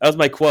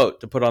my quote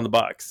to put on the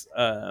box.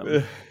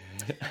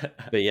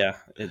 But yeah,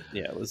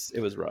 it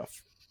was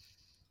rough.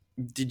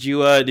 Did you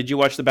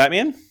watch the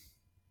Batman?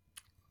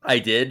 I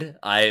did.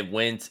 I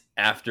went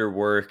after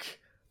work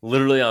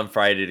literally on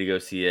Friday to go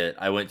see it.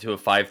 I went to a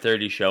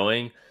 5:30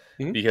 showing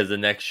because the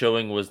next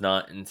showing was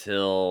not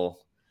until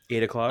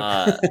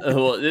 8:00.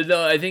 Well,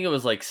 no, I think it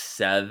was like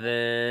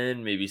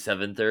 7, maybe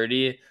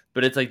 7:30.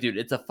 But it's like, dude,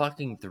 it's a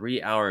fucking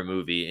 3-hour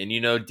movie,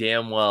 and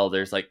damn well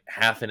there's like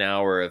half an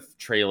hour of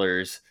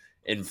trailers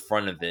in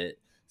front of it.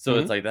 So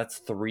it's like that's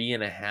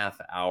 3.5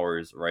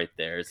 hours right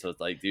there. So it's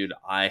like, dude,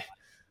 I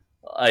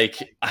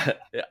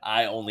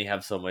only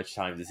have so much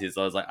time to see it.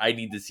 So I was like, I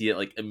need to see it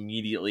like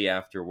immediately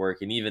after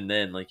work. And even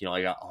then, like,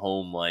 I got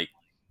home like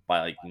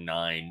by like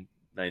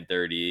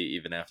 9:30,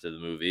 even after the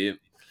movie.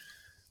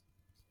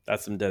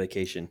 That's some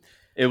dedication.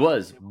 It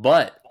was,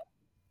 but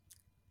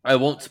I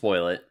won't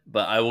spoil it,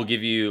 but I will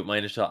give you my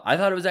initial. I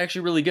thought it was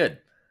actually really good.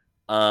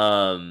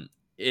 To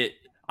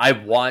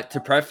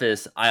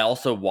preface, I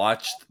also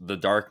watched The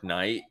Dark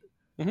Knight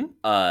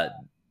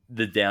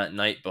the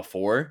night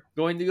before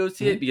going to go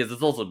see it, because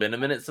it's also been a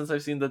minute since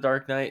I've seen The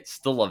Dark Knight.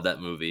 Still love that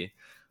movie.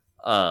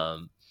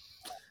 And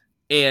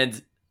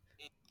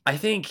I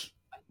think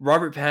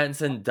Robert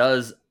Pattinson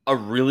does a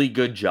really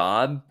good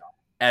job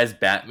as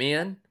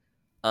Batman.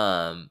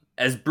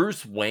 as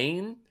Bruce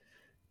Wayne,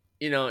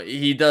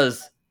 he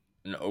does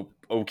an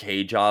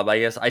okay job, I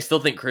guess. I still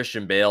think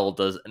Christian Bale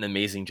does an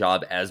amazing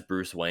job as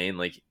Bruce Wayne.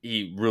 Like,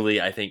 he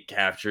really, I think,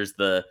 captures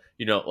the,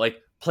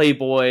 like,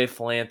 playboy,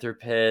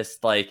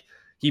 philanthropist. Like,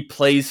 he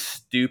plays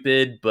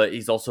stupid, but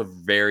he's also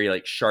very,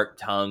 like,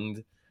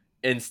 sharp-tongued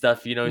and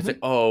stuff. He's like,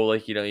 oh,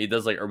 like, he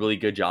does, like, a really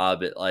good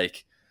job at,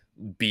 like,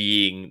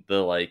 being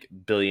the, like,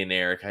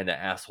 billionaire kind of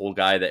asshole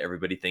guy that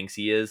everybody thinks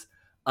he is.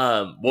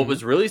 What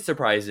was really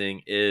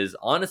surprising is,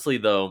 honestly,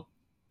 though,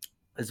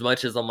 as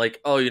much as I'm like,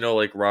 oh,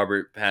 like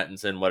Robert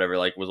Pattinson, whatever,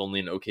 like was only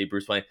an okay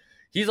Bruce Wayne.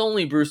 He's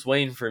only Bruce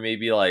Wayne for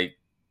maybe like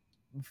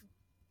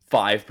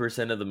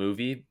 5% of the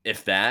movie,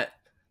 if that.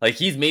 Like,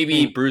 he's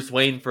maybe Bruce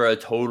Wayne for a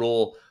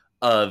total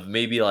of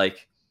maybe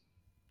like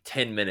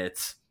 10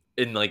 minutes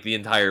in like the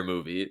entire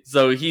movie.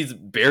 So he's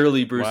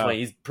barely Bruce Wayne.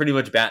 He's pretty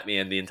much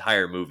Batman the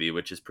entire movie,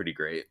 which is pretty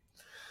great.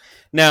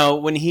 Now,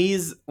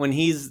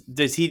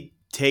 does he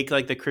take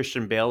like the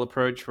Christian Bale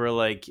approach where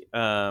like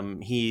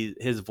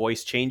his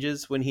voice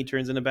changes when he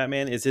turns into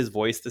Batman? Is his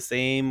voice the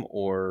same,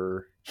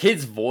 or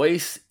his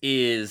voice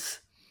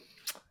it's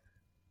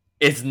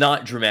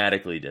not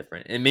dramatically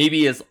different? And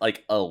maybe it's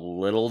like a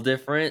little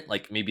different,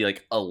 like maybe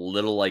like a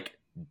little like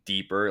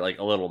deeper, like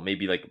a little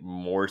maybe like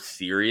more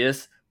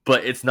serious,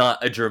 but it's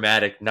not a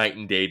dramatic night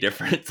and day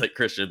difference like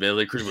Christian Bale.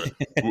 Like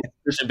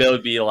Christian Bale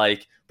would be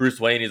like Bruce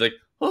Wayne, he's like,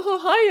 oh,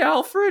 hi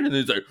Alfred, and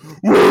he's like,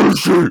 where is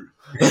she?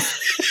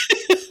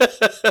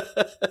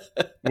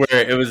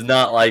 Where it was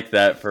not like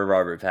that for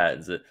Robert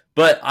Pattinson.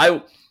 But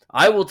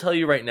I will tell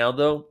you right now,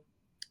 though,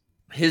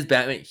 his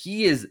Batman,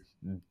 he is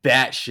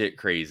batshit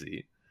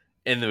crazy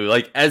in the movie.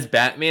 Like, as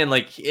Batman,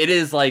 like, it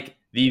is like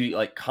the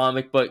like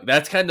comic book.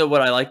 That's kind of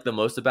what I like the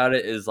most about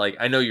it, is like,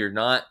 I know you're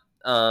not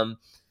a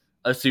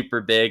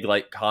super big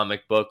like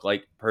comic book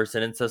like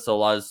person and stuff, so a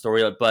lot of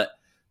story, but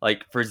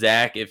like for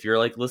Zach, if you're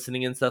like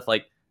listening and stuff,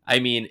 like, I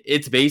mean,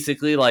 it's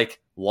basically like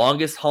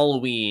Longest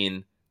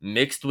Halloween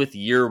mixed with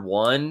Year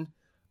One,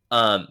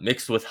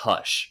 mixed with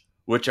Hush,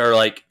 which are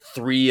like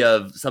three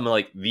of some of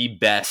like the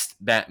best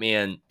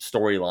Batman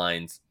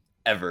storylines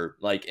ever,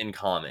 like in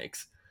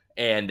comics.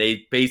 And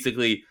they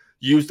basically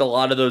used a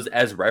lot of those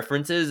as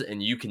references,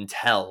 and you can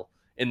tell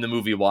in the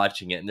movie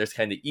watching it. And there's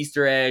kind of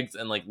Easter eggs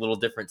and like little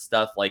different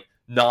stuff, like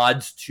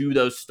nods to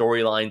those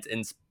storylines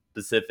in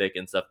specific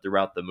and stuff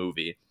throughout the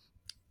movie.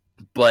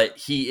 But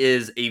he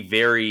is a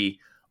very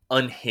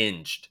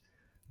unhinged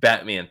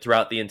Batman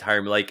throughout the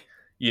entire, like,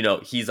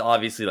 he's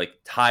obviously like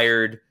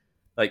tired,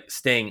 like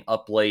staying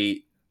up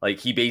late. Like,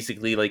 he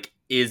basically like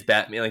is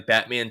Batman. Like,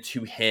 Batman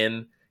to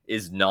him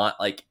is not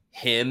like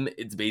him.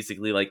 It's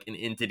basically like an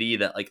entity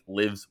that like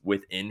lives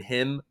within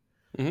him.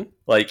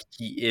 Like,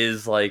 he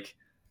is like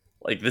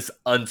this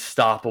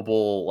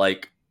unstoppable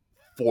like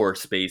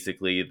force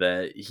basically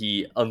that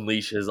he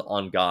unleashes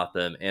on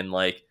Gotham. And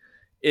like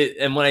it,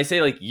 and when I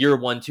say like Year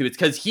One too, it's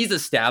because he's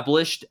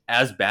established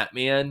as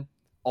Batman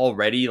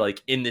already,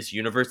 like in this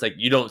universe. Like,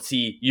 you don't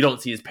see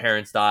his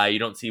parents die, you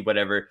don't see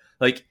whatever.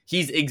 Like,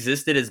 he's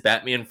existed as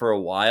Batman for a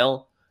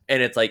while,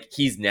 and it's like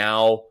he's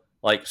now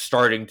like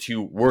starting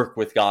to work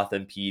with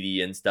Gotham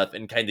PD and stuff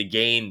and kind of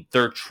gain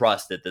their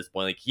trust at this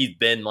point. Like, he's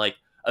been like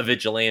a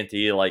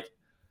vigilante, like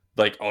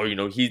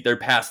oh, they're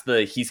past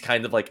the he's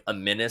kind of like a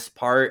menace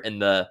part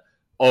and the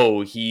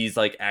oh, he's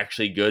like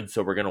actually good,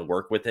 so we're gonna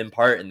work with him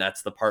part, and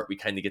that's the part we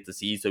kind of get to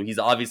see. So he's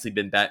obviously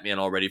been Batman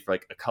already for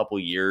like a couple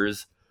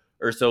years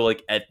or so,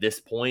 like at this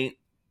point,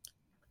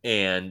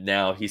 and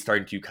now he's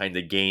starting to kind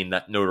of gain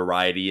that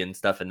notoriety and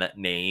stuff, and that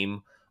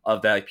name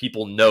of that, like,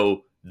 people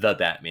know the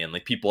Batman.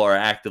 Like, people are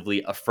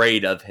actively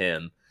afraid of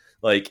him,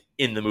 like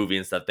in the movie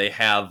and stuff. They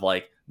have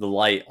like the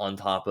light on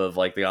top of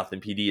like the Gotham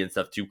PD and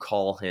stuff to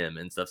call him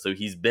and stuff. So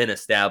he's been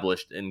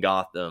established in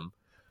Gotham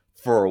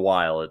for a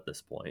while at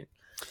this point.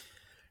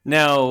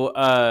 Now,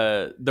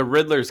 the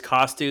Riddler's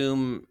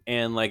costume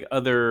and like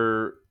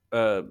other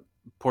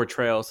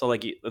portrayals. So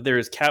like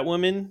there's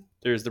Catwoman,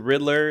 there's the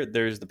Riddler,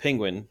 there's the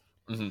Penguin.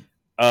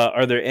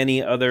 Are there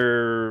any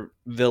other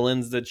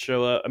villains that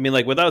show up? I mean,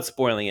 like, without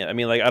spoiling it, I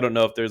mean, like, I don't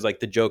know if there's like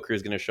the Joker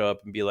is going to show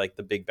up and be like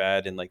the big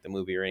bad in like the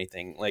movie or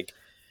anything. Like,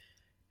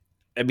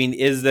 I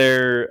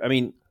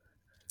mean,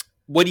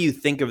 what do you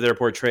think of their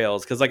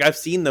portrayals? Because like I've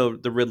seen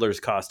the Riddler's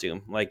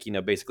costume, like,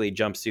 basically a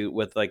jumpsuit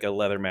with like a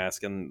leather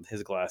mask and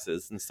his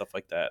glasses and stuff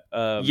like that.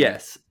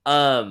 Yes.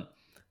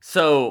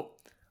 So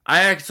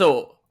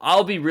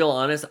I'll be real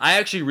honest. I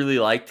actually really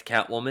liked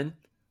Catwoman.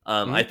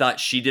 I thought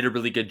she did a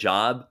really good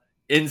job.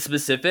 In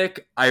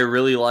specific, I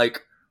really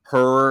like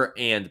her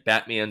and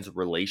Batman's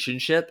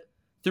relationship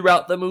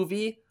throughout the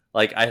movie.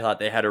 Like, I thought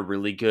they had a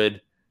really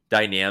good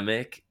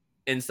dynamic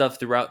and stuff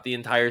throughout the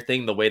entire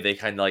thing. The way they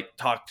kind of like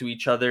talk to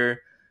each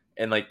other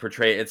and like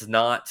portray it's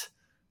not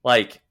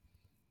like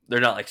they're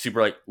not like super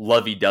like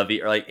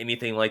lovey-dovey or like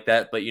anything like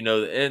that, but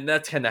and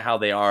that's kind of how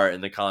they are in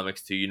the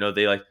comics too.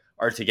 They like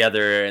are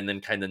together and then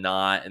kind of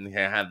not, and they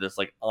kind of have this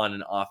like on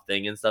and off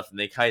thing and stuff, and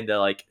they kind of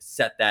like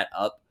set that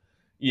up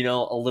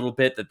a little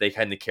bit, that they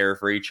kind of care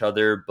for each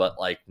other, but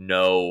like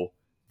know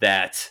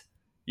that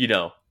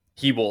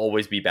he will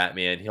always be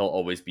Batman. He'll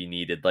always be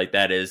needed. Like,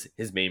 that is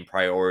his main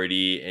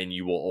priority, and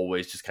you will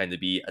always just kind of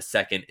be a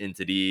second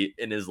entity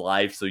in his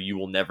life. So you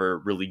will never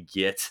really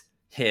get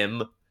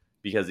him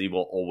because he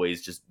will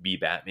always just be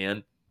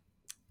Batman.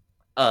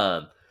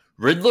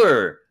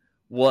 Riddler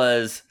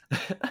was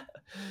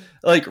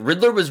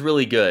Riddler was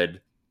really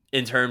good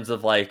in terms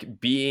of like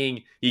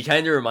being. He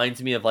kind of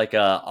reminds me of like a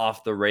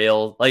off the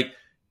rail like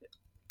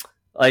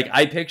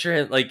I picture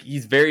him like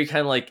he's very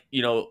kind of like,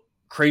 you know,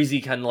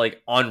 crazy kind of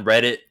like on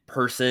Reddit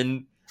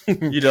person,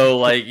 you know,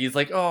 like he's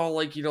like, oh,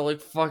 like, you know, like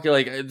fuck it,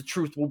 like the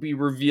truth will be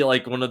revealed,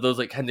 like one of those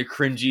like kind of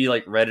cringy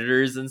like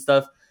Redditors and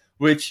stuff,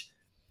 which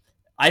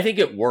I think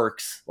it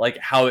works like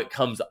how it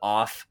comes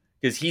off,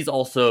 because he's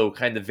also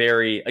kind of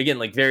very, again,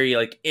 like very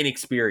like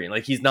inexperienced,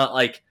 like he's not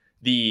like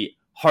the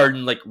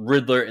hardened like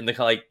Riddler in the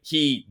like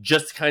he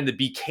just kind of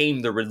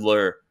became the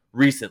Riddler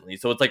recently,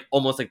 so it's like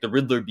almost like the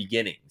Riddler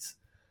beginnings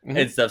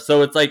and stuff.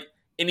 So it's like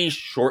any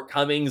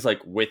shortcomings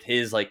like with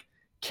his like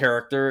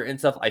character and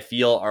stuff, I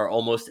feel are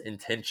almost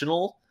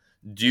intentional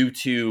due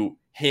to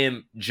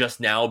him just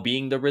now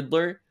being the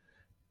Riddler.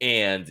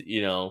 And,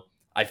 you know,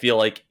 I feel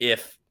like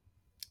if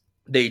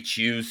they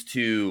choose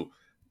to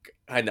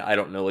kind of, I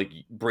don't know, like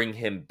bring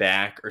him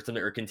back or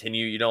something or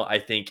continue, you know, I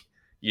think,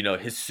 you know,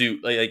 his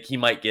suit, like he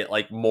might get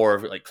like more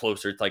of like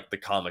closer to like the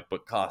comic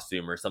book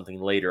costume or something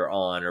later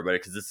on or better,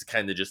 because this is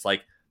kind of just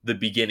like the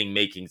beginning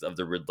makings of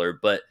the Riddler.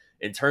 But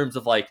in terms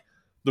of like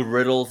the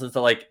riddles and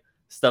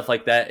stuff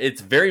like that,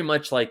 it's very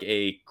much like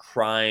a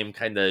crime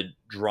kind of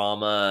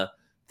drama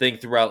thing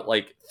throughout,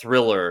 like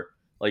thriller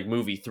like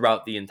movie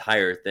throughout the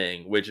entire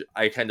thing, which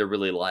I kind of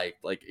really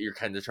liked. Like you're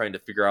kind of trying to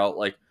figure out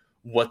like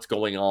what's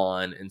going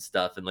on and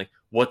stuff, and like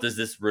what does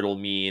this riddle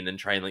mean, and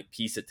try and like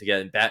piece it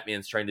together. And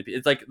Batman's trying to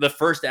it's like the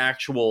first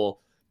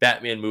actual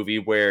Batman movie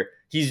where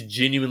he's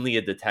genuinely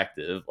a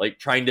detective, like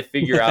trying to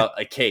figure out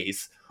a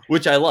case,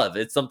 which I love.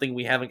 It's something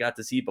we haven't got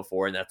to see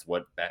before, and that's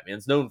what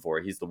Batman's known for.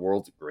 He's the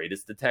world's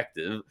greatest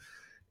detective.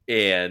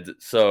 And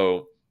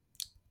so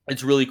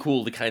it's really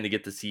cool to kind of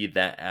get to see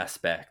that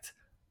aspect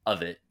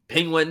of it.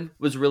 Penguin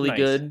was really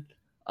good.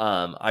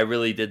 I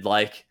really did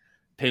like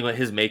Penguin.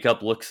 His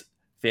makeup looks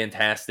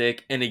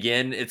fantastic. And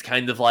again, it's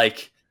kind of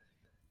like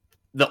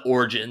the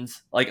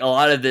origins. Like a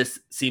lot of this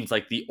seems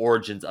like the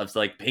origins of, so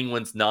like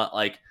Penguin's not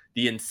like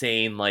the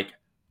insane like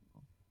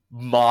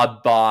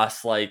mob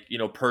boss, like, you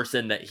know,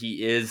 person that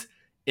he is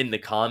in the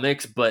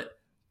comics, but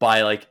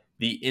by like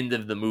the end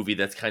of the movie,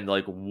 that's kind of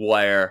like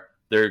where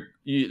they're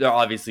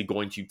obviously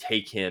going to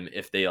take him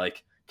if they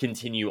like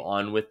continue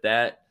on with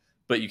that.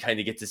 But you kind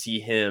of get to see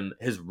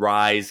his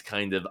rise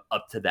kind of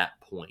up to that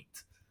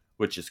point,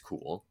 which is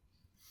cool.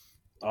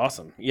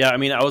 Awesome. Yeah, I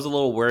mean, I was a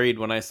little worried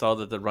when I saw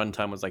that the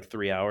runtime was like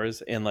 3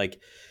 hours, and like,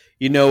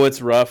 you know,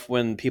 it's rough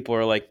when people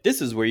are like,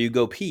 "This is where you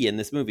go pee in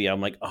this movie."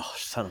 I'm like, "Oh,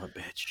 son of a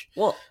bitch."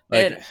 Well,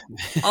 like, and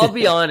I'll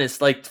be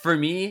honest, like for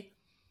me,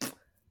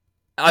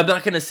 I'm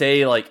not gonna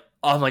say like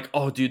I'm like,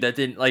 oh, dude, that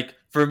didn't like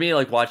for me,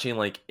 like watching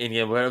like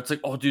Indiana, where it's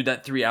like, oh, dude,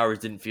 that 3 hours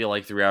didn't feel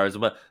like 3 hours,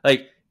 but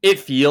like it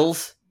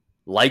feels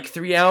like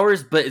 3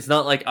 hours, but it's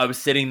not like I was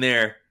sitting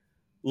there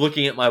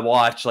looking at my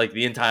watch like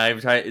the entire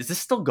time. Is this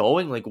still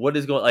going? Like, what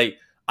is going? Like,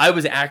 I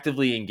was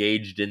actively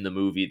engaged in the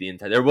movie the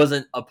entire. There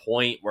wasn't a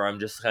point where I'm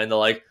just kind of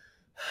like,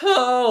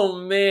 oh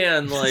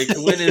man, like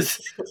when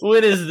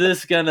is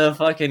this gonna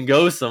fucking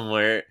go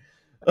somewhere?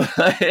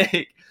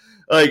 like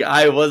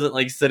I wasn't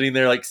like sitting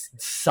there like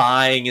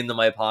sighing into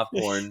my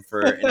popcorn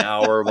for an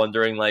hour,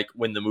 wondering like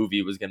when the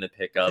movie was gonna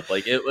pick up.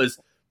 Like it was,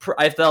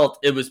 I felt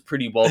it was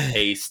pretty well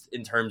paced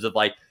in terms of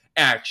like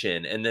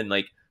action and then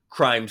like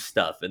crime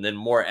stuff and then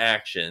more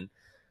action.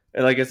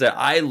 And like I said,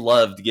 I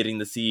loved getting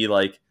to see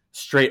like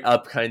straight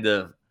up kind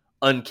of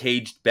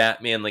uncaged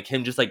Batman, like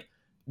him just like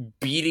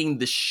beating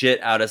the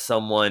shit out of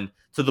someone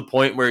to the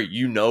point where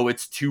you know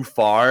it's too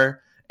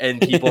far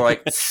and people are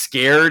like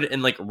scared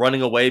and like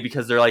running away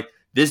because they're like,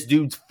 this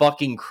dude's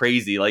fucking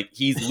crazy. Like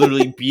he's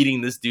literally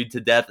beating this dude to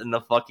death in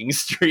the fucking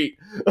street.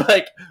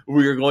 Like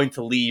we're going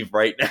to leave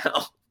right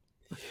now.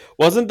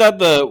 Wasn't that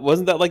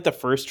like the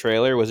first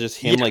trailer was just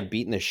him like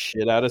beating the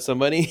shit out of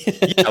somebody?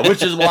 Yeah,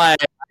 which is why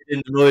I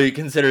didn't really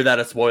consider that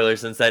a spoiler,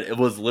 since that it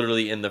was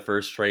literally in the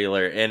first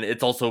trailer, and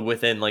it's also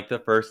within like the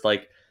first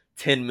like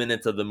 10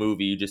 minutes of the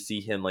movie. You just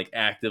see him like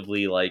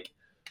actively like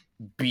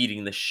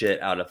beating the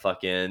shit out of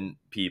fucking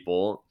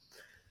people.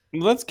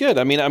 Well, that's good.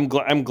 I mean, I'm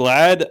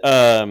glad.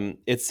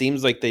 It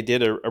seems like they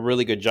did a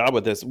really good job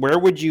with this. Where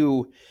would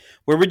you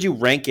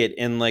rank it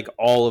in like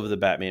all of the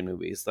Batman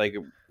movies? Like,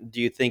 do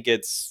you think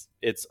it's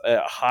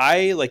a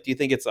high? Like, do you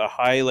think it's a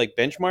high like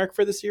benchmark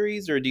for the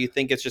series, or do you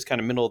think it's just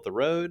kind of middle of the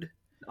road?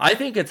 I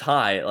think it's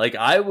high. Like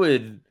I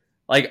would,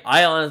 like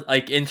I honestly,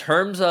 like in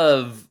terms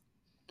of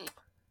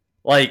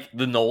like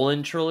the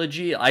Nolan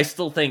trilogy, I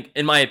still think,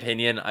 in my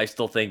opinion, I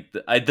still think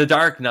the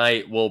Dark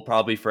Knight will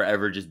probably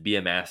forever just be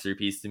a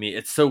masterpiece to me.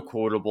 It's so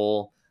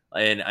quotable,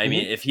 and I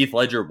mean, if Heath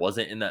Ledger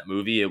wasn't in that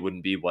movie, it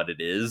wouldn't be what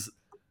it is.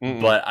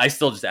 But I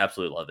still just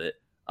absolutely love it.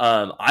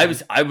 I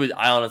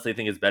honestly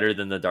think it's better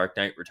than The Dark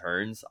Knight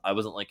Returns. I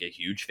wasn't like a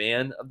huge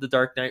fan of The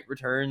Dark Knight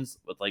Returns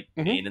with like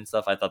Bane and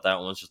stuff. I thought that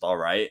one was just all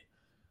right.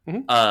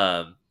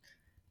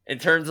 In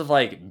terms of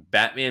like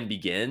Batman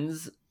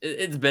Begins,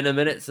 it's been a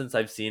minute since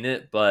I've seen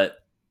it, but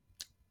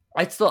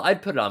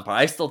I'd put it on par.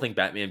 I still think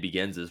Batman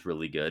Begins is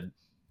really good.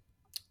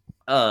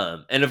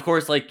 And of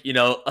course, like, you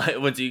know,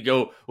 once you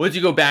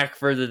go back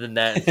further than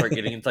that and start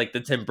getting into like the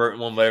Tim Burton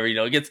one, whatever, you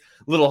know, it gets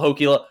a little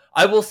hokey.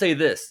 I will say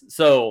this.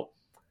 So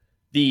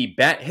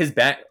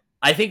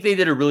I think they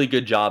did a really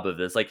good job of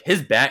this. Like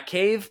his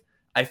Batcave,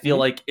 I feel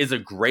like is a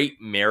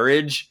great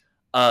marriage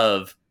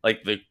of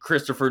like the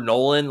Christopher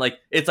Nolan, like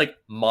it's like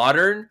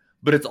modern,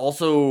 but it's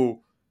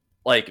also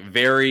like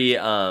very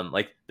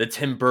like the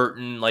Tim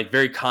Burton, like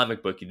very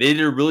comic booky. They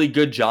did a really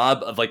good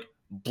job of like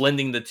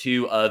blending the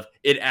two of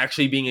it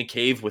actually being a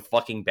cave with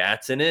fucking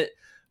bats in it,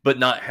 but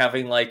not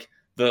having like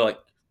the like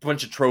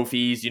bunch of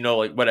trophies, you know,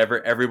 like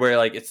whatever everywhere.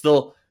 Like it's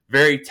still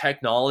very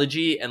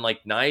technology and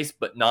like nice,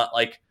 but not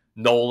like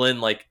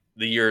Nolan, like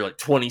the year like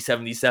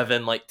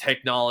 2077, like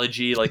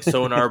technology, like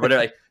sonar,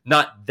 whatever. Like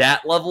not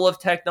that level of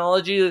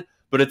technology,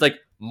 but it's like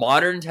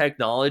modern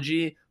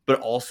technology, but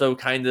also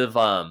kind of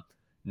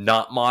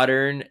not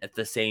modern at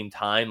the same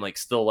time. Like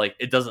still like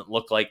it doesn't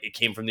look like it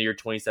came from the year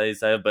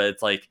 2077, but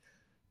it's like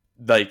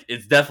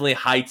it's definitely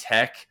high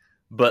tech,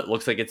 but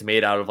looks like it's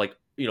made out of like,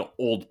 you know,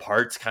 old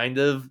parts kind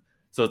of.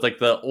 So it's like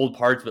the old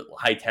parts but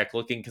high tech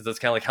looking, because that's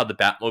kind of like how the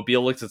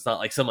Batmobile looks. It's not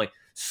like some like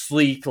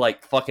sleek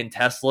like fucking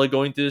Tesla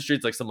going through the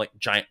streets, like some like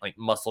giant like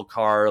muscle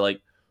car,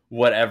 like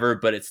whatever,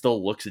 but it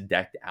still looks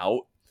decked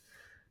out.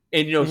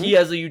 And you know, he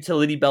has a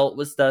utility belt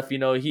with stuff, you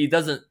know, he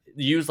doesn't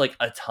use like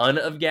a ton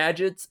of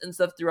gadgets and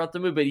stuff throughout the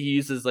movie, but he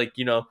uses like,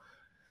 you know,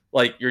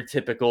 like your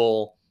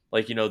typical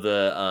like, you know,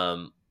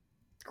 the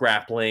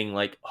grappling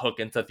like hook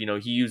and stuff, you know,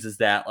 he uses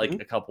that like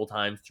a couple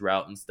times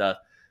throughout and stuff.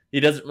 He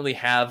doesn't really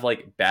have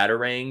like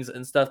batarangs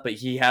and stuff, but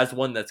he has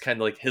one that's kind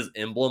of like his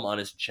emblem on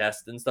his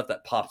chest and stuff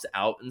that pops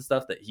out and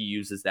stuff, that he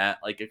uses that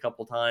like a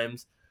couple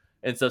times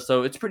and stuff.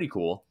 So it's pretty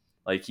cool.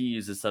 Like he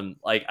uses some,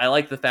 like, I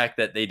like the fact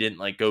that they didn't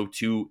like go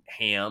too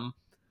ham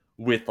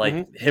with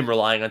like him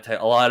relying on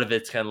a lot of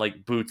it's kind of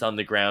like boots on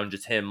the ground,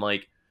 just him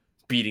like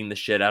beating the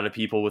shit out of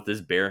people with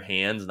his bare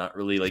hands, not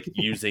really like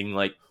using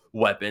like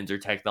weapons or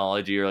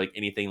technology or like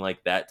anything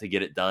like that to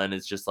get it done.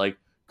 It's just like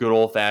good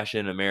old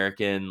fashioned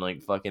American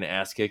like fucking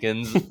ass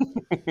kickings.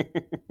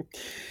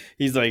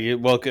 He's like,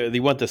 well, do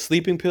you want the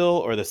sleeping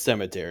pill or the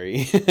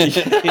cemetery?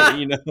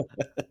 You know.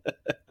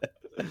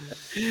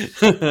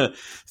 So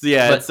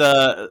yeah,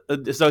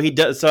 it's so he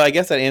does. So I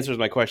guess that answers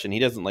my question. He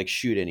doesn't like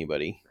shoot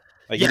anybody.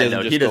 Like he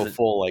doesn't go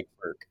full like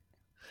perk.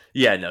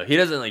 Yeah, no, he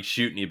doesn't like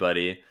shoot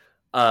anybody.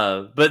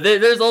 But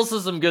there's also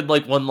some good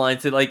like one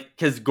lines to like,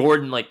 because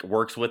Gordon like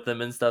works with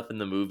them and stuff in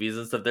the movies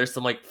and stuff. There's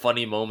some like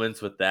funny moments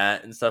with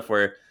that and stuff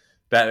where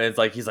Batman's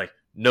like, he's like,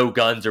 no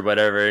guns or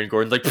whatever, and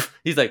Gordon's like,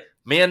 he's like,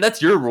 man,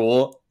 that's your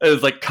rule. It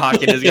was like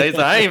cocking his guy. He's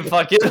like, I ain't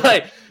fucking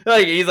like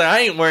he's like, I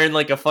ain't wearing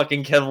like a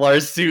fucking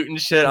Kevlar suit and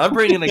shit. I'm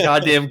bringing a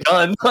goddamn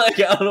gun. Like,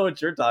 I don't know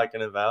what you're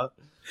talking about.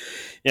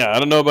 Yeah, I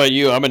don't know about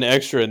you. I'm an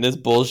extra in this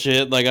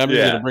bullshit. Like, I'm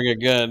just gonna bring a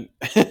gun.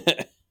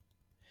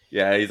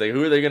 Yeah, he's like,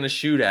 who are they gonna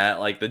shoot at?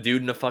 Like the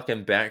dude in the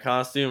fucking bat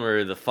costume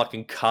or the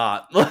fucking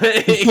cop?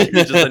 Like,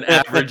 you're just an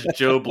average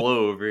Joe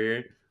Blow over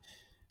here.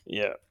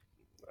 Yeah.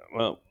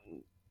 Well,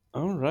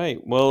 all right.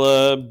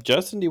 Well,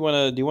 Justin, do you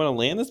want to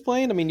land this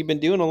plane? I mean, you've been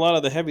doing a lot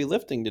of the heavy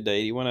lifting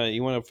today. Do you want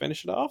to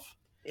finish it off?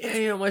 Yeah,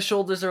 you know, my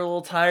shoulders are a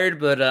little tired,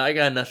 but I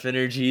got enough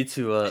energy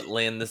to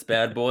land this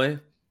bad boy.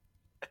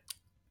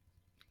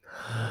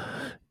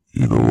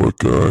 You know what,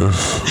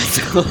 guys?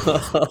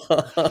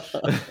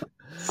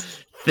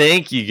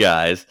 Thank you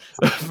guys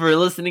for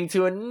listening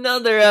to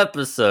another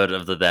episode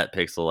of the That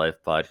Pixel Life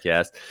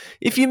podcast.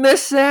 If you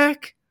miss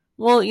Zach,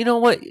 well, you know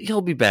what?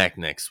 He'll be back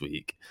next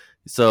week.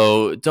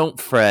 So don't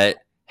fret.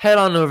 Head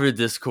on over to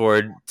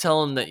Discord.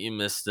 Tell him that you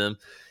missed him.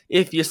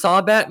 If you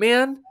saw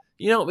Batman,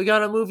 you know, we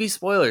got a movie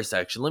spoiler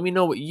section. Let me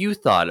know what you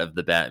thought of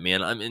the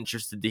Batman. I'm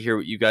interested to hear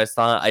what you guys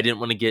thought. I didn't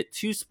want to get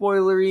too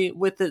spoilery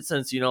with it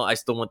since, you know, I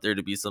still want there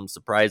to be some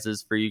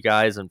surprises for you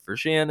guys and for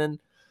Shannon.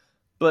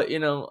 But, you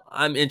know,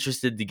 I'm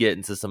interested to get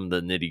into some of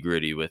the nitty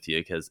gritty with you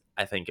because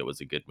I think it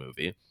was a good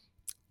movie.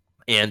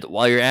 And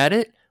while you're at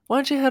it, why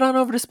don't you head on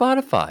over to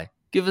Spotify?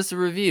 Give us a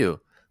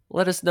review.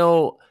 Let us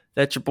know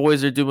that your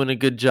boys are doing a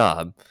good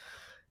job.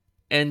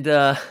 And,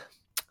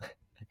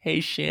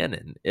 hey,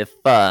 Shannon, if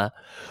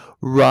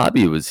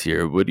Robbie was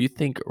here, what do you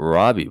think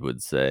Robbie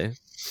would say?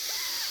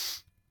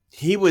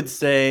 He would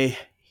say,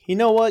 you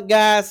know what,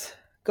 guys?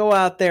 Go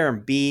out there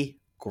and be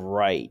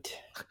great.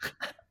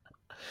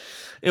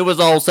 It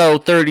was also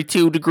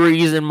 32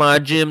 degrees in my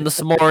gym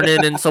this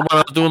morning, and so when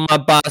I was doing my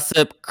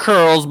bicep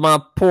curls, my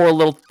poor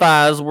little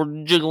thighs were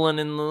jiggling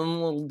in the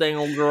little dang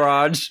old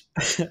garage.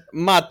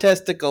 My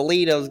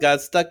testicleitos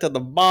got stuck to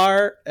the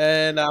bar,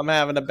 and I'm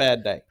having a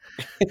bad day.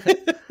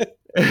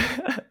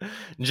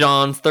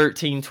 John's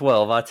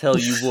 13:12. I tell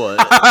you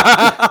what.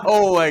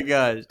 Oh my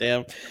gosh,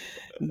 damn.